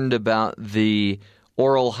concerned about the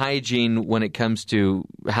oral hygiene when it comes to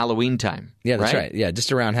Halloween time. Yeah, that's right. Yeah,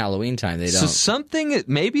 just around Halloween time they don't. So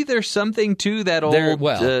maybe there's something to that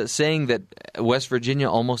old saying that West Virginia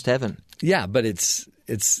almost heaven. Yeah, but it's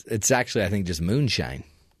actually, I think, just moonshine.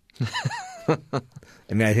 I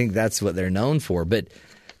mean, I think that's what they're known for. But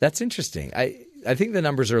that's interesting. I think the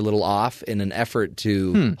numbers are a little off in an effort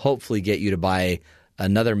to hopefully get you to buy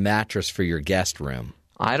another mattress for your guest room.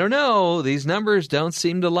 I don't know. These numbers don't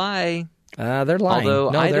seem to lie. They're lying.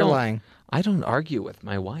 Although they're lying. I don't argue with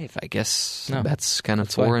my wife. I guess that's kind of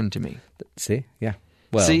foreign to me. See? Yeah.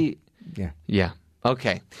 Well, Yeah.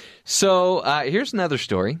 Okay. So here's another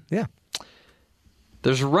story. Yeah.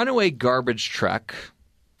 There's a runaway garbage truck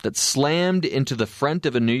that slammed into the front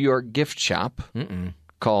of a New York gift shop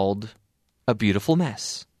called A Beautiful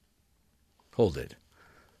Mess. Hold it.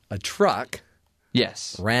 A truck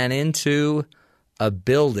ran into a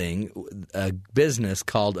building, a business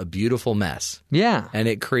called A Beautiful Mess. Yeah. And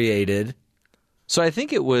it created So I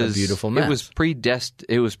think it was a beautiful mess. It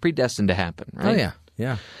was predestined to happen, right? Oh, yeah.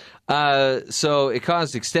 Yeah. So it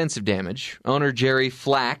caused extensive damage. Owner Jerry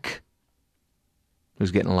Flack,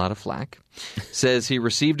 who's getting a lot of flack, says he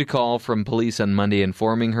received a call from police on Monday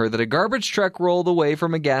informing her that a garbage truck rolled away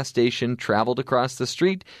from a gas station, traveled across the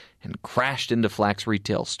street, and crashed into Flack's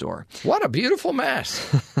retail store. What a beautiful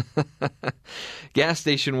mess. Gas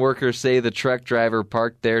station workers say the truck driver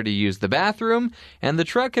parked there to use the bathroom, and the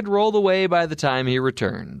truck had rolled away by the time he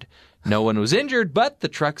returned. No one was injured, but the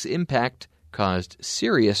truck's impact caused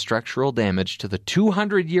serious structural damage to the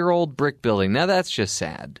 200-year-old brick building. Now, that's just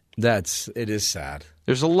sad. It is sad.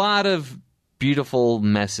 There's a lot of beautiful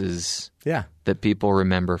messes that people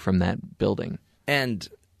remember from that building. And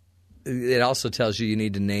it also tells you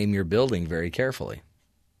need to name your building very carefully.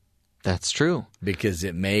 That's true. Because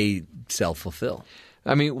it may self-fulfill.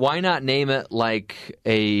 I mean, why not name it like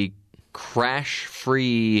a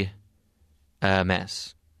crash-free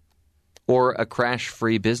mess or a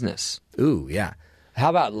crash-free business? Ooh, yeah. How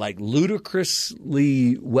about like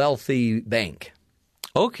ludicrously wealthy bank?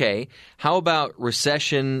 Okay. How about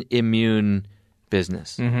recession-immune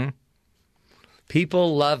business? Mm-hmm.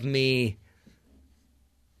 People love me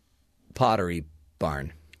pottery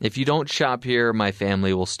barn. If you don't shop here, my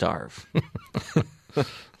family will starve.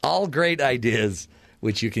 All great ideas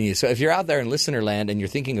which you can use. So if you're out there in listener land and you're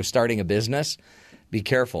thinking of starting a business, be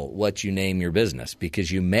careful what you name your business because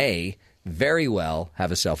you may very well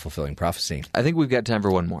have a self-fulfilling prophecy. I think we've got time for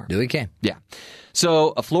one more. Do we? Can. Yeah.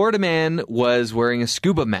 So a Florida man was wearing a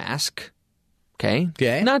scuba mask. Okay.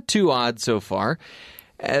 Not too odd so far.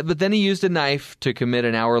 But then he used a knife to commit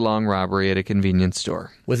an hour-long robbery at a convenience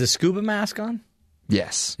store. With a scuba mask on?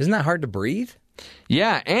 Yes. Isn't that hard to breathe?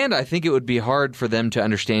 Yeah, and I think it would be hard for them to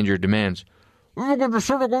understand your demands. Did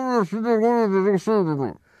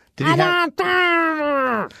he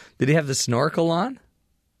have the snorkel on?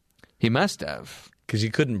 He must have. Because you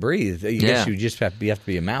couldn't breathe. I guess you just have to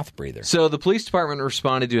be a mouth breather. So the police department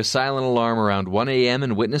responded to a silent alarm around 1 a.m.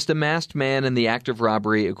 and witnessed a masked man in the act of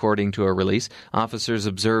robbery, according to a release. Officers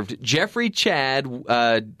observed Jeffrey Chad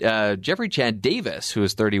Davis, who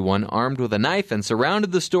is 31, armed with a knife and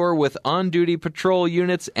surrounded the store with on-duty patrol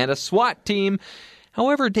units and a SWAT team.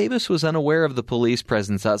 However, Davis was unaware of the police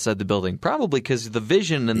presence outside the building, probably because the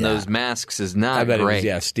vision in those masks is not great. I bet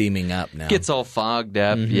it was, steaming up now. Gets all fogged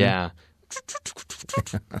up, yeah.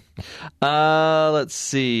 Let's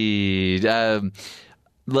see.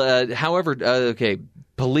 However,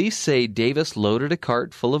 police say Davis loaded a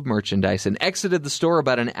cart full of merchandise and exited the store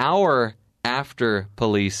about an hour after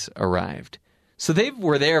police arrived. So they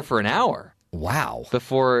were there for an hour. Wow.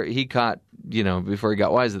 Before he got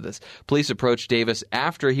wise of this. Police approached Davis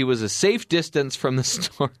after he was a safe distance from the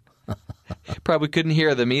store. Probably couldn't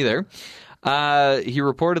hear them either. He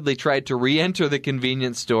reportedly tried to re-enter the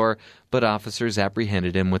convenience store, but officers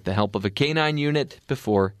apprehended him with the help of a canine unit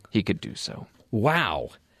before he could do so. Wow.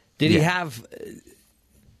 Did he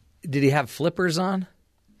have flippers on?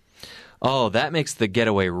 Oh, that makes the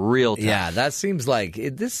getaway real tough. Yeah, that seems like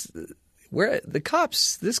this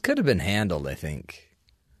could have been handled, I think,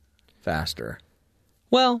 faster.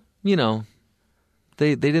 Well,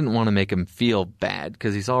 they didn't want to make him feel bad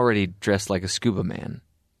because he's already dressed like a scuba man.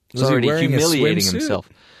 He's already humiliating himself.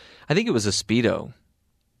 I think it was a Speedo.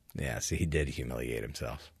 Yeah, see, he did humiliate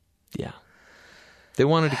himself. Yeah. They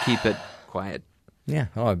wanted to keep it quiet. Yeah,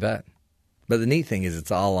 I bet. But the neat thing is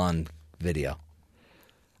it's all on video.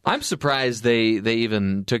 I'm surprised they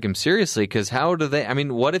even took him seriously, because how do they... I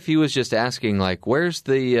mean, what if he was just asking, like, where's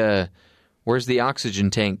the oxygen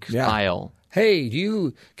tank aisle? Hey,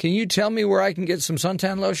 can you tell me where I can get some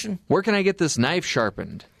suntan lotion? Where can I get this knife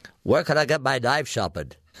sharpened? Where can I get my knife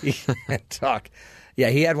sharpened? Talk. Yeah,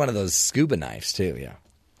 he had one of those scuba knives too. Yeah,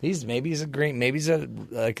 maybe he's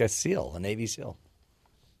like a SEAL, a Navy SEAL.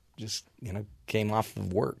 Just came off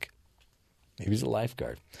of work. Maybe he's a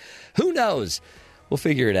lifeguard. Who knows? We'll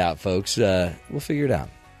figure it out, folks. We'll figure it out.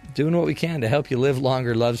 Doing what we can to help you live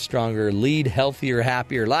longer, love stronger, lead healthier,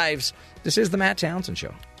 happier lives. This is the Matt Townsend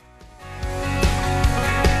Show.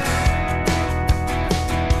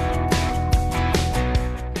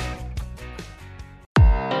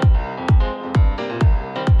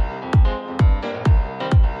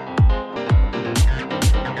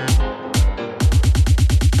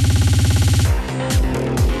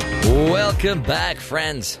 Welcome back,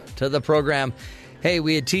 friends, to the program. Hey,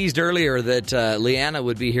 we had teased earlier that Liana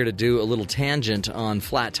would be here to do a little tangent on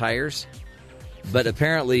flat tires, but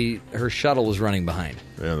apparently her shuttle was running behind.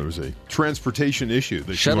 Yeah, there was a transportation issue.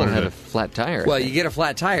 The shuttle had a flat tire. Well, you get a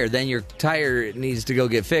flat tire, then your tire needs to go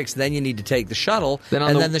get fixed, then you need to take the shuttle,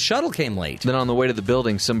 then the shuttle came late. Then on the way to the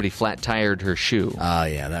building, somebody flat-tired her shoe. Oh,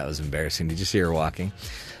 yeah, that was embarrassing. Did you see her walking?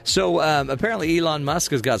 So apparently Elon Musk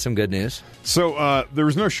has got some good news. So there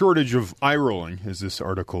was no shortage of eye-rolling, as this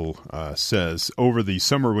article says, over the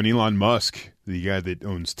summer when Elon Musk, the guy that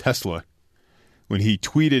owns Tesla, when he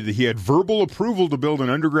tweeted that he had verbal approval to build an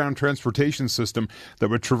underground transportation system that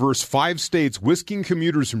would traverse 5 states, whisking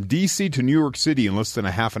commuters from D.C. to New York City in less than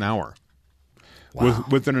a half an hour. Wow.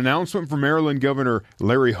 With an announcement from Maryland Governor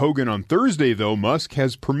Larry Hogan on Thursday, though, Musk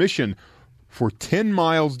has permission for 10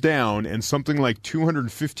 miles down and something like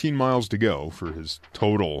 215 miles to go for his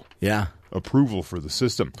total approval for the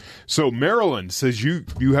system. So Maryland says you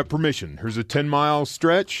have permission. Here's a 10-mile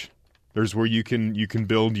stretch. There's where you can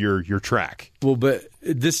build your track. Well, but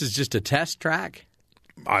this is just a test track?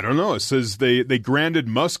 I don't know. It says they granted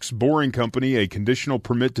Musk's boring company a conditional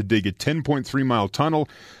permit to dig a 10.3-mile tunnel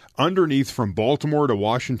underneath from Baltimore to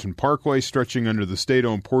Washington Parkway, stretching under the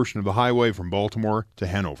state-owned portion of the highway from Baltimore to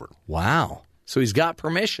Hanover. Wow. So he's got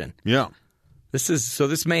permission. Yeah.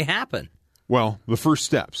 This may happen. Well, the first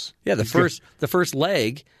steps. Yeah, the first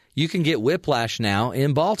leg, you can get whiplash now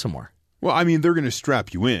in Baltimore. Well, I mean, they're going to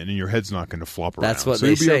strap you in, and your head's not going to flop around. That's what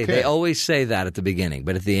they say. Okay. They always say that at the beginning,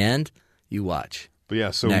 but at the end, you watch. But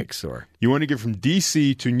yeah, so next or you want to get from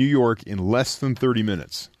D.C. to New York in less than 30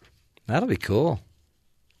 minutes. That'll be cool.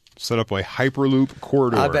 Set up a Hyperloop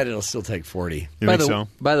corridor. I bet it'll still take 40. You think so?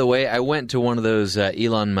 By the way, I went to one of those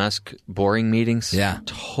Elon Musk boring meetings. Yeah.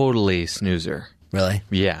 Totally snoozer. Really?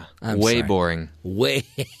 Yeah. I'm way sorry. Boring. Way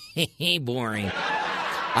boring.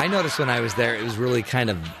 I noticed when I was there, it was really kind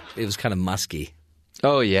of musky.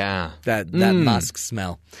 Oh, yeah. That musk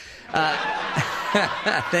smell.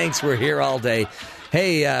 Thanks. We're here all day.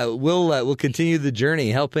 Hey, we'll continue the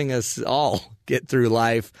journey, helping us all get through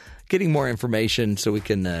life, getting more information so we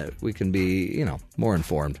can be more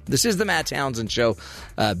informed. This is the Matt Townsend Show.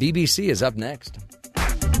 BBC is up next.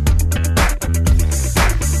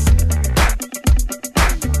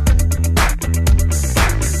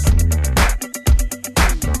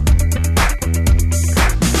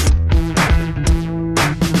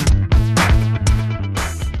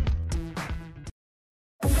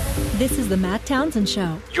 This is the Matt Townsend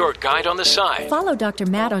Show. Your guide on the side. Follow Dr.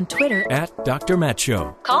 Matt on Twitter at Dr. Matt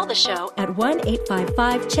Show. Call the show at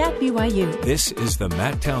 1-855-CHAT-BYU. This is the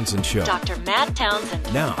Matt Townsend Show. Dr. Matt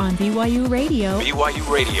Townsend. Now on BYU Radio.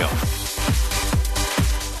 BYU Radio.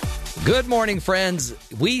 Good morning, friends.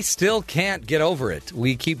 We still can't get over it.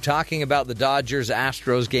 We keep talking about the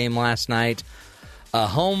Dodgers-Astros game last night. A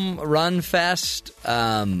home run fest.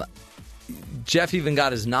 Jeff even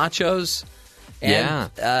got his nachos.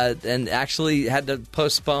 And actually had to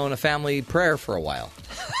postpone a family prayer for a while.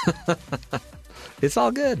 It's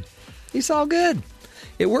all good. It's all good.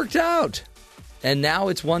 It worked out. And now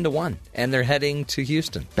it's 1-1. And they're heading to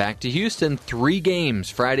Houston. Back to Houston. 3 games,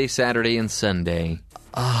 Friday, Saturday, and Sunday.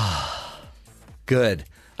 Good.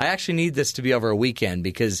 I actually need this to be over a weekend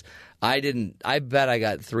because I bet I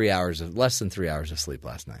got less than 3 hours of sleep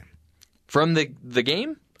last night. From the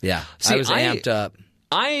game? Yeah. See, I was amped up.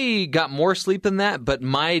 I got more sleep than that, but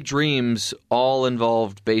my dreams all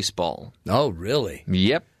involved baseball. Oh, really?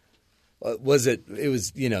 Yep. It was,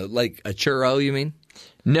 like a churro, you mean?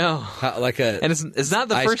 No, and it's not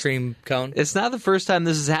the ice cream cone. It's not the first time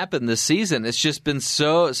this has happened this season. It's just been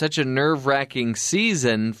such a nerve-wracking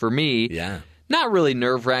season for me. Yeah, not really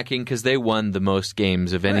nerve-wracking because they won the most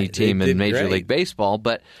games of any team in Major League Baseball,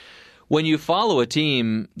 but when you follow a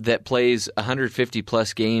team that plays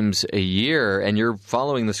 150-plus games a year and you're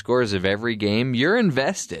following the scores of every game, you're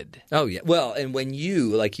invested. Oh, yeah. Well, and when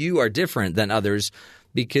you are different than others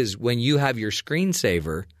because when you have your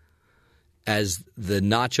screensaver as the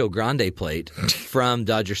Nacho Grande plate from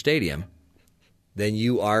Dodger Stadium, then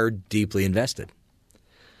you are deeply invested.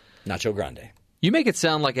 Nacho Grande. You make it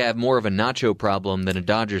sound like I have more of a Nacho problem than a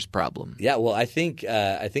Dodgers problem. Yeah, well, I think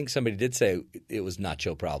somebody did say it was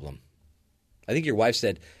Nacho problem. I think your wife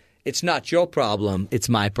said, "It's not your problem, it's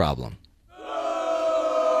my problem."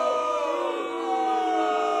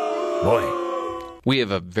 Boy. We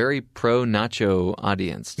have a very pro-Nacho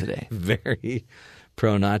audience today. Very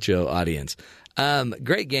pro-Nacho audience.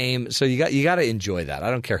 Great game. So you got to enjoy that.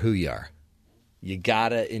 I don't care who you are. You got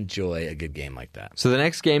to enjoy a good game like that. So the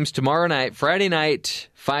next game's tomorrow night, Friday night,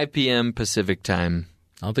 5 p.m. Pacific time.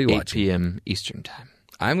 I'll be 8 watching. p.m. Eastern time.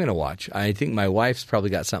 I'm going to watch. I think my wife's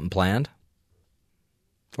probably got something planned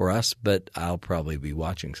for us, but I'll probably be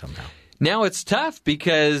watching somehow. Now it's tough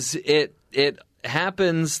because it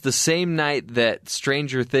happens the same night that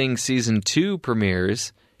Stranger Things Season 2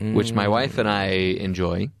 premieres, which my wife and I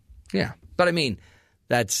enjoy. Yeah. But I mean,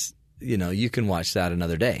 that's, you can watch that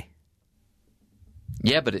another day.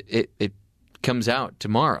 Yeah, but it comes out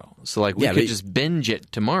tomorrow. So we could just binge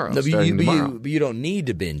it tomorrow. No, tomorrow. But you don't need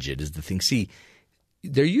to binge it is the thing. See,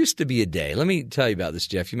 there used to be a day. Let me tell you about this,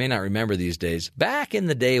 Jeff. You may not remember these days. Back in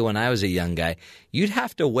the day when I was a young guy, you'd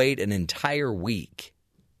have to wait an entire week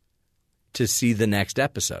to see the next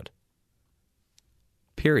episode.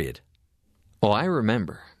 Period. Oh, I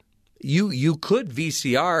remember. You could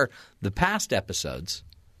VCR the past episodes,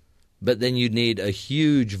 but then you'd need a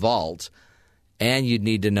huge vault, and you'd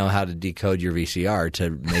need to know how to decode your VCR to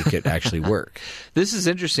make it actually work. This is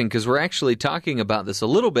interesting because we're actually talking about this a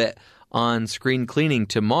little bit on Screen Cleaning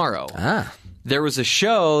tomorrow. There was a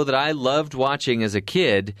show that I loved watching as a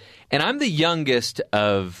kid, and I'm the youngest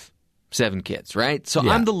of 7 kids, right? So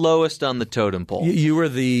I'm the lowest on the totem pole. You were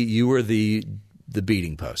the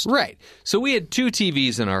beating post. Right. So we had 2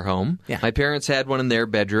 TVs in our home. Yeah. My parents had one in their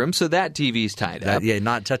bedroom, so that TV's tied up. Yeah,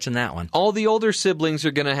 not touching that one. All the older siblings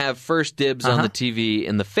are going to have first dibs on the TV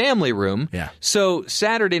in the family room. Yeah. So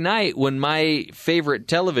Saturday night when my favorite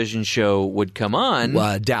television show would come on...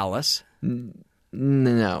 Dallas.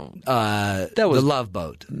 No. That was The Love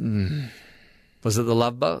Boat. Was it The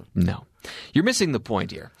Love Boat? No. You're missing the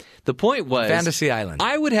point here. The point was... Fantasy Island.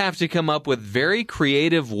 I would have to come up with very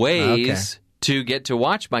creative ways to get to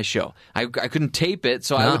watch my show. I couldn't tape it,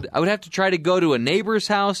 so I would have to try to go to a neighbor's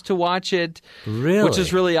house to watch it. Really? Which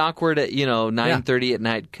is really awkward at 9:30 at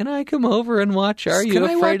night. Can I come over and watch Are You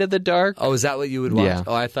Afraid of the Dark? Oh, is that what you would watch? Yeah.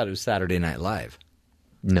 Oh, I thought it was Saturday Night Live.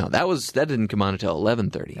 No, that didn't come on until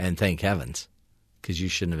 11:30. And thank heavens, because you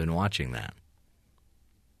shouldn't have been watching that.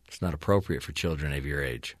 It's not appropriate for children of your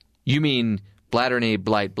age. You mean Blatternay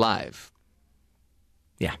Blight Blive?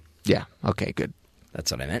 Yeah. Yeah. Okay, good.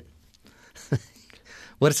 That's what I meant.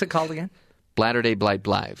 What is it called again? Blatterday Blight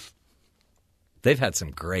Blive. They've had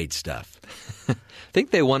some great stuff. I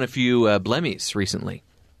think they won a few Blemmies recently.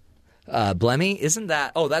 Blemmy? Isn't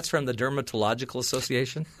that... Oh, that's from the Dermatological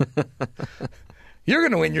Association? You're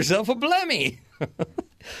going to win yourself a Blemmy.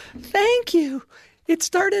 Thank you. It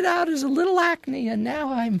started out as a little acne, and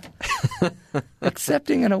now I'm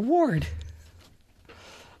accepting an award.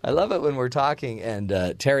 I love it when we're talking,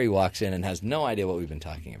 and Terry walks in and has no idea what we've been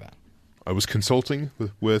talking about. I was consulting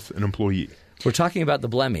with an employee. We're talking about the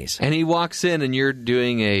Blemmies. And he walks in, and you're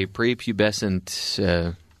doing a prepubescent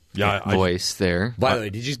voice there. By the way,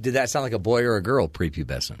 did that sound like a boy or a girl,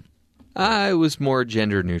 prepubescent? I was more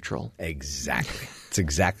gender neutral. Exactly. That's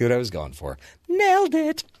exactly what I was going for. Nailed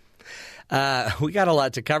it. We got a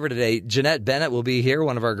lot to cover today. Jeanette Bennett will be here,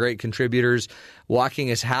 one of our great contributors,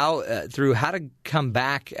 walking us through how to come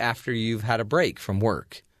back after you've had a break from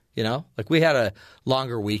work. We had a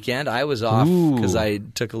longer weekend. I was off because I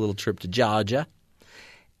took a little trip to Georgia,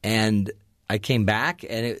 and I came back,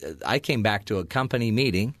 I came back to a company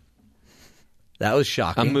meeting. That was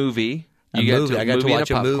shocking. A movie. I got to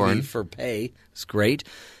watch a movie for pay. It's great.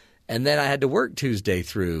 And then I had to work Tuesday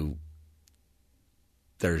through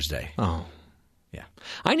Thursday. Oh. Yeah.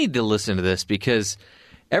 I need to listen to this because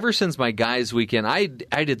ever since my guys' weekend, I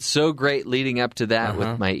did so great leading up to that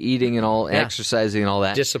with my eating and exercising and all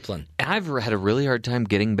that. Discipline. And I've had a really hard time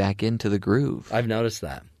getting back into the groove. I've noticed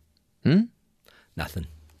that. Nothing.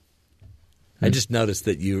 I just noticed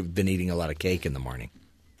that you've been eating a lot of cake in the morning.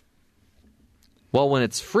 Well, when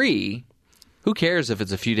it's free, who cares if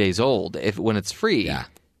it's a few days old? When it's free,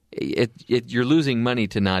 you're losing money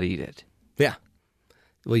to not eat it. Yeah.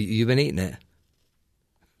 Well, you've been eating it.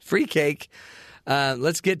 Free cake.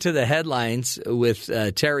 Let's get to the headlines with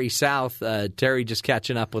Terry South. Terry just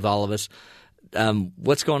catching up with all of us.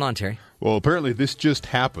 What's going on, Terry? Well, apparently this just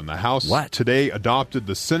happened. The House today adopted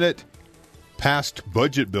the Senate passed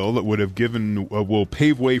budget bill that would have will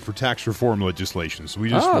pave way for tax reform legislation. So we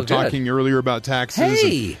just were talking earlier about taxes.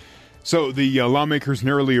 Hey! So the lawmakers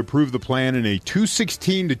narrowly approved the plan in a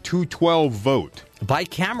 216 to 212 vote.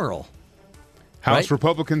 Bicameral. House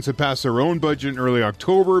Republicans had passed their own budget in early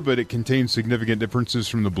October, but it contains significant differences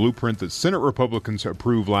from the blueprint that Senate Republicans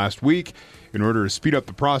approved last week. In order to speed up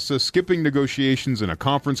the process, skipping negotiations in a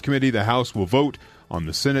conference committee, the House will vote on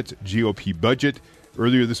the Senate GOP budget.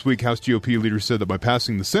 Earlier this week, House GOP leaders said that by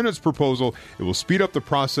passing the Senate's proposal, it will speed up the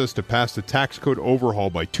process to pass the tax code overhaul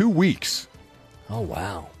by 2 weeks. Oh,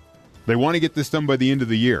 wow. They want to get this done by the end of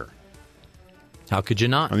the year. How could you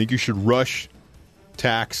not? I think you should rush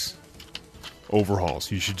tax overhauls.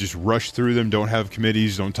 You should just rush through them. Don't have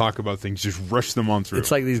committees. Don't talk about things. Just rush them on through. It's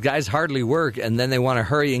like these guys hardly work, and then they want to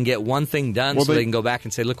hurry and get one thing done so they can go back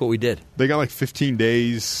and say, look what we did. They got like 15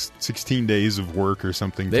 days, 16 days of work or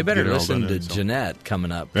something. They better listen to Jeanette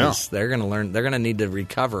coming up, because they're going to learn. They're going to need to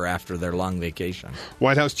recover after their long vacation.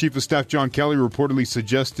 White House Chief of Staff John Kelly reportedly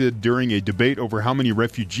suggested during a debate over how many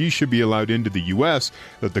refugees should be allowed into the U.S.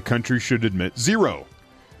 that the country should admit 0.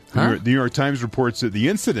 The New York Times reports that the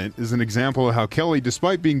incident is an example of how Kelly,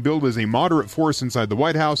 despite being billed as a moderate force inside the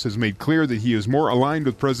White House, has made clear that he is more aligned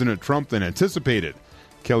with President Trump than anticipated.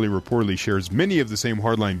 Kelly reportedly shares many of the same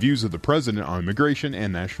hardline views of the president on immigration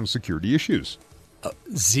and national security issues.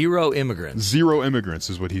 0 immigrants. 0 immigrants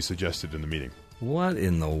is what he suggested in the meeting. What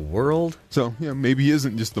in the world? So, maybe he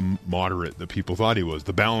isn't just the moderate that people thought he was,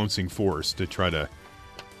 the balancing force to try to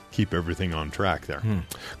keep everything on track there.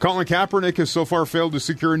 Colin Kaepernick has so far failed to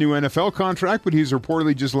secure a new NFL contract, but he's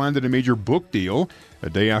reportedly just landed a major book deal a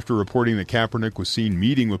day after reporting that Kaepernick was seen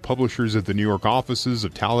meeting with publishers at the New York offices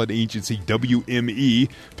of talent agency WME.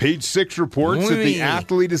 Page 6 reports that the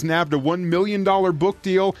athlete has nabbed a $1 million book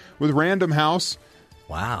deal with Random House.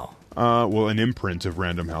 Wow. An imprint of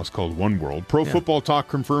Random House called One World. Pro Football Talk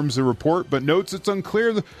confirms the report, but notes it's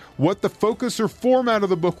unclear what the focus or format of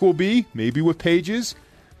the book will be, maybe with pages.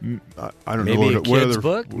 I don't know. Maybe a kid's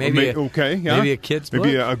book? Maybe a kid's book?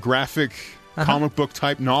 Maybe a graphic comic book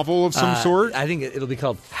type novel of some sort? I think it'll be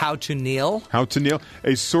called How to Kneel. How to Kneel.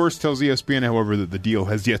 A source tells ESPN, however, that the deal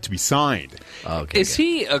has yet to be signed. Okay, Is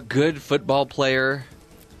he a good football player?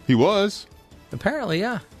 He was. Apparently,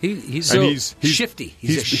 yeah. He's shifty.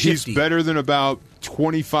 He's better than about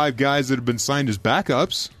 25 guys that have been signed as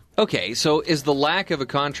backups. Okay, so is the lack of a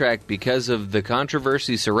contract because of the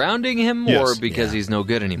controversy surrounding him, Yes. or because he's no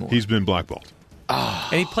good anymore? He's been blackballed.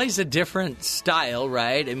 And he plays a different style,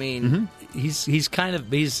 right? I mean, he's kind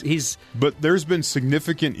of he's. But there's been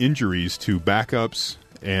significant injuries to backups,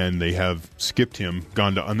 and they have skipped him,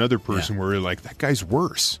 gone to another person where you're like, that guy's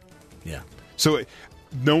worse. Yeah. So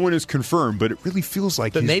no one is confirmed, but it really feels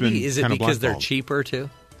like But he's been maybe is it kind of because they're blackballed. cheaper too?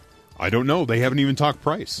 I don't know. They haven't even talked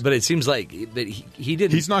price. But it seems like that he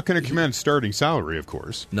didn't. He's not going to command starting salary, of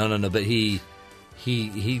course. No. But he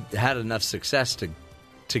had enough success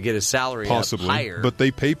to get his salary Possibly up higher. But they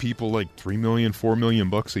pay people like $3 million, $4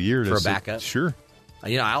 million a year For a backup? Sure.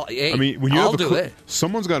 I'll do it.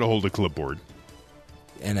 Someone's got to hold a clipboard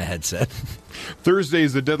And a headset. Thursday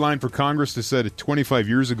is the deadline for Congress to set 25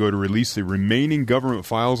 years ago to release the remaining government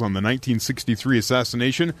files on the 1963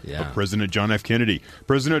 assassination of President John F. Kennedy.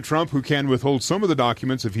 President Trump, who can withhold some of the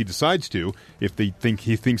documents if he decides to, if he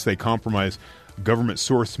thinks they compromise government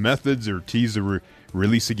source methods or tease the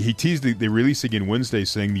release. He teased the release again Wednesday,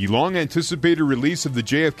 saying the long-anticipated release of the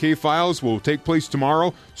JFK files will take place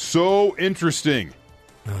tomorrow. So interesting.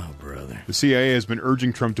 Oh, brother. The CIA has been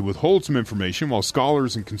urging Trump to withhold some information, while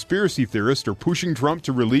scholars and conspiracy theorists are pushing Trump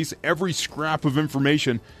to release every scrap of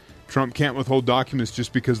information. Trump can't withhold documents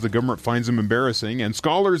just because the government finds them embarrassing, and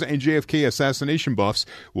scholars and JFK assassination buffs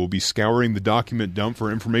will be scouring the document dump for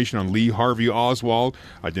information on Lee Harvey Oswald,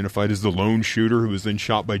 identified as the lone shooter who was then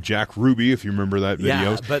shot by Jack Ruby, if you remember that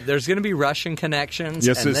video. Yeah, but there's going to be Russian connections,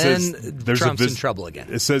 yes, and then Trump's in trouble again.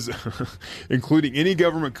 It says, including any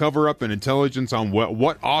government cover-up and intelligence on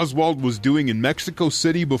what Oswald was doing in Mexico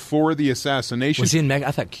City before the assassination. Was he in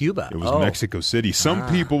I thought Cuba. It was Mexico City. Some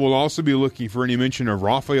people will also be looking for any mention of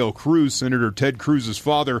Rafael Cruz, Senator Ted Cruz's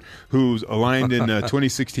father, who's aligned in a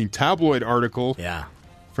 2016 tabloid article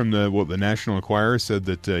from the National Enquirer, said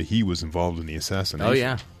that he was involved in the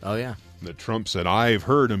assassination. Oh, yeah. that Trump said, I've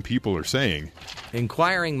heard and people are saying.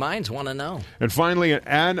 Inquiring minds want to know. And finally,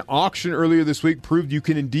 an auction earlier this week proved you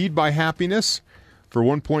can indeed buy happiness for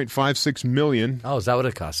 $1.56 million. Oh, is that what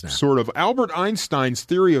it costs now? Sort of. Albert Einstein's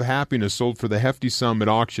theory of happiness sold for the hefty sum at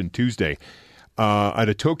auction Tuesday. At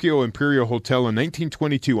a Tokyo Imperial Hotel in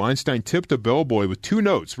 1922, Einstein tipped a bellboy with 2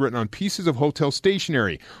 notes written on pieces of hotel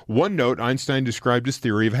stationery. One note Einstein described his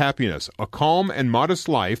theory of happiness. A calm and modest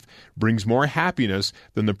life brings more happiness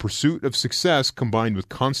than the pursuit of success combined with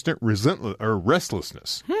constant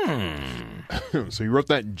restlessness. So he wrote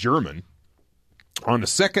that in German. On a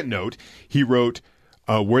second note, he wrote,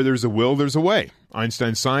 where there's a will, there's a way.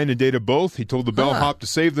 Einstein signed and dated both. He told the bellhop to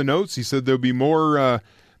save the notes. He said there'll be more...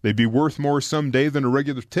 they'd be worth more someday than a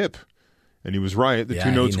regular tip. And he was right. The 2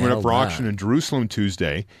 notes went up for auction in Jerusalem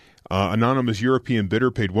Tuesday. Anonymous European bidder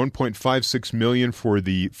paid $1.56 million for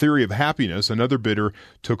the theory of happiness. Another bidder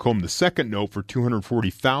took home the second note for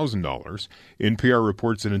 $240,000. NPR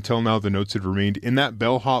reports that until now the notes had remained in that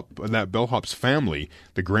bellhop's family.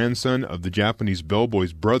 The grandson of the Japanese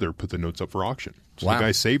bellboy's brother put the notes up for auction. So the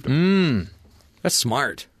guy saved them. That's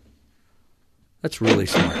smart. That's really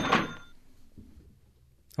smart.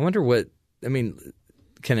 I wonder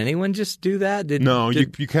can anyone just do that?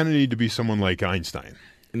 You kind of need to be someone like Einstein.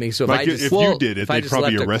 I mean, so like if you did it, they'd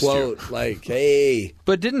probably arrest you. Like, hey.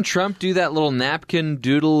 But didn't Trump do that little napkin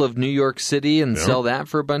doodle of New York City and sell that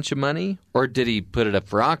for a bunch of money? Or did he put it up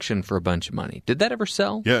for auction for a bunch of money? Did that ever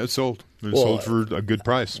sell? Yeah, it sold. It sold for a good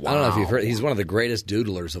price. I don't know if you've heard. He's one of the greatest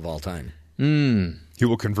doodlers of all time. He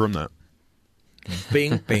will confirm that.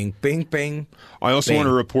 Bing, bing, bing, bing. I also want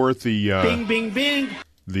to report the Bing, bing, bing.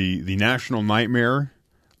 The national nightmare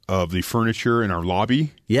of the furniture in our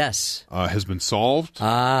lobby. Yes. Has been solved.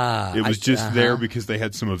 It was there because they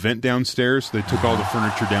had some event downstairs. They took all the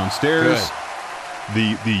furniture downstairs.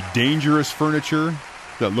 Good. The dangerous furniture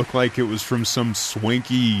that looked like it was from some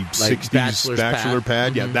swanky 60s bachelor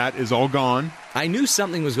pad. Yeah, that is all gone. I knew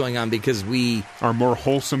something was going on because we are more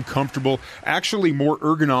wholesome, comfortable, actually more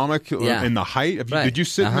ergonomic in the height. Did you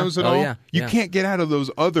sit in those at all? Yeah. You can't get out of those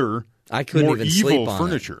other I couldn't more even evil sleep on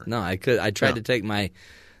furniture. It. No, I could. I tried to take my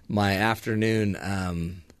afternoon.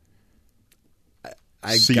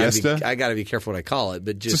 Siesta. I got to be careful what I call it,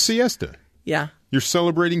 but just it's a siesta. Yeah, you're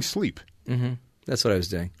celebrating sleep. Mm-hmm. That's what I was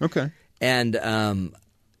doing. Okay, and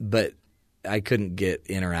but I couldn't get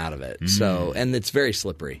in or out of it. So, and it's very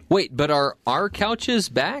slippery. Wait, but are our couches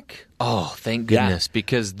back? Oh, thank goodness,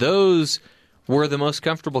 because those were the most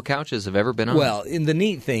comfortable couches I've ever been on. Well, and the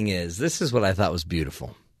neat thing is, this is what I thought was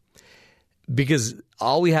beautiful. Because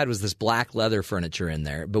all we had was this black leather furniture in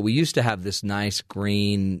there, but we used to have this nice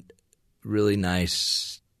green, really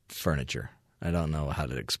nice furniture. I don't know how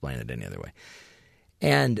to explain it any other way.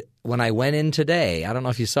 And when I went in today, I don't know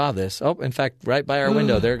if you saw this. Oh, in fact, right by our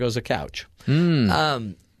window, there goes a couch.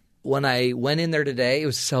 When I went in there today, it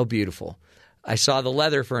was so beautiful. I saw the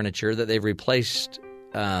leather furniture that they've replaced.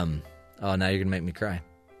 Now you're going to make me cry.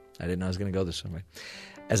 I didn't know I was going to go this way.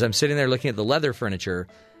 As I'm sitting there looking at the leather furniture,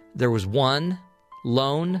 there was one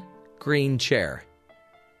lone green chair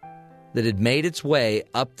that had made its way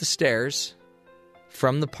up the stairs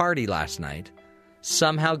from the party last night,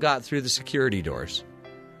 somehow got through the security doors,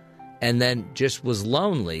 and then just was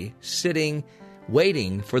lonely, sitting,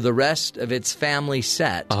 waiting for the rest of its family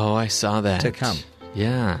set. Oh, I saw that. To come.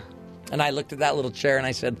 Yeah. And I looked at that little chair and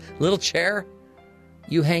I said, little chair,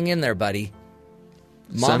 you hang in there, buddy.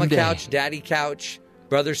 Mama Someday. couch, daddy couch,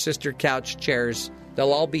 brother, sister couch, chairs,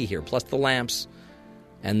 they'll all be here, plus the lamps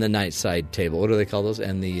and the nightside table. What do they call those?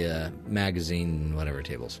 And the magazine, whatever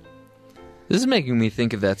tables. This is making me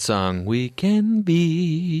think of that song, We Can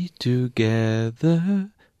Be Together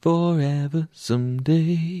Forever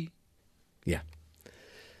Someday. Yeah.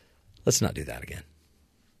 Let's not do that again.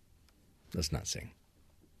 Let's not sing.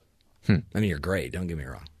 I mean, you're great, don't get me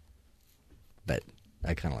wrong. But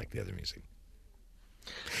I kind of like the other music.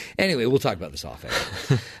 Anyway, we'll talk about this off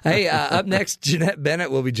air. Hey, up next, Jeanette Bennett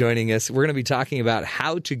will be joining us. We're going to be talking about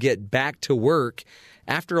how to get back to work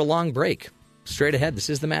after a long break. Straight ahead, this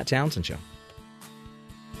is the Matt Townsend Show.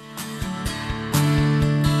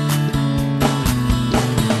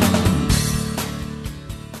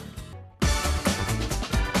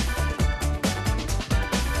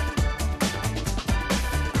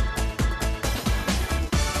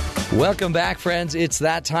 Welcome back, friends. It's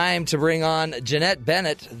that time to bring on Jeanette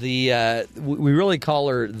Bennett. We really call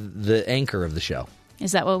her the anchor of the show.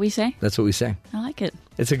 Is that what we say? That's what we say. I like it.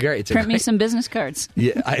 Print me some business cards.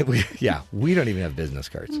 Yeah, we don't even have business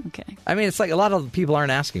cards. Okay. I mean, it's like a lot of people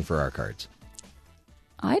aren't asking for our cards.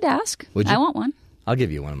 I'd ask. Would you? I want one. I'll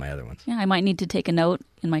give you one of my other ones. Yeah, I might need to take a note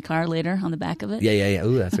in my car later on the back of it. Yeah.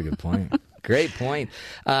 Ooh, that's a good point. Great point.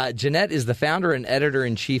 Jeanette is the founder and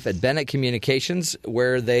editor-in-chief at Bennett Communications,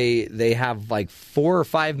 where they have like 4 or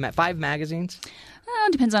 5 magazines.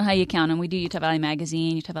 It depends on how you count them. We do Utah Valley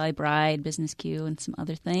Magazine, Utah Valley Bride, BusinessQ, and some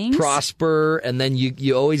other things. Prosper, and then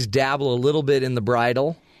you always dabble a little bit in the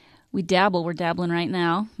bridal. We dabble. We're dabbling right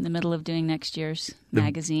now in the middle of doing next year's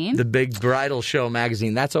magazine. The big bridal show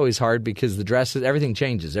magazine. That's always hard because the dresses, everything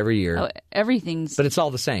changes every year. Oh, everything's... But it's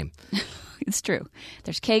all the same. It's true.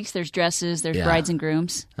 There's cakes, there's dresses, there's brides and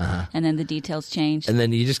grooms, and then the details change. And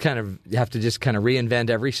then you just have to reinvent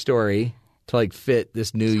every story to like fit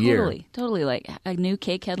this new year. Totally. Like a new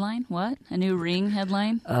cake headline. What? A new ring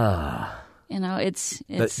headline. It's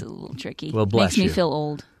a little tricky. Well, bless Makes me you. feel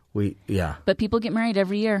old. But people get married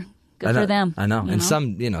every year. Good for them. I know. And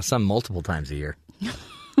some multiple times a year.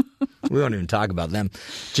 We won't even talk about them.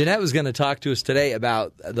 Jeanette was going to talk to us today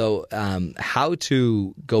about how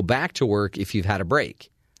to go back to work if you've had a break.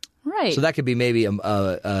 Right. So that could be maybe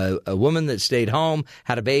a woman that stayed home,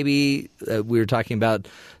 had a baby. We were talking about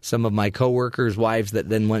some of my coworkers' wives that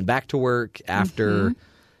then went back to work after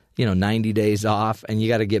 90 days off, and you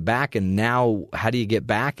got to get back. And now, how do you get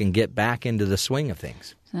back into the swing of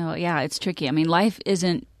things? So yeah, it's tricky. I mean, life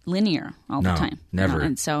isn't linear all the time. Never.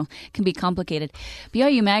 And so it can be complicated.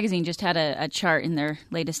 BYU Magazine just had a chart in their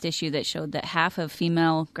latest issue that showed that half of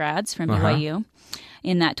female grads from BYU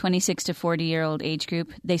in that 26 to 40-year-old age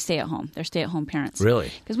group, they stay at home. They're stay-at-home parents.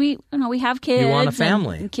 Really? Because we have kids. You want a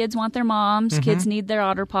family. And kids want their moms. Kids need their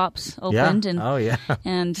Otter Pops opened. Yeah.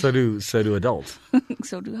 And so do adults.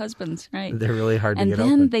 So do husbands, right? They're really hard to get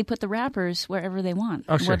open. And then they put the wrappers wherever they want.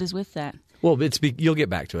 Oh, sure. What is with that? Well, you'll get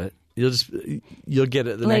back to it. You'll get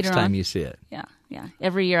it the Later next time on. you see it. Yeah.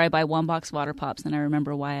 Every year I buy 1 box of Otter Pops, and I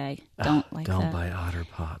remember why I don't like that. Don't buy Otter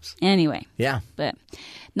Pops. Anyway. Yeah. But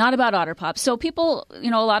not about Otter Pops. So people, a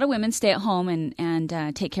lot of women stay at home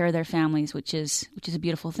and take care of their families, which is a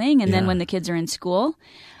beautiful thing. And then when the kids are in school,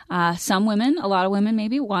 a lot of women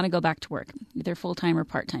maybe want to go back to work, either full-time or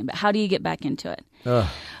part-time. But how do you get back into it?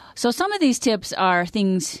 So some of these tips are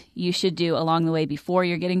things you should do along the way before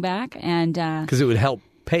you're getting back. And because it would help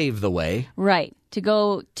pave the way. Right.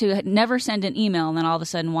 To never send an email and then all of a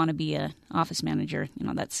sudden want to be an office manager.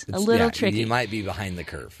 That's a little tricky. You might be behind the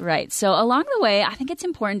curve. Right. So along the way, I think it's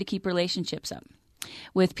important to keep relationships up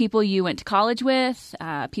with people you went to college with,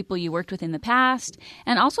 people you worked with in the past,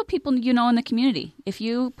 and also people in the community. If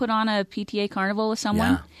you put on a PTA carnival with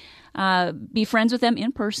someone, be friends with them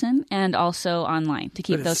in person and also online to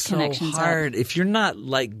keep those connections up. It's so hard if you're not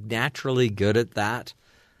naturally good at that.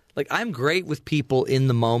 I'm great with people in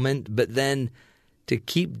the moment, but then to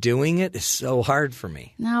keep doing it is so hard for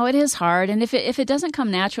me. No, it is hard. And if it doesn't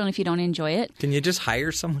come natural and if you don't enjoy it. Can you just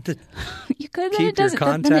hire someone to you could, keep your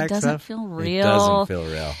contacts then it doesn't feel real. It doesn't feel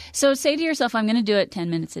real. So say to yourself, I'm going to do it 10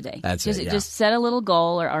 minutes a day. That's it, yeah. Just set a little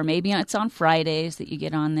goal, or maybe it's on Fridays that you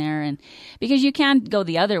get on there. And because you can go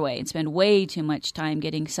the other way and spend way too much time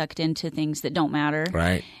getting sucked into things that don't matter.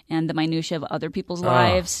 Right. And the minutia of other people's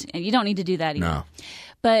lives. And you don't need to do that either. No.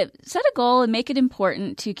 But set a goal and make it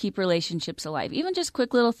important to keep relationships alive. Even just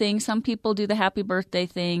quick little things. Some people do the happy birthday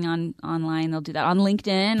thing online. They'll do that on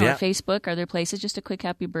LinkedIn or Facebook or other places. Just a quick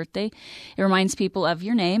happy birthday. It reminds people of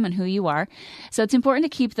your name and who you are. So it's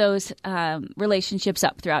important to keep those relationships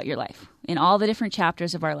up throughout your life in all the different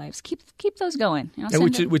chapters of our lives. Keep those going.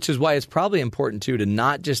 Which is why it's probably important too to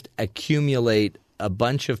not just accumulate a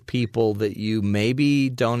bunch of people that you maybe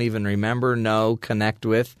don't even remember, connect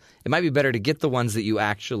with. It might be better to get the ones that you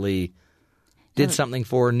actually did something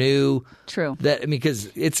for, knew. True.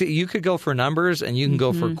 Because you could go for numbers and you can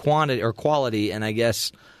go for quantity or quality, and I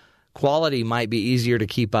guess quality might be easier to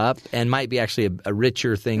keep up and might be actually a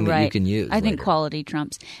richer thing that you can use. I think quality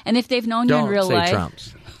trumps. And if they've known you in real life,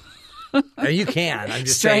 trumps. You can. I'm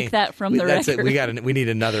just strike saying. That from the record. That's it. We need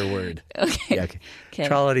another word. Okay. Yeah, okay.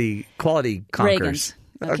 Quality conquers.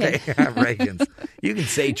 Reagans. Okay. Reagans. You can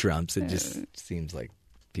say Trumps. It just seems like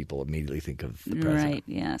people immediately think of the president. Right.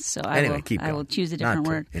 Yeah. So keep going. I will choose a different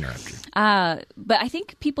word. Interrupt you. But I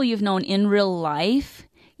think people you've known in real life,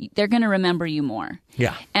 they're going to remember you more.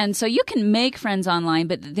 Yeah. And so you can make friends online,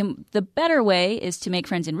 but the better way is to make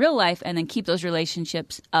friends in real life and then keep those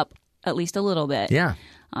relationships up at least a little bit. Yeah.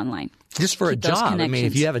 Online. Just for a job. I mean,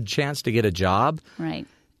 if you have a chance to get a job. Right.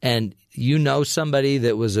 And you know somebody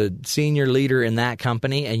that was a senior leader in that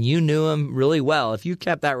company and you knew him really well. If you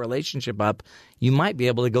kept that relationship up, you might be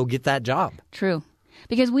able to go get that job. True.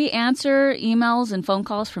 Because we answer emails and phone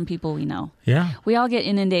calls from people we know. Yeah. We all get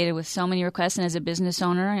inundated with so many requests, and as a business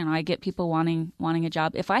owner, I get people wanting a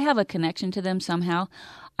job. If I have a connection to them somehow,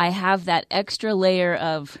 I have that extra layer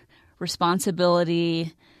of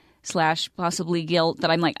responsibility / possibly guilt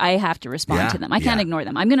that I'm like, I have to respond to them. I can't ignore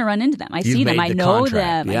them. I'm going to run into them. I see them. I know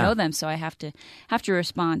them. I know them. So I have to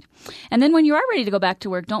respond. And then when you are ready to go back to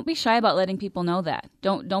work, don't be shy about letting people know that.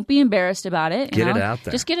 Don't be embarrassed about it. Get it out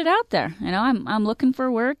there. Just get it out there. I'm looking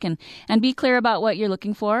for work, and be clear about what you're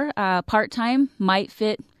looking for. Part-time might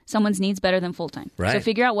fit someone's needs better than full-time. Right. So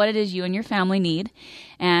figure out what it is you and your family need,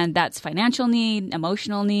 and that's financial need,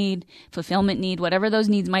 emotional need, fulfillment need, whatever those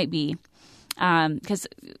needs might be. Because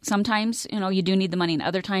sometimes, you do need the money, and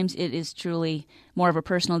other times it is truly more of a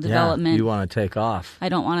personal development. You want to take off. I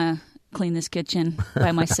don't want to clean this kitchen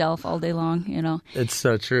by myself all day long, It's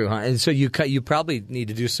so true, huh? And so you probably need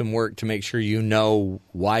to do some work to make sure you know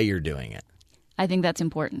why you're doing it. I think that's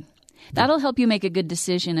important. That'll help you make a good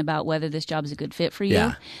decision about whether this job is a good fit for you.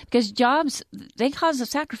 Yeah. Because jobs, they cause a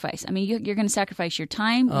sacrifice. I mean, you're going to sacrifice your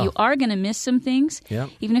time. You are going to miss some things. Yep.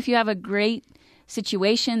 Even if you have a great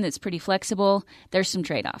situation that's pretty flexible, there's some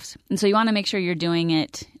trade-offs. And so you want to make sure you're doing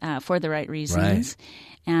it for the right reasons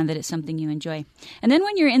and that it's something you enjoy. And then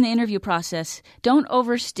when you're in the interview process, don't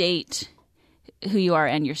overstate who you are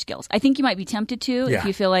and your skills. I think you might be tempted to if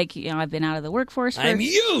you feel like, I've been out of the workforce. I'm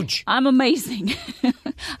huge. I'm amazing.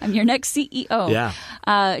 I'm your next CEO.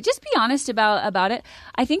 Yeah. Just be honest about it.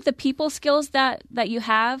 I think the people skills that you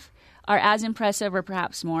have are as impressive or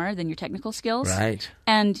perhaps more than your technical skills. Right.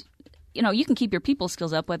 And you can keep your people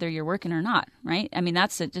skills up whether you're working or not, right? I mean,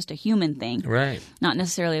 that's just a human thing, right? Not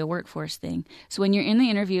necessarily a workforce thing. So when you're in the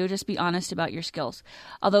interview, just be honest about your skills.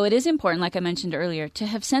 Although it is important, like I mentioned earlier, to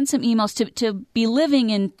have sent some emails to be living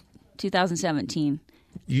in 2017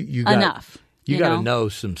 enough. You got to know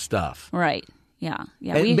some stuff. Right. Yeah.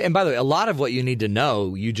 Yeah. And by the way, a lot of what you need to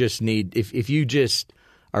know, you just need, if you just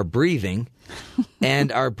are breathing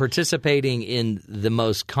and are participating in the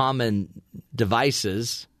most common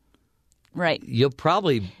devices, right, you'll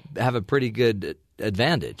probably have a pretty good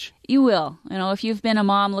advantage. You will. If you've been a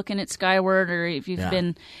mom looking at Skyward, or if you've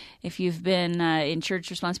been in church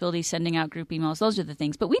responsibilities, sending out group emails, those are the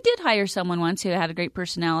things. But we did hire someone once who had a great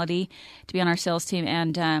personality to be on our sales team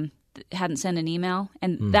and hadn't sent an email,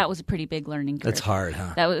 and that was a pretty big learning curve. That's hard,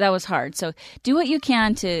 huh? That was hard. So do what you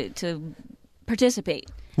can to participate.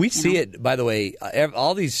 We see it, by the way.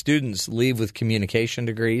 All these students leave with communication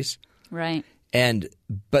degrees, right?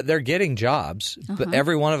 But they're getting jobs. But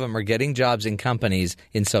every one of them are getting jobs in companies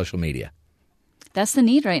in social media. That's the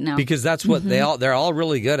need right now. Because that's what they're all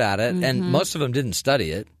really good at it, and most of them didn't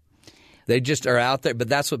study it. They just are out there, but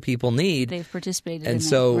that's what people need. They've participated and in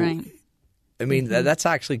so, it. Right. I mean, that's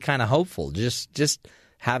actually kind of hopeful. Just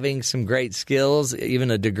having some great skills, even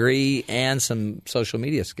a degree, and some social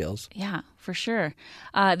media skills. Yeah, for sure.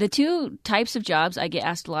 The two types of jobs I get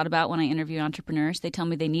asked a lot about when I interview entrepreneurs, they tell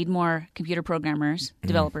me they need more computer programmers,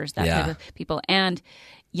 developers, that type of people, and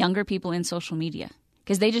younger people in social media.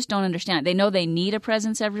 Because they just don't understand. They know they need a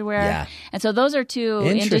presence everywhere. Yeah. And so those are two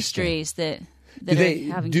industries that are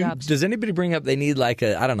having jobs. Does anybody bring up they need like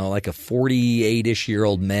a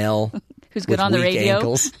 48-ish-year-old male who's good on the radio?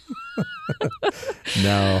 Ankles?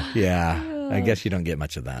 No, yeah. I guess you don't get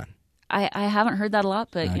much of that. I haven't heard that a lot,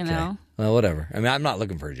 but Well, whatever. I mean, I'm not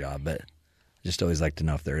looking for a job, but I just always like to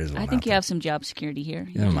know if there is one. I think you have some job security here.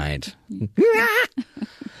 You might.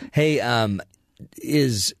 Hey,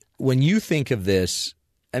 is when you think of this,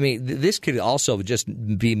 I mean, this could also just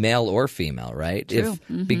be male or female, right? True.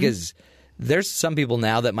 Because there's some people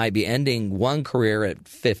now that might be ending one career at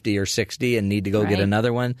 50 or 60 and need to go get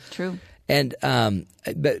another one. True. And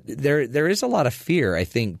but there is a lot of fear, I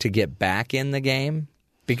think, to get back in the game,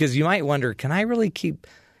 because you might wonder, can I keep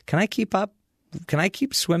up? Can I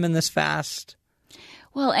keep swimming this fast?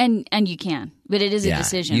 Well, and you can, but it is a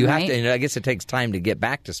decision. You have to. And I guess it takes time to get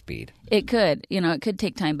back to speed. It could, it could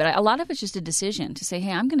take time, but a lot of it's just a decision to say,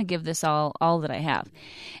 hey, I'm going to give this all that I have,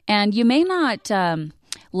 and you may not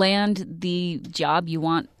land the job you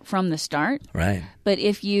want from the start, right? But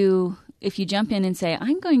if you jump in and say,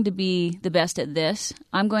 I'm going to be the best at this,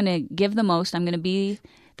 I'm going to give the most, I'm going to be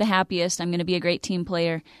the happiest, I'm going to be a great team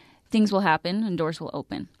player, things will happen and doors will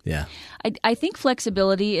open. Yeah. I think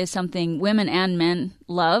flexibility is something women and men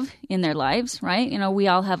love in their lives, right? We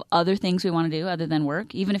all have other things we want to do other than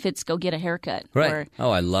work, even if it's go get a haircut. Right. Or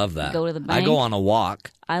I love that. Go to the bank. I go on a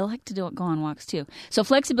walk. I like to go on walks too. So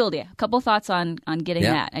flexibility, a couple thoughts on getting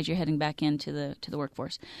that as you're heading back into the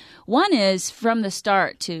workforce. One is from the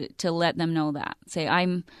start to let them know that. Say,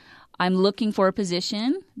 I'm I'm looking for a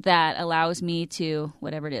position that allows me to,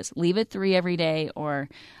 whatever it is, leave at 3 every day, or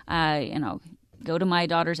go to my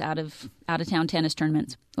daughter's out of town tennis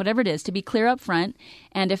tournaments, whatever it is, to be clear up front.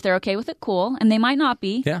 And if they're okay with it, cool. And they might not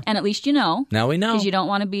be. Yeah. And at least you know. Now we know. Because you don't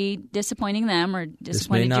want to be disappointing them or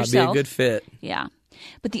disappointing yourself. This may not be a good fit. Yeah.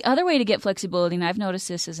 But the other way to get flexibility, and I've noticed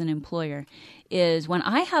this as an employer, is when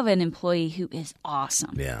I have an employee who is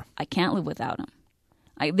awesome. Yeah. I can't live without them.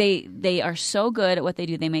 They are so good at what they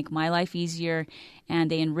do. They make my life easier, and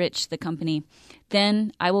they enrich the company.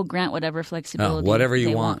 Then I will grant whatever flexibility whatever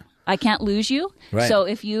you want. I can't lose you. Right. So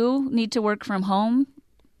if you need to work from home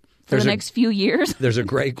for the next few years. There's a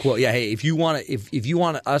great quote. Yeah, hey, if you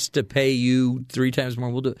want us to pay you 3 times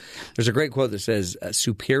more, we'll do it. There's a great quote that says,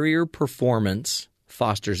 superior performance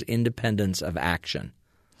fosters independence of action.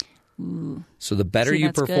 Ooh. So the better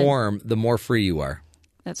you perform, the more free you are.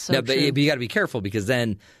 That's so true. But you got to be careful, because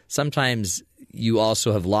then sometimes you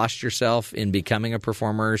also have lost yourself in becoming a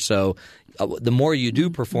performer. So the more you do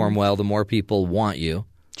perform well, the more people want you.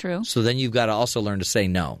 True. So then you've got to also learn to say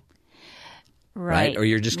no. Right. Or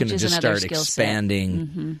you're just going to just start expanding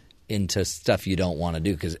mm-hmm. into stuff you don't want to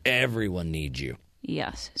do, because everyone needs you.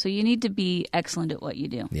 Yes. So you need to be excellent at what you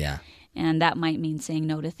do. Yeah. And that might mean saying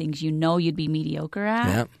no to things you know you'd be mediocre at.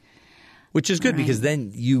 Yeah. Which is good, because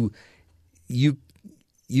then you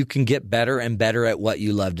can get better and better at what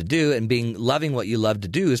you love to do, and loving what you love to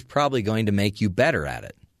do is probably going to make you better at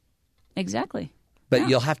it. Exactly. But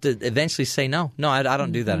you'll have to eventually say no. No, I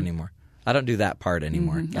don't do that anymore. I don't do that part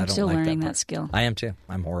anymore. Mm-hmm. I I'm don't still like learning that that skill. I am too.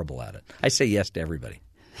 I'm horrible at it. I say yes to everybody.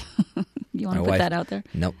 You want to put that out there?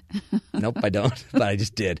 Nope. Nope, I don't. But I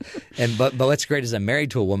just did. But what's great is I'm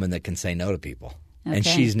married to a woman that can say no to people. Okay. And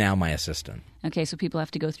she's now my assistant. Okay, so people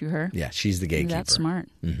have to go through her? Yeah, she's the gatekeeper. That's smart.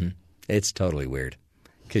 Mm-hmm. It's totally weird,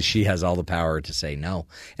 because she has all the power to say no.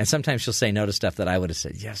 And sometimes she'll say no to stuff that I would have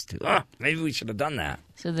said yes to. Maybe we should have done that.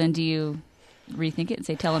 So then do you rethink it and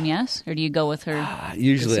say tell him yes? Or do you go with her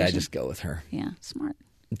Usually decision? I just go with her. Yeah, smart.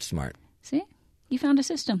 It's smart. See? You found a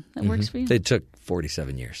system that works for you. It took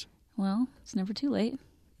 47 years. Well, it's never too late.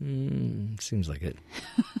 Seems like it.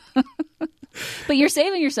 But you're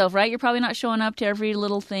saving yourself, right? You're probably not showing up to every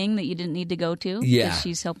little thing that you didn't need to go to. Yeah, because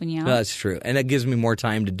she's helping you out. No, that's true, and it gives me more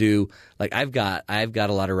time to do. Like I've got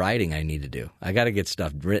a lot of writing I need to do. I got to get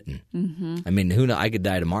stuff written. Mm-hmm. I mean, who knows? I could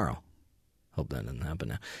die tomorrow. Hope that doesn't happen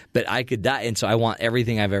now. But I could die, and so I want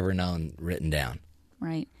everything I've ever known written down.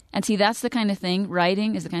 Right. And see, that's the kind of thing.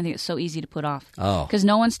 Writing is the kind of thing that's so easy to put off. Oh, because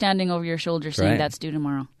no one's standing over your shoulder saying that's due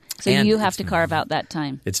tomorrow. So and you have to carve out that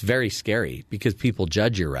time. It's very scary because people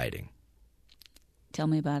judge your writing. Tell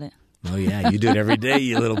me about it. Oh, yeah. You do it every day,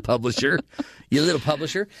 you little publisher. You little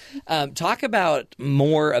publisher. Talk about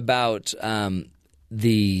more about how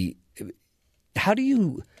do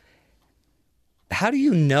you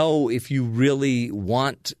know if you really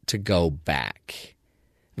want to go back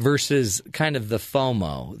versus kind of the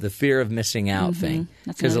FOMO, the fear of missing out thing?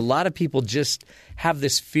 Because a lot of people just have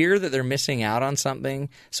this fear that they're missing out on something.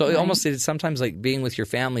 So it almost sometimes like being with your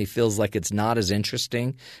family feels like it's not as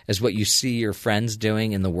interesting as what you see your friends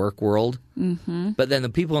doing in the work world. Mm-hmm. But then the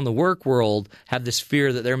people in the work world have this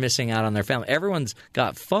fear that they're missing out on their family. Everyone's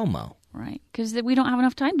got FOMO. Right, because we don't have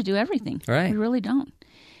enough time to do everything. Right. We really don't.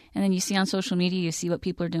 And then you see on social media, you see what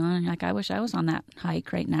people are doing, and you're like, I wish I was on that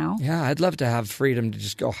hike right now. Yeah, I'd love to have freedom to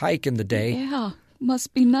just go hike in the day. Yeah,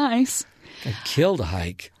 must be nice. I'd kill to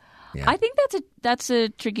hike. Yeah. I think that's a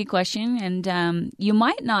tricky question, and you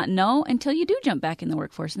might not know until you do jump back in the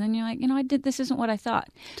workforce, and then you're like, this isn't what I thought.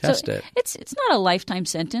 Test it. It's not a lifetime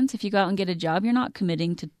sentence. If you go out and get a job, you're not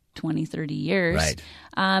committing to 20, 30 years.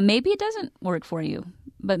 Right. Maybe it doesn't work for you,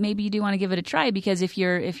 but maybe you do want to give it a try, because if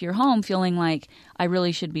you're home feeling like I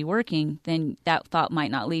really should be working, then that thought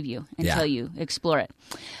might not leave you until you explore it.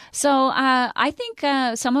 So I think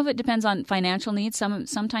some of it depends on financial needs.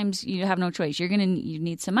 Sometimes you have no choice. You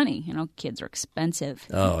need some money. Kids are expensive.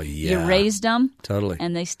 Oh, yeah. You raised them. Totally.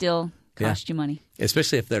 And they still cost you money.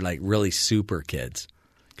 Especially if they're like really super kids,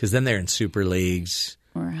 because then they're in super leagues.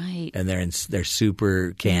 Right. And they're in their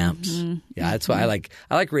super camps. Mm-hmm. Yeah, that's why I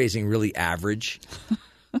like raising really average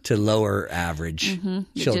to lower average children.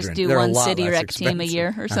 You just do They're one city rec team a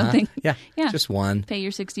year or something. Yeah, just one. Pay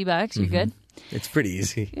your $60. You're good. It's pretty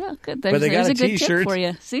easy. Yeah, good. But they got there's a a good T-shirt tip for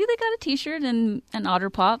you. See, they got a T-shirt and an Otter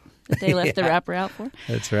Pop that they left the wrapper out for.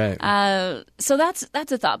 That's right. So that's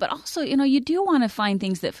a thought. But also, you do want to find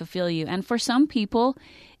things that fulfill you. And for some people,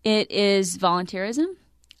 it is volunteerism.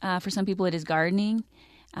 For some people, it is gardening.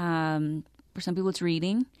 For some people, it's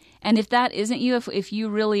reading. And if that isn't you, if you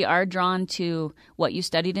really are drawn to what you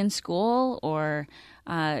studied in school or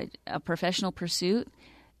a professional pursuit,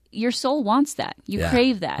 your soul wants that. You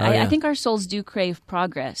crave that. I think our souls do crave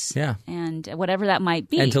progress. Yeah. And whatever that might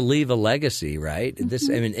be. And to leave a legacy, right? This,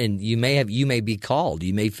 I mean, and you may be called.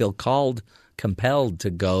 You may feel compelled to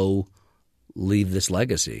go leave this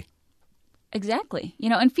legacy. Exactly.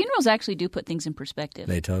 And funerals actually do put things in perspective.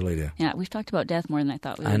 They totally do. Yeah, we've talked about death more than I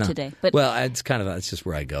thought we would today. But well, it's just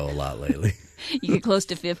where I go a lot lately. You get close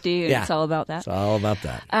to 50 and it's all about that. It's all about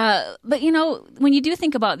that. But, when you do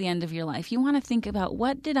think about the end of your life, you want to think about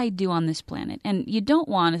what did I do on this planet? And you don't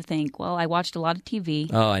want to think, well, I watched a lot of TV.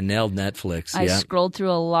 Oh, I nailed Netflix. I scrolled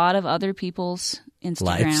through a lot of other people's Instagram.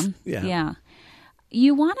 Lives. Yeah.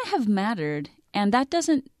 You want to have mattered, and that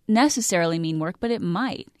doesn't necessarily mean work, but it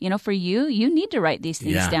might. For you need to write these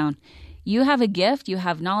things down. You have a gift, you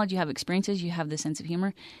have knowledge, you have experiences, you have the sense of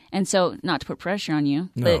humor, and so not to put pressure on you,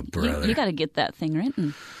 but you got to get that thing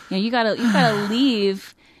written. You got to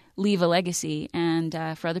leave a legacy, and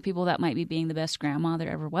for other people that might be being the best grandma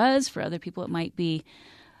there ever was. For other people, it might be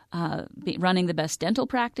running the best dental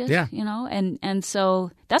practice. Yeah. And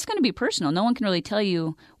so that's going to be personal. No one can really tell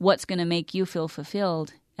you what's going to make you feel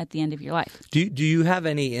fulfilled at the end of your life. Do you have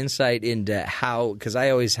any insight into how – because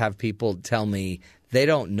I always have people tell me they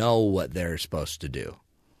don't know what they're supposed to do.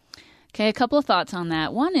 Okay, a couple of thoughts on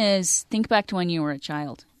that. One is think back to when you were a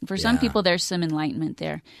child. For some people, there's some enlightenment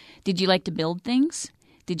there. Did you like to build things?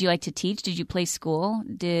 Did you like to teach? Did you play school?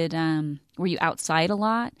 Were you outside a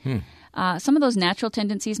lot? Some of those natural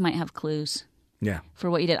tendencies might have clues for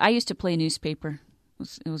what you did. I used to play newspaper.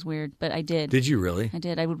 It was weird, but I did. Did you really? I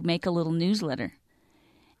did. I would make a little newsletter.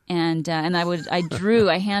 And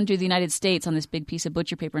I hand drew the United States on this big piece of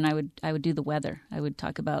butcher paper, and I would do the weather. I would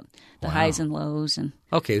talk about the highs and lows. And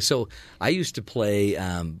okay, so I used to play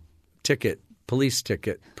police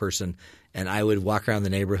ticket person, and I would walk around the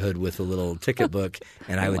neighborhood with a little ticket book,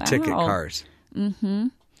 and I would ticket cars. Mm-hmm.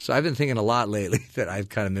 So I've been thinking a lot lately that I've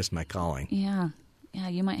kind of missed my calling. Yeah,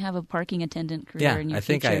 you might have a parking attendant career in your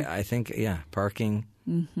future. I think parking.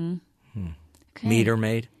 Mm-hmm. Okay. Meter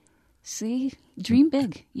maid. See, dream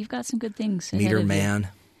big. You've got some good things. Meter man.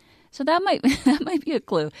 So that might be a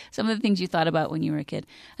clue. Some of the things you thought about when you were a kid.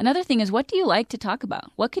 Another thing is, what do you like to talk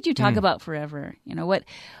about? What could you talk about forever?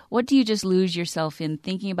 What do you just lose yourself in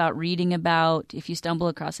thinking about, reading about? If you stumble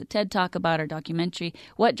across a TED Talk about or documentary,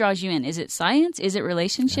 what draws you in? Is it science? Is it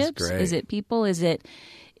relationships? That's great. Is it people? Is it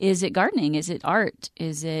gardening? Is it art?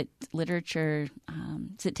 Is it literature?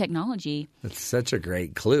 Is it technology? That's such a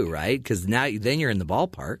great clue, right? Because then you're in the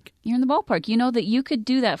ballpark. You're in the ballpark. You know that you could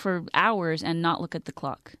do that for hours and not look at the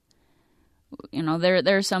clock.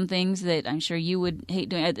 There are some things that I'm sure you would hate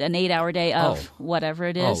doing. An 8-hour day of whatever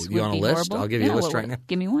it is you want a list? Horrible. I'll give you a list right now.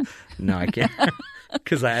 Give me one. No, I can't.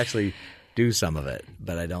 Because I actually do some of it,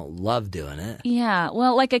 but I don't love doing it. Yeah.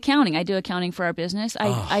 Well, like accounting. I do accounting for our business.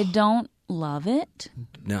 I don't love it.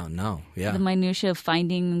 No. Yeah. The minutia of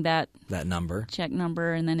finding that number. Check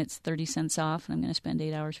number, and then it's 30 cents off, and I'm going to spend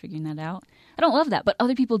 8 hours figuring that out. I don't love that, but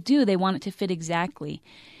other people do. They want it to fit exactly.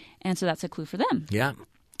 And so that's a clue for them. Yeah.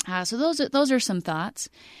 So those are some thoughts.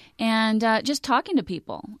 And just talking to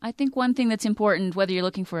people. I think one thing that's important, whether you're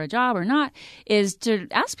looking for a job or not, is to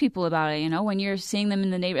ask people about it. When you're seeing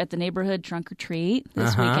them at the neighborhood trunk or treat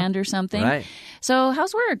this weekend or something. Right. So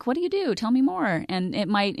how's work? What do you do? Tell me more. And it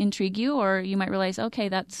might intrigue you, or you might realize, okay,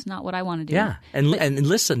 that's not what I want to do. Yeah, and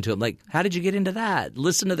listen to them. Like, how did you get into that?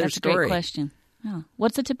 Listen to their story. That's a great question. Oh.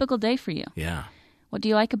 What's a typical day for you? Yeah. What do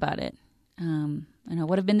you like about it?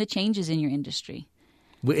 What have been the changes in your industry?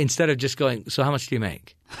 Instead of just going, so how much do you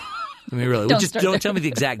make? I mean, really, don't tell me the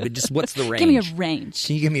exact, but just what's the range? Give me a range.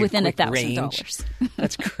 Can you give me within a quick $1,000?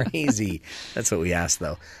 That's crazy. That's what we asked,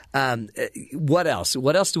 though. What else?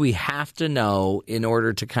 What else do we have to know in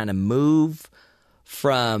order to kind of move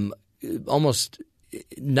from almost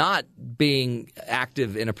not being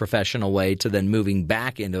active in a professional way to then moving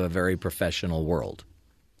back into a very professional world?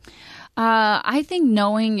 I think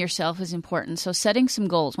knowing yourself is important. So setting some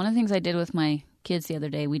goals. One of the things I did with my kids the other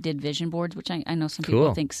day, we did vision boards, which I know some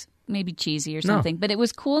people think's maybe cheesy or something, but it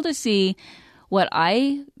was cool to see what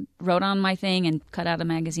I wrote on my thing and cut out of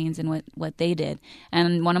magazines and what they did.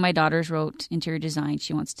 And one of my daughters wrote interior design.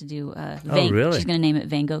 She wants to do really? She's going to name it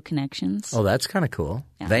Van Gogh Connections. Oh, that's kind of cool.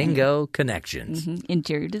 Yeah, Van Gogh Connections. Mm-hmm.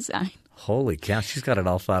 Interior design. Holy cow, she's got it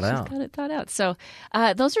all thought out. She's got it thought out. So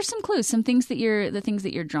those are some clues, some things the things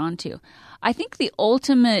that you're drawn to. I think the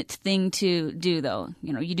ultimate thing to do, though,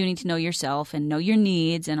 you do need to know yourself and know your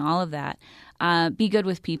needs and all of that. Be good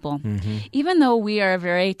with people. Mm-hmm. Even though we are a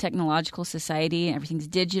very technological society, everything's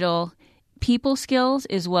digital, people skills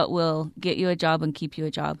is what will get you a job and keep you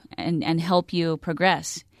a job and help you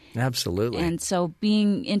progress. Absolutely. And so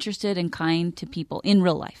being interested and kind to people in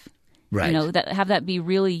real life Right. Have that be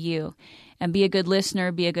really you, and be a good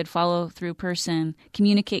listener, be a good follow-through person,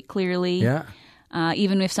 communicate clearly. Yeah.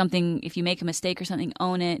 Even if you make a mistake or something,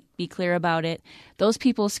 own it, be clear about it. Those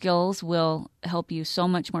people skills will help you so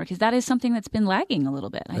much more, because that is something that's been lagging a little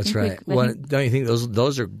bit. That's right. Don't you think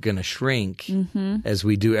those are going to shrink as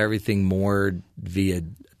we do everything more via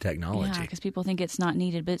technology? Yeah, because people think it's not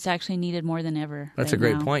needed, but it's actually needed more than ever. That's a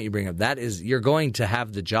great point you bring up. That is, you're going to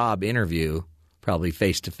have the job interview probably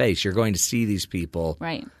face to face. You're going to see these people.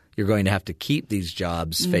 Right. You're going to have to keep these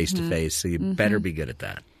jobs face to face, so you better be good at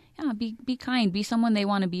that. Yeah, be kind. Be someone they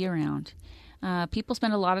want to be around. People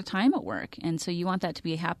spend a lot of time at work, and so you want that to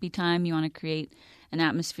be a happy time. You want to create an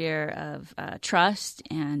atmosphere of trust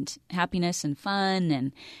and happiness and fun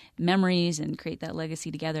and memories, and create that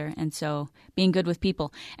legacy together. And so being good with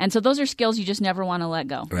people. And so those are skills you just never want to let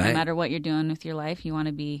go. Right. No matter what you're doing with your life, you want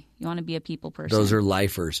to be a people person. Those are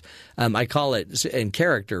lifers. I call it in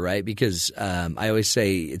character, right? Because I always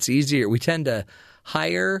say it's easier. We tend to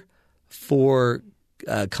hire for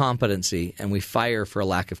competency, and we fire for a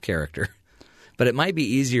lack of character. But it might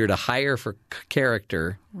be easier to hire for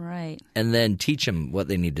character, right, and then teach them what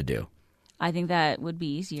they need to do. I think that would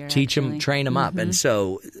be easier. Teach actually. them, train them up. And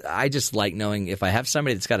so I just like knowing if I have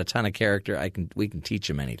somebody that's got a ton of character, we can teach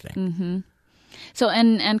them anything. So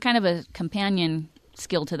and kind of a companion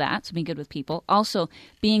skill to that, so being good with people. Also,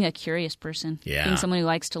 being a curious person. Yeah. Being someone who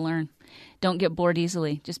likes to learn. Don't get bored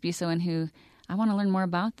easily. Just be someone who, I want to learn more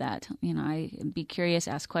about that. Be curious,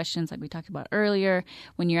 ask questions like we talked about earlier.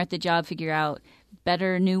 When you're at the job, figure out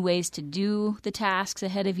better new ways to do the tasks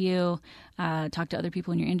ahead of you. Talk to other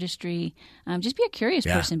people in your industry. Just be a curious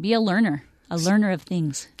person. Be a learner of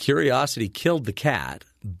things. Curiosity killed the cat,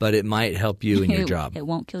 but it might help you in your job. It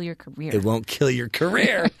won't kill your career. It won't kill your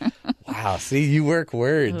career. Wow. See, you work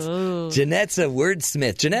words. Ooh. Jeanette's a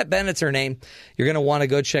wordsmith. Jeanette Bennett's her name. You're going to want to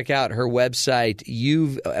go check out her website.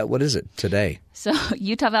 What is it today? So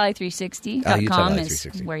UtahValley360.com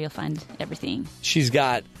is where you'll find everything. She's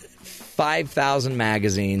got 5,000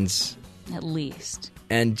 magazines. At least.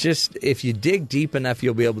 And just if you dig deep enough,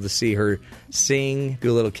 you'll be able to see her sing,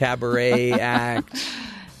 do a little cabaret act.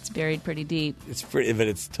 It's buried pretty deep. It's pretty, but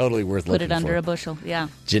it's totally worth looking for. Put it under a bushel, yeah.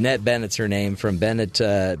 Jeanette Bennett's her name, from Bennett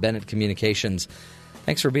Communications.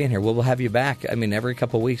 Thanks for being here. We'll have you back. I mean, every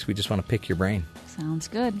couple of weeks, we just want to pick your brain. Sounds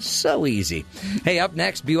good. So easy. Hey, up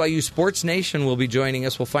next, BYU Sports Nation will be joining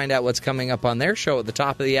us. We'll find out what's coming up on their show at the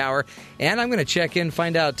top of the hour. And I'm going to check in,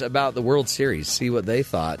 find out about the World Series, see what they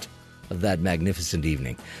thought of that magnificent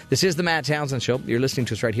evening. This is the Matt Townsend Show. You're listening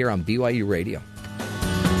to us right here on BYU Radio.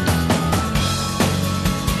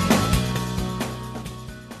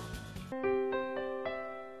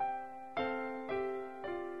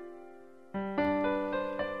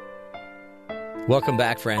 Welcome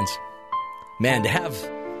back, friends. Man,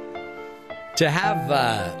 to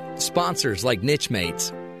have sponsors like Niche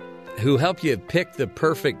Mates who help you pick the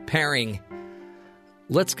perfect pairing.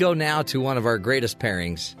 Let's go now to one of our greatest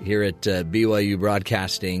pairings here at BYU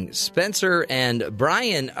Broadcasting. Spencer and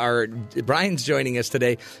Brian Brian's joining us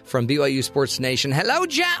today from BYU Sports Nation. Hello,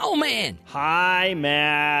 gentlemen. Hi,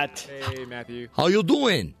 Matt. Hey, Matthew. How you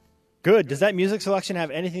doing? Good. Does that music selection have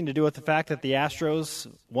anything to do with the fact that the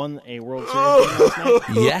Astros won a World Series game last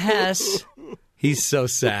night? Yes. He's so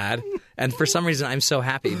sad. And for some reason, I'm so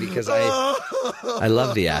happy because I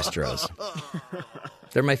love the Astros.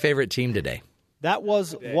 They're my favorite team today. That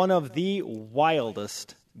was one of the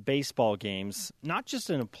wildest baseball games, not just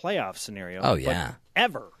in a playoff scenario, but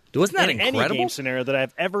ever. Wasn't that in incredible? Any game scenario that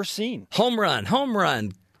I've ever seen. Home run,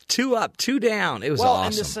 2 up, 2 down. It was awesome.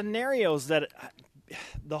 And the scenarios that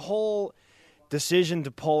the whole decision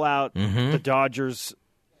to pull out the Dodgers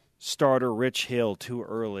starter Rich Hill too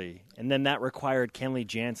early, and then that required Kenley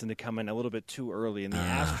Jansen to come in a little bit too early, and the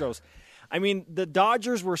Astros. I mean, the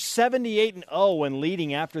Dodgers were 78-0 when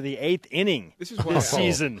leading after the 8th inning this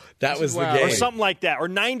season. That was the game. Or something like that, or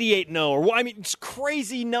 98-0. Or I mean, it's a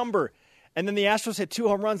crazy number. And then the Astros hit 2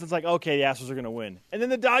 home runs. It's like, okay, the Astros are going to win. And then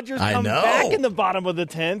the Dodgers come back in the bottom of the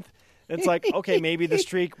 10th. It's like, okay, maybe the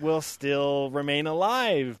streak will still remain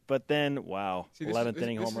alive. But then, wow, 11th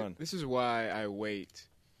inning home run. This is why I wait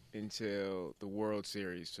until the World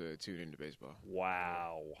Series to tune into baseball.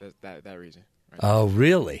 Wow. That reason. Right? Oh,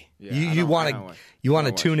 really? Yeah, you want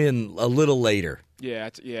to tune in a little later? Yeah.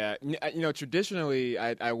 Traditionally,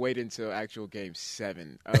 I wait until actual Game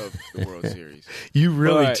 7 of the World Series. You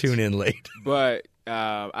really tune in late. But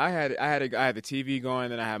I had the TV going,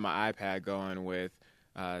 then I had my iPad going with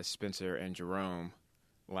Spencer and Jerome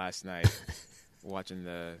last night, watching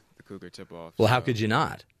the Cougar tip-off. Well, how could you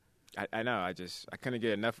not? I know. I couldn't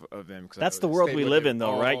get enough of them. That's the world we live in,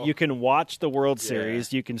 though, right? You can watch the World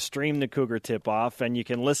Series, you can stream the Cougar Tip-Off, and you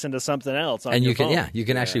can listen to something else on your phone. You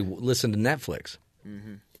can actually listen to Netflix,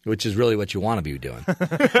 which is really what you want to be doing.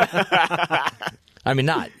 I mean,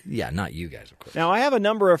 not you guys, of course. Now, I have a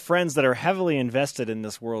number of friends that are heavily invested in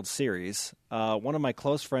this World Series. One of my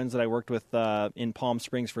close friends that I worked with in Palm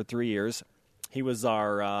Springs for 3 years, he was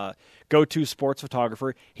our go-to sports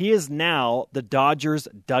photographer. He is now the Dodgers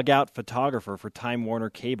dugout photographer for Time Warner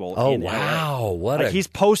Cable. Oh, wow. He's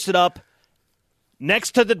posted up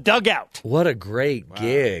next to the dugout. What a great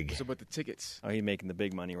gig. So about the tickets? Oh, he's making the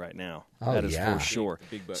big money right now. Oh, that is yeah. for sure.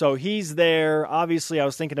 Big bucks. So he's there. Obviously, I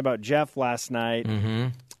was thinking about Jeff last night. Mm-hmm.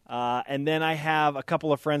 And then I have a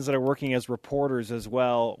couple of friends that are working as reporters as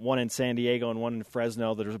well, one in San Diego and one in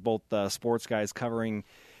Fresno that are both sports guys covering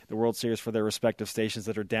the World Series for their respective stations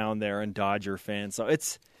that are down there, and Dodger fans. So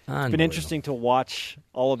it's been interesting to watch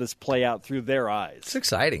all of this play out through their eyes. It's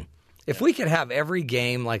exciting. If we could have every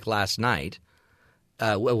game like last night,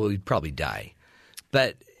 we'd probably die.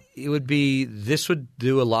 But this would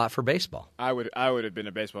do a lot for baseball. I would have been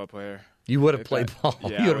a baseball player. You would have played ball.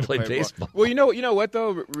 Yeah, You would have played baseball. Well, you know what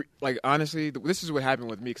though? Like honestly, this is what happened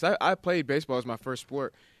with me because I played baseball as my first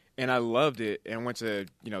sport, and I loved it and went to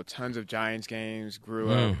tons of Giants games.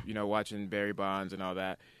 Grew up watching Barry Bonds and all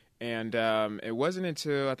that. And it wasn't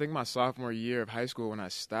until I think my sophomore year of high school when I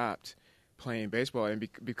stopped playing baseball, and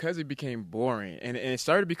because it became boring, and it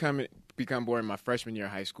started to become boring my freshman year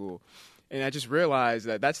of high school. And I just realized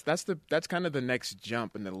that that's kind of the next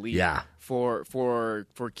jump in the league for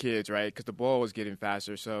kids, right? Because the ball was getting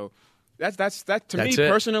faster. So that's to me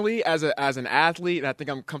personally as an athlete, and I think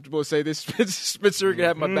I'm comfortable to say this. Spencer can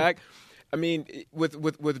have my back. I mean,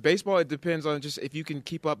 with baseball, it depends on just if you can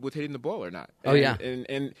keep up with hitting the ball or not.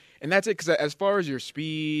 And that's it. Because as far as your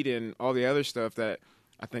speed and all the other stuff that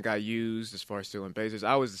I think I used as far as stealing bases,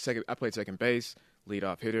 I played second base,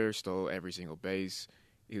 leadoff hitter, stole every single base.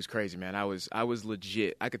 It was crazy, man. I was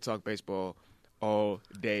legit. I could talk baseball all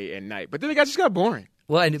day and night, but then it just got boring.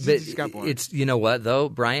 Well, got boring. It's you know what though,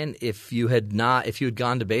 Brian. If you had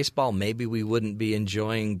gone to baseball, maybe we wouldn't be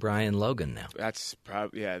enjoying Brian Logan now. That's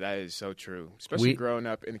probably that is so true. Especially growing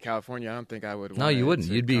up in California, I don't think I would. No, you wouldn't.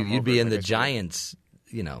 You'd be in the Giants,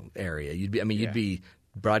 area. You'd be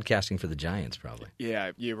broadcasting for the Giants probably.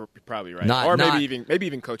 Yeah, you're probably right. Maybe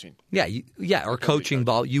even coaching. Yeah, or coaching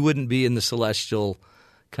ball. You wouldn't be in the celestial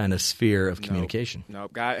kind of sphere of communication. No,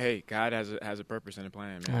 God has a purpose and a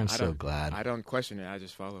plan, man. I'm so glad. I don't question it. I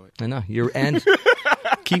just follow it. I know. And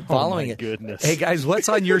keep following it. Goodness. Hey, guys, what's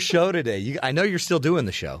on your show today? I know you're still doing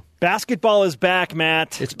the show. Basketball is back,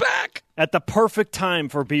 Matt. It's back. At the perfect time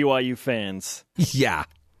for BYU fans. Yeah.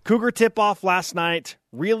 Cougar tip-off last night.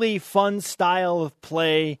 Really fun style of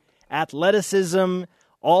play. Athleticism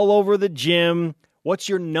all over the gym. What's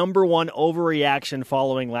your number one overreaction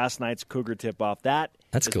following last night's Cougar tip-off?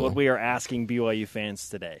 That's cool. What we are asking BYU fans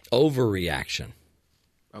today. Overreaction.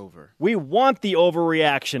 We want the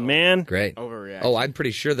overreaction, man. Great. Overreaction. Oh, I'm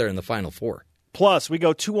pretty sure they're in the Final Four. Plus, we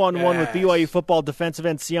go 2-on-1 with BYU football defensive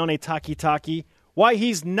end Sione Takitaki. Why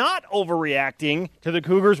he's not overreacting to the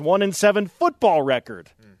Cougars' 1-7 football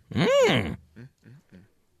record. You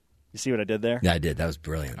see what I did there? Yeah, I did. That was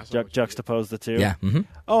brilliant. Juxtapose the two? Yeah. Mm-hmm.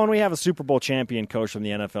 Oh, and we have a Super Bowl champion coach from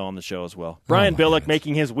the NFL on the show as well. Brian Billick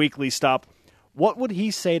making his weekly stop. What would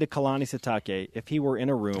he say to Kalani Sitake if he were in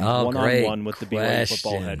a room one-on-one with the BYU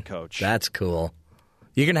football head coach? That's cool.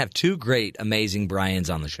 You're going to have two great, amazing Brians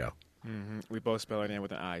on the show. Mm-hmm. We both spell it in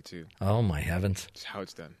with an I, too. Oh, my heavens. That's how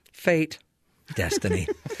it's done. Fate. Destiny.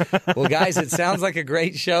 Well, guys, it sounds like a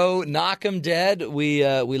great show. Knock 'em dead. We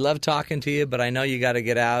love talking to you, but I know you got to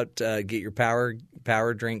get out, get your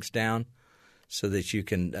power drinks down so that you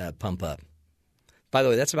can pump up. By the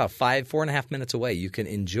way, that's about 4.5 minutes away. You can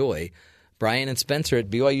enjoy Brian and Spencer at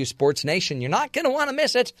BYU Sports Nation. You're not going to want to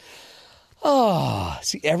miss it. Oh,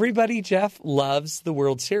 see, everybody, Jeff, loves the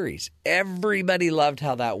World Series. Everybody loved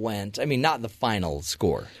how that went. I mean, not the final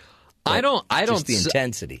score. I don't just the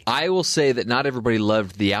intensity. I will say that not everybody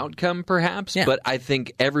loved the outcome, perhaps, but I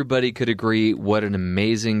think everybody could agree what an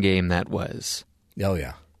amazing game that was. Oh,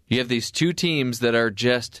 yeah. You have these two teams that are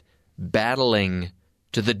just battling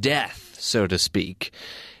to the death, so to speak,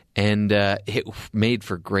 and it made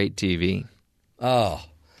for great TV. Oh,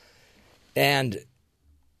 and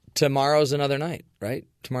tomorrow's another night, right?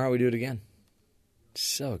 Tomorrow we do it again.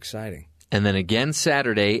 So exciting. And then again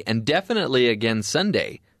Saturday, and definitely again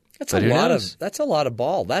Sunday. That's a lot of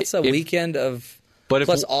ball. That's a weekend of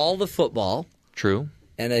plus all the football. True.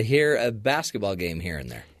 And a basketball game here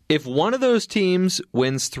and there. If one of those teams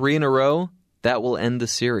wins 3 in a row, that will end the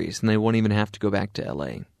series, and they won't even have to go back to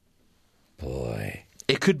L.A. Boy.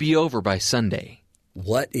 It could be over by Sunday.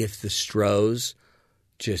 What if the Stros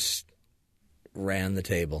just ran the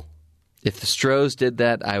table? If the Stros did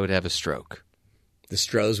that, I would have a stroke. The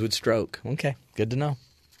Stros would stroke. Okay, good to know.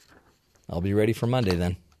 I'll be ready for Monday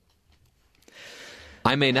then.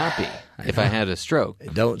 I may not be if I had a stroke.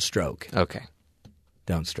 Don't stroke. Okay.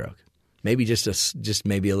 Don't stroke. Maybe just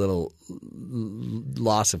maybe a little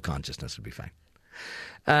loss of consciousness would be fine.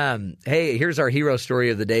 Hey, here's our hero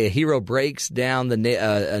story of the day. A hero breaks down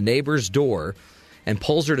a neighbor's door and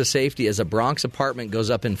pulls her to safety as a Bronx apartment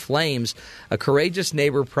goes up in flames. A courageous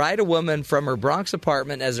neighbor pried a woman from her Bronx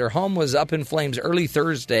apartment as her home was up in flames early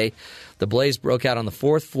Thursday. The blaze broke out on the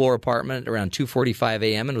fourth-floor apartment around 2:45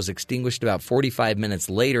 a.m. and was extinguished about 45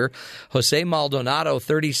 minutes later. Jose Maldonado,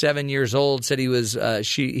 37 years old, said he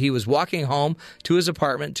was walking home to his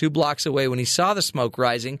apartment 2 blocks away when he saw the smoke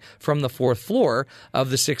rising from the 4th floor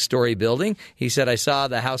of the 6-story building. He said, "I saw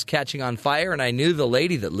the house catching on fire, and I knew the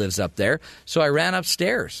lady that lives up there, so I ran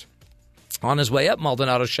upstairs." On his way up,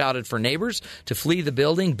 Maldonado shouted for neighbors to flee the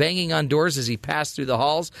building, banging on doors as he passed through the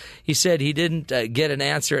halls. He said he didn't get an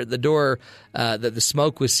answer at the door that the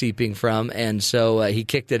smoke was seeping from, and so he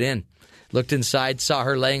kicked it in. Looked inside, saw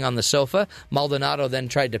her laying on the sofa. Maldonado then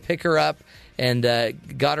tried to pick her up and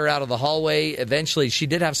got her out of the hallway. Eventually, she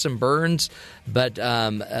did have some burns, but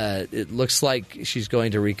it looks like she's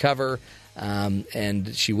going to recover.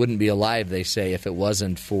 And she wouldn't be alive, they say, if it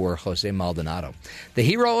wasn't for Jose Maldonado. The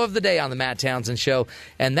hero of the day on the Matt Townsend Show.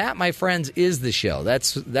 And that, my friends, is the show.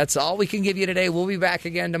 That's all we can give you today. We'll be back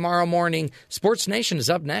again tomorrow morning. Sports Nation is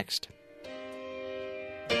up next.